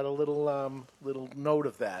 And I got a little note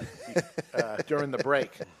of that during the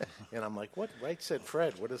break, and I'm like, "What? Right said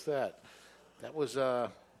Fred? What is that?" That was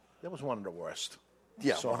one of the worst.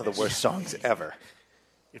 Yeah, songs. one of the worst songs ever.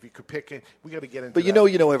 If you could pick it, we got to get into. But you know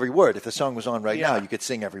every word. If the song was on right now, you could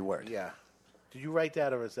sing every word. Yeah. Did you write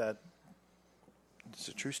that, or is that? It's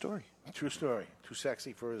a true story. True story. Too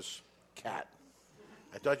sexy for his cat.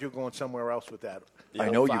 I thought you were going somewhere else with that. I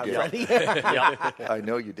know you did. I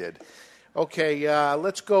know you did. Okay,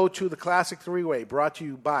 let's go to the Classic Three-Way, brought to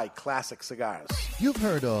you by Classic Cigars. You've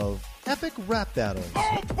heard of epic rap battles.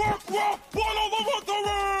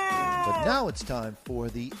 But now it's time for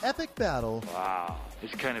the epic battle. Wow,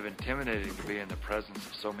 it's kind of intimidating to be in the presence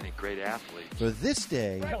of so many great athletes. For this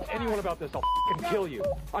day. Tell anyone about this, I'll kill you.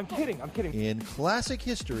 I'm kidding. In classic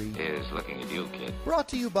history. Here's looking at you, kid. Brought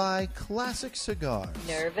to you by Classic Cigars.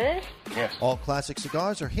 Nervous? Yes. All Classic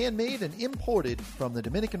Cigars are handmade and imported from the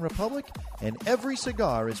Dominican Republic, and every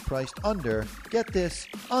cigar is priced under, get this,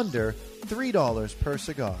 under $3 per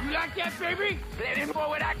cigar. You like that, baby? Let him know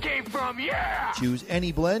where that came from, yeah! Choose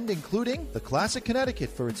any blend, including the Classic Connecticut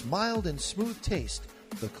for its mild and smooth taste,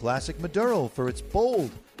 the Classic Maduro for its bold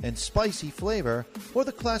and spicy flavor, or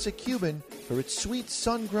the Classic Cuban for its sweet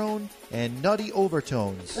sun-grown and nutty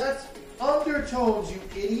overtones. That's undertones, you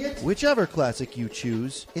idiot! Whichever Classic you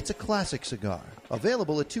choose, it's a Classic cigar.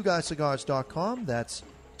 Available at twoguyscigars.com. That's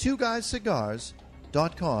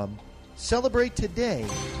twoguyscigars.com. Celebrate today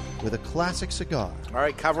with a Classic cigar. All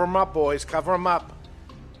right, cover them up, boys. Cover them up.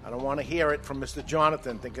 I don't want to hear it from Mr.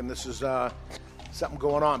 Jonathan thinking this is Something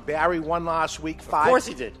going on. Barry won last week. Of course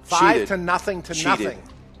he did. 5 Cheated. to nothing to Cheated. nothing.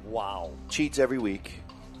 Wow. Cheats every week.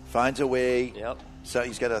 Finds a way. Yep. So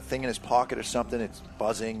he's got a thing in his pocket or something. It's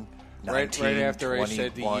buzzing. 19, Right after 21. I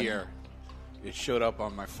said the year, it showed up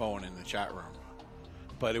on my phone in the chat room.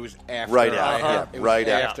 But it was after. Right after. Right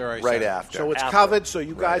after. I said it. So it's After. covered, so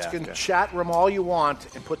you Right guys can after. chat room all you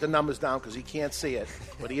want and put the numbers down because he can't see it.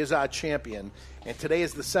 But he is our champion. And today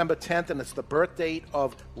is December 10th, and it's the birth date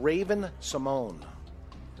of Raven Simone.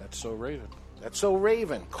 That's so Raven. That's so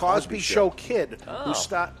Raven. Cosby Show Kid, who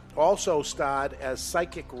also starred as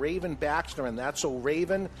psychic Raven Baxter in That's So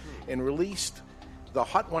Raven, and released the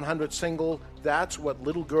Hot 100 single, That's What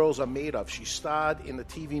Little Girls Are Made Of. She starred in the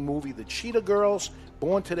TV movie The Cheetah Girls.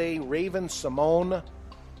 Born today, Raven Simone.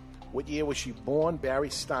 What year was she born? Barry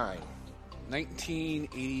Stein.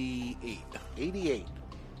 1988. 88.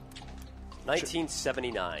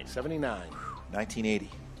 1979. 79. 1980.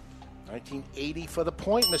 1980 for the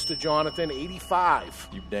point, Mr. Jonathan. 85.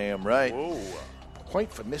 You damn right.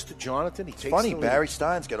 Point for Mr. Jonathan. He takes Funny, the lead. Barry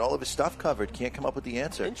Stein's got all of his stuff covered. Can't come up with the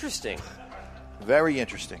answer. Interesting. Very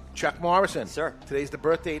interesting. Chuck Morrison. Sir. Today's the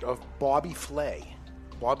birth date of Bobby Flay.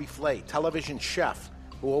 Bobby Flay, television chef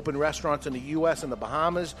who opened restaurants in the U.S. and the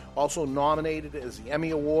Bahamas. Also nominated as the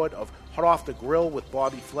Emmy Award of Hot Off the Grill with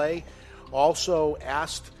Bobby Flay. Also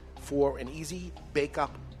asked for an easy bake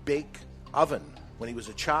oven when he was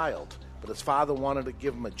a child. But his father wanted to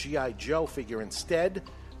give him a G.I. Joe figure instead.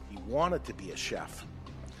 He wanted to be a chef.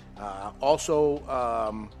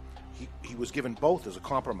 He was given both as a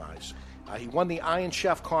compromise. He won the Iron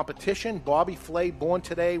Chef competition. Bobby Flay, born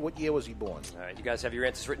today. What year was he born? All right, you guys have your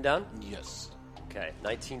answers written down? Yes. Okay,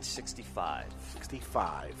 1965.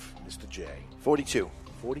 65, Mr. J. 42.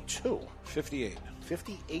 42. 58.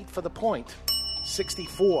 58 for the point.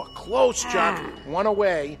 64. Close, Chuck. One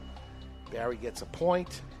away. Barry gets a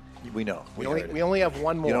point. We know. We only have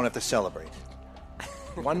one more. You don't have to celebrate.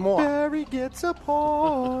 One more. Barry gets a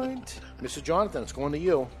point. Mr. Jonathan, it's going to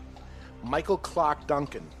you. Michael Clark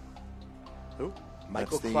Duncan. Who?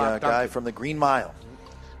 Michael That's the Clark guy Duncan. from The Green Mile.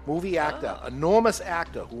 Movie actor, enormous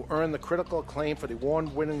actor who earned the critical acclaim for the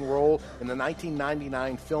award-winning role in the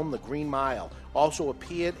 1999 film The Green Mile. Also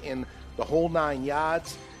appeared in The Whole Nine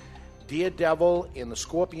Yards, Daredevil, in The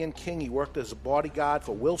Scorpion King. He worked as a bodyguard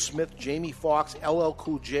for Will Smith, Jamie Foxx, LL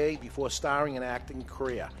Cool J before starring an acting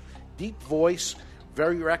career. Deep voice,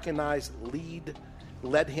 very recognized lead,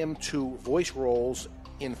 led him to voice roles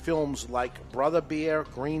in films like Brother Bear,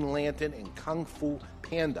 Green Lantern, and Kung Fu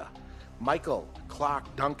Panda. Michael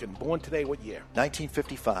Clark Duncan, born today, what year?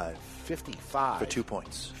 1955. 55. For 2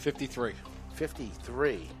 points. 53.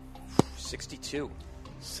 53. 62.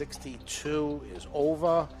 62 is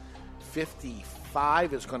over.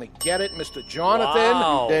 55 is going to get it. Mr. Jonathan.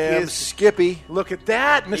 Wow. Damn Skippy. Look at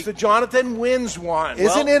that. Mr. Jonathan wins one.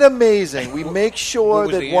 Isn't it amazing? We make sure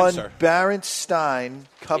was that the one answer? Baron Stein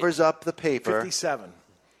covers up the paper, 57.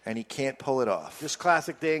 and he can't pull it off. This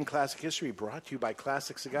classic day in classic history brought to you by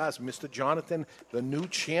Classic Cigars. Mr. Jonathan, the new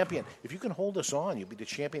champion. If you can hold us on, you'll be the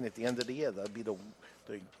champion at the end of the year. That'll be the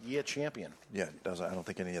year champion. Yeah, it doesn't. I don't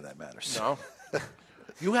think any of that matters. No?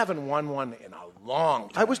 You haven't won one in a long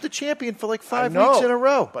time. I was the champion for like I 5 know, weeks in a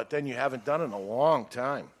row. But then you haven't done it in a long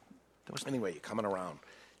time. Anyway, you're coming around.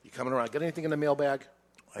 Got anything in the mailbag?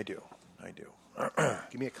 I do.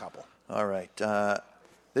 Give me a couple. All right.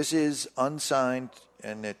 This is unsigned,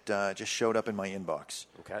 and it just showed up in my inbox.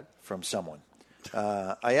 Okay. From someone.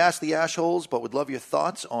 I asked the Ashholes, but would love your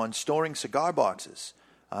thoughts on storing cigar boxes.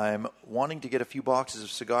 I'm wanting to get a few boxes of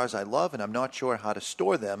cigars I love, and I'm not sure how to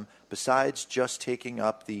store them besides just taking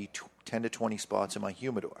up the 10 to 20 spots in my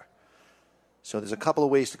humidor. So there's a couple of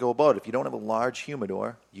ways to go about it. If you don't have a large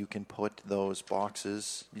humidor, you can put those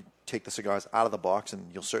boxes, you take the cigars out of the box, and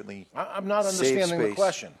you'll certainly I'm not save understanding the space.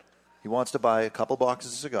 question. He wants to buy a couple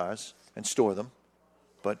boxes of cigars and store them,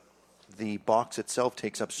 but the box itself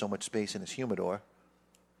takes up so much space in his humidor.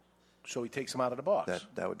 So he takes them out of the box.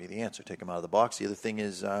 That would be the answer. Take them out of the box. The other thing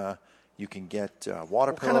is you can get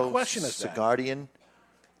water What pillows, kind of question is that? Cigardian,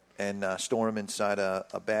 and store them inside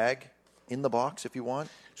a bag in the box if you want.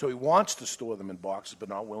 So he wants to store them in boxes, but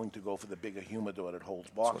not willing to go for the bigger humidor that holds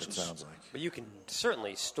boxes. That's what it sounds like. But you can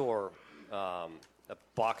certainly store a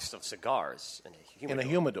box of cigars in a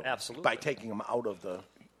humidor. Absolutely. By taking them out of the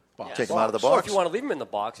box. Take them out of the Or box. if you want to leave them in the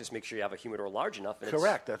box, just make sure you have a humidor large enough. And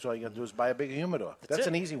Correct. That's all you got to do is buy a bigger humidor. That's it.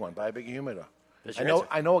 an easy one. Buy a bigger humidor. There's I your know. answer.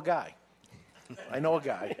 I know a guy. I know a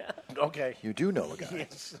guy. Okay. You do know a guy.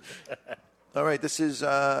 Yes. All right, this is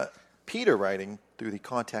Peter writing through the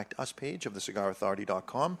Contact Us page of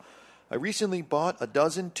thecigarauthority.com. I recently bought a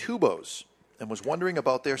dozen tubos and was wondering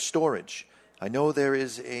about their storage. I know there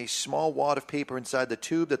is a small wad of paper inside the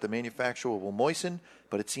tube that the manufacturer will moisten,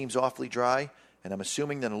 but it seems awfully dry, and I'm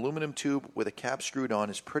assuming that an aluminum tube with a cap screwed on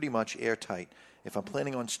is pretty much airtight. If I'm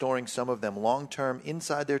planning on storing some of them long-term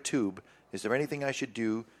inside their tube, is there anything I should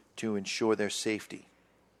do to ensure their safety?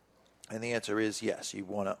 And the answer is yes. You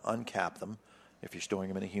want to uncap them if you're storing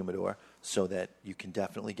them in a humidor so that you can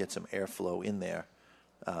definitely get some airflow in there.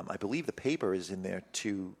 I believe the paper is in there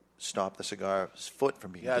to stop the cigar's foot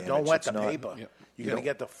from being damaged. Don't wet It's the not- paper. you You're going don't- to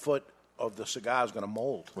get the foot of the cigar is going to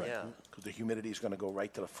mold. Right. Yeah. Because the humidity is going to go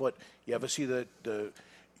right to the foot. You ever see the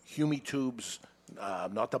humi tubes,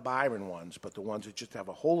 not the Byron ones, but the ones that just have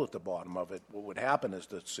a hole at the bottom of it? What would happen is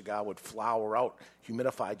the cigar would flower out,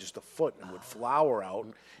 humidify just a foot, and would flower out,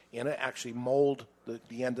 and it actually mold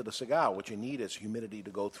the end of the cigar. What you need is humidity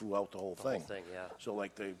to go throughout the whole thing. Yeah. So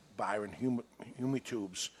like the Byron humi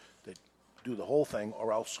tubes that do the whole thing,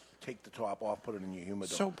 or else take the top off, put it in your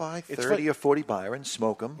humidor. So buy It's 30 or 40 Byrons,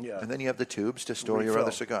 smoke them, Yeah. and then you have the tubes to store your Refill.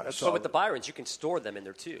 other cigars. So with the Byrons, you can store them in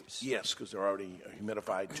their tubes. Yes, because they're already a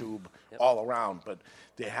humidified tube all around. But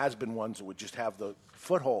there has been ones that would just have the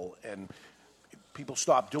foothold, and people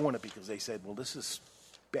stopped doing it because they said, well, this is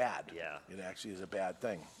bad. Yeah. It actually is a bad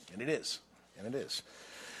thing. And it is. And it is.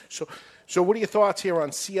 So what are your thoughts here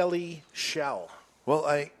on CLE Chele?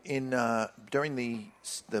 Well, during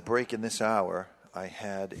the break in this hour, I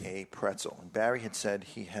had a pretzel, and Barry had said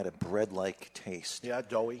he had a bread-like taste. Yeah,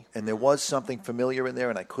 doughy. And there was something familiar in there,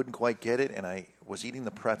 and I couldn't quite get it, and I was eating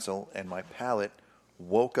the pretzel, and my palate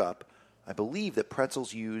woke up. I believe that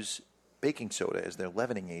pretzels use baking soda as their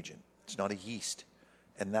leavening agent. It's not a yeast.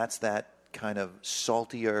 And that's that kind of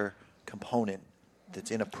saltier component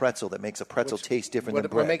that's in a pretzel that makes a pretzel taste different than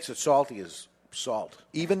bread. What makes it salty is salt.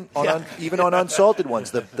 Even on unsalted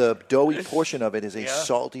ones, the doughy portion of it is a Yeah.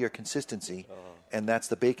 saltier consistency, and that's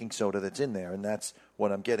the baking soda that's in there, and that's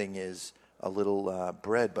what I'm getting is a little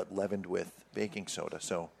bread but leavened with baking soda.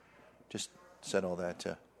 So just said all that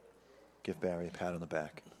to give Barry a pat on the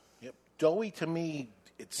back. Yep. Doughy, to me,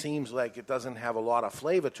 it seems like it doesn't have a lot of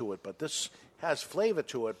flavor to it, but this has flavor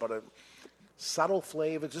to it, but a subtle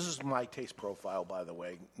flavor. This is my taste profile, by the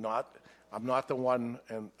way. I'm not the one,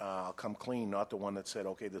 and I'll come clean, not the one that said,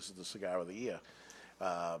 okay, this is the cigar of the year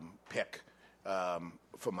pick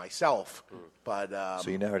for myself. But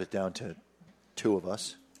So you narrowed it down to two of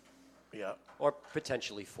us. Yeah. Or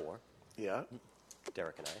potentially 4. Yeah.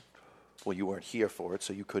 Derek and I. Well, you weren't here for it,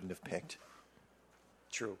 so you couldn't have picked.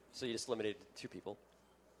 True. So you just limited it to 2 people.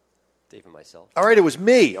 Dave and myself. All right, it was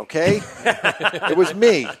me, okay? It was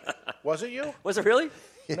me. Was it you? Was it really?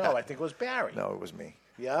 No, I think it was Barry. No, it was me.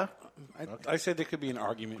 Yeah? I said there could be an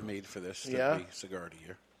argument made for this to Yeah. be cigar of the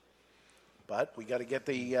year. But we got to get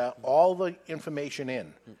all the information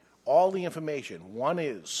in. All the information. One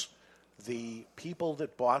is the people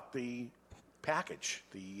that bought the package,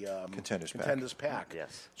 the Contenders pack.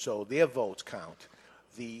 Yes. So their votes count.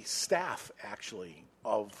 The staff, actually,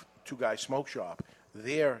 of Two Guys Smoke Shop,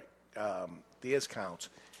 theirs counts.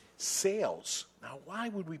 Sales. Now, why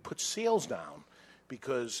would we put sales down?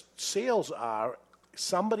 Because sales are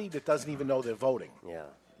somebody that doesn't even know they're voting. Yeah.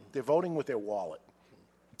 They're voting with their wallet.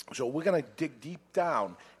 So we're going to dig deep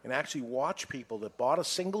down and actually watch people that bought a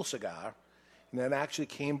single cigar and then actually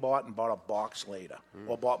bought a box later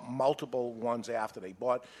or bought multiple ones after they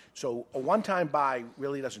bought. So a one-time buy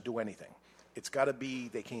really doesn't do anything. It's got to be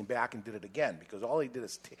they came back and did it again because all they did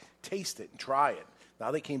is taste it and try it.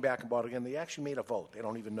 Now they came back and bought it again. They actually made a vote. They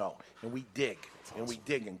don't even know. And we dig. And we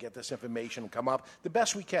dig and get this information and come up the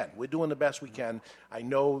best we can. We're doing the best we can. I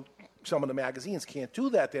know some of the magazines can't do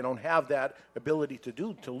that. They don't have that ability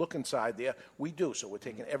to look inside there. We do. So we're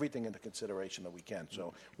taking everything into consideration that we can.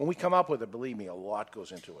 So when we come up with it, believe me, a lot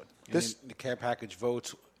goes into it. And in the care package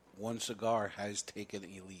votes, one cigar has taken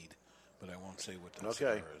a lead, but I won't say what the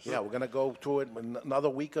cigar is. Yeah, we're going to go to it in another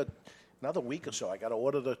week or so. I got to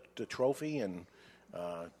order the trophy and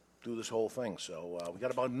do this whole thing. So we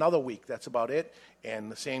got about another week. That's about it.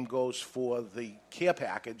 And the same goes for the care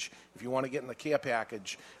package. If you want to get in the care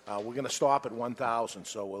package, we're going to stop at 1,000.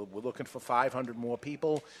 So we're looking for 500 more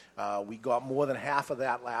people. We got more than half of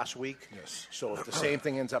that last week. Yes. So if the same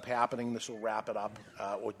thing ends up happening, this will wrap it up.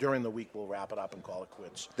 Or during the week, we'll wrap it up and call it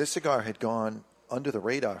quits. This cigar had gone under the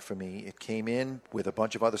radar for me. It came in with a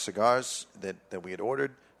bunch of other cigars that we had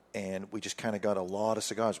ordered, and we just kind of got a lot of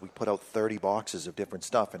cigars. We put out 30 boxes of different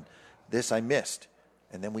stuff, and this I missed.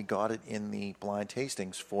 And then we got it in the blind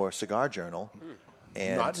tastings for Cigar Journal.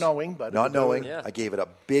 And Not knowing, but... I gave it a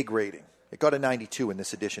big rating. It got a 92 in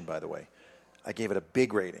this edition, by the way. I gave it a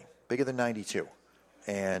big rating, bigger than 92.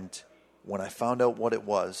 And when I found out what it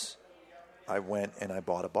was, I went and I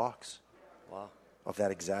bought a box. Wow. of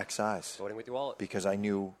that exact size. Voting with your wallet. Because I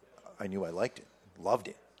knew I liked it, loved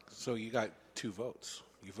it. So you got 2 votes.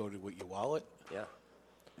 You voted with your wallet. Yeah.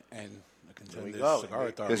 And the contender Go. Cigar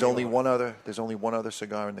Authority. There's only one other. There's only one other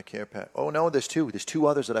cigar in the care pack. Oh no, there's 2. There's 2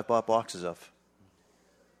 others that I bought boxes of.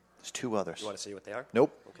 There's 2 others. You want to see what they are?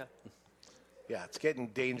 Nope. Okay. Yeah, it's getting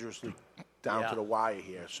dangerously down to the wire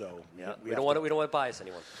here. So we don't want to bias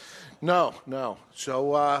anyone. No.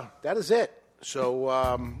 So that is it.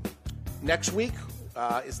 So next week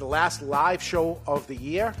is the last live show of the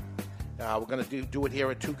year. We're going to do it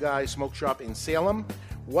here at Two Guys Smoke Shop in Salem.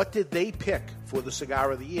 What did they pick for the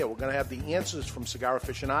Cigar of the Year? We're going to have the answers from Cigar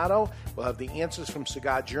Aficionado. We'll have the answers from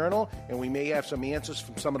Cigar Journal. And we may have some answers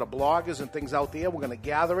from some of the bloggers and things out there. We're going to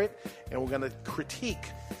gather it, and we're going to critique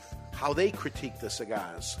how they critique the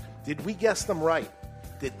cigars. Did we guess them right?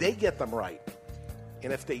 Did they get them right?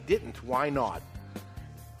 And if they didn't, why not?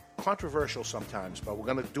 Controversial sometimes, but we're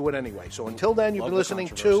going to do it anyway. So until then, you've been listening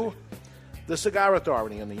to the Cigar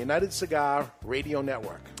Authority on the United Cigar Radio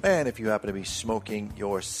Network. And if you happen to be smoking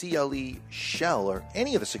your CLE Chele or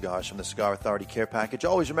any of the cigars from the Cigar Authority care package,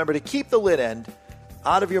 always remember to keep the lid end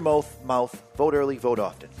out of your mouth. Vote early, vote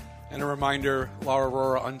often. And a reminder,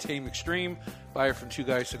 Aurora Untamed Extreme, buy it from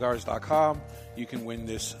twoguyscigars.com. You can win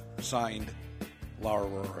this signed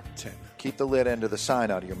Aurora tin. Keep the lid end of the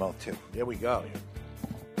sign out of your mouth, too. There we go.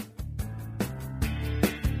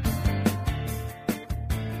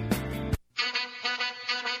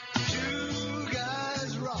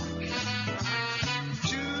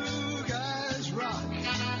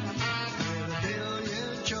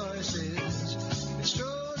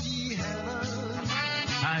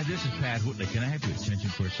 This is Pat Whitley. Can I have your attention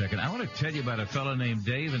for a second? I want to tell you about a fellow named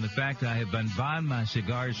Dave and the fact I have been buying my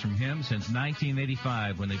cigars from him since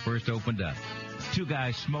 1985 when they first opened up. Two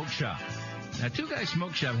Guys Smoke Shop. Now, Two Guys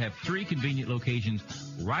Smoke Shop have 3 convenient locations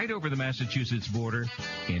right over the Massachusetts border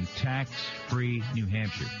in tax-free New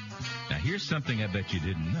Hampshire. Now, here's something I bet you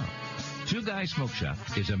didn't know. Two Guys Smoke Shop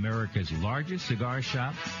is America's largest cigar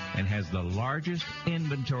shop and has the largest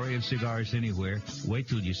inventory of cigars anywhere. Wait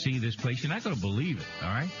till you see this place. You're not going to believe it, all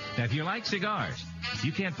right? Now, if you like cigars,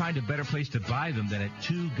 you can't find a better place to buy them than at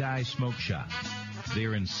Two Guys Smoke Shop.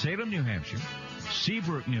 They're in Salem, New Hampshire,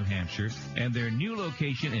 Seabrook, New Hampshire, and their new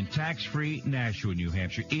location in tax-free Nashua, New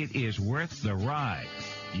Hampshire. It is worth the ride.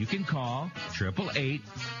 You can call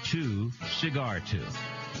 888-2-CIGAR-2.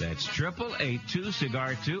 That's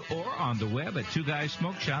 888-2-CIGAR-2 or on the web at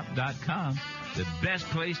twoguysmokeshop.com. The best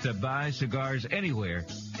place to buy cigars anywhere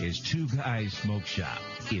is Two Guys Smoke Shop.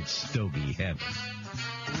 It's Stogie Heaven.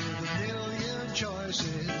 With a million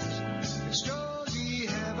choices.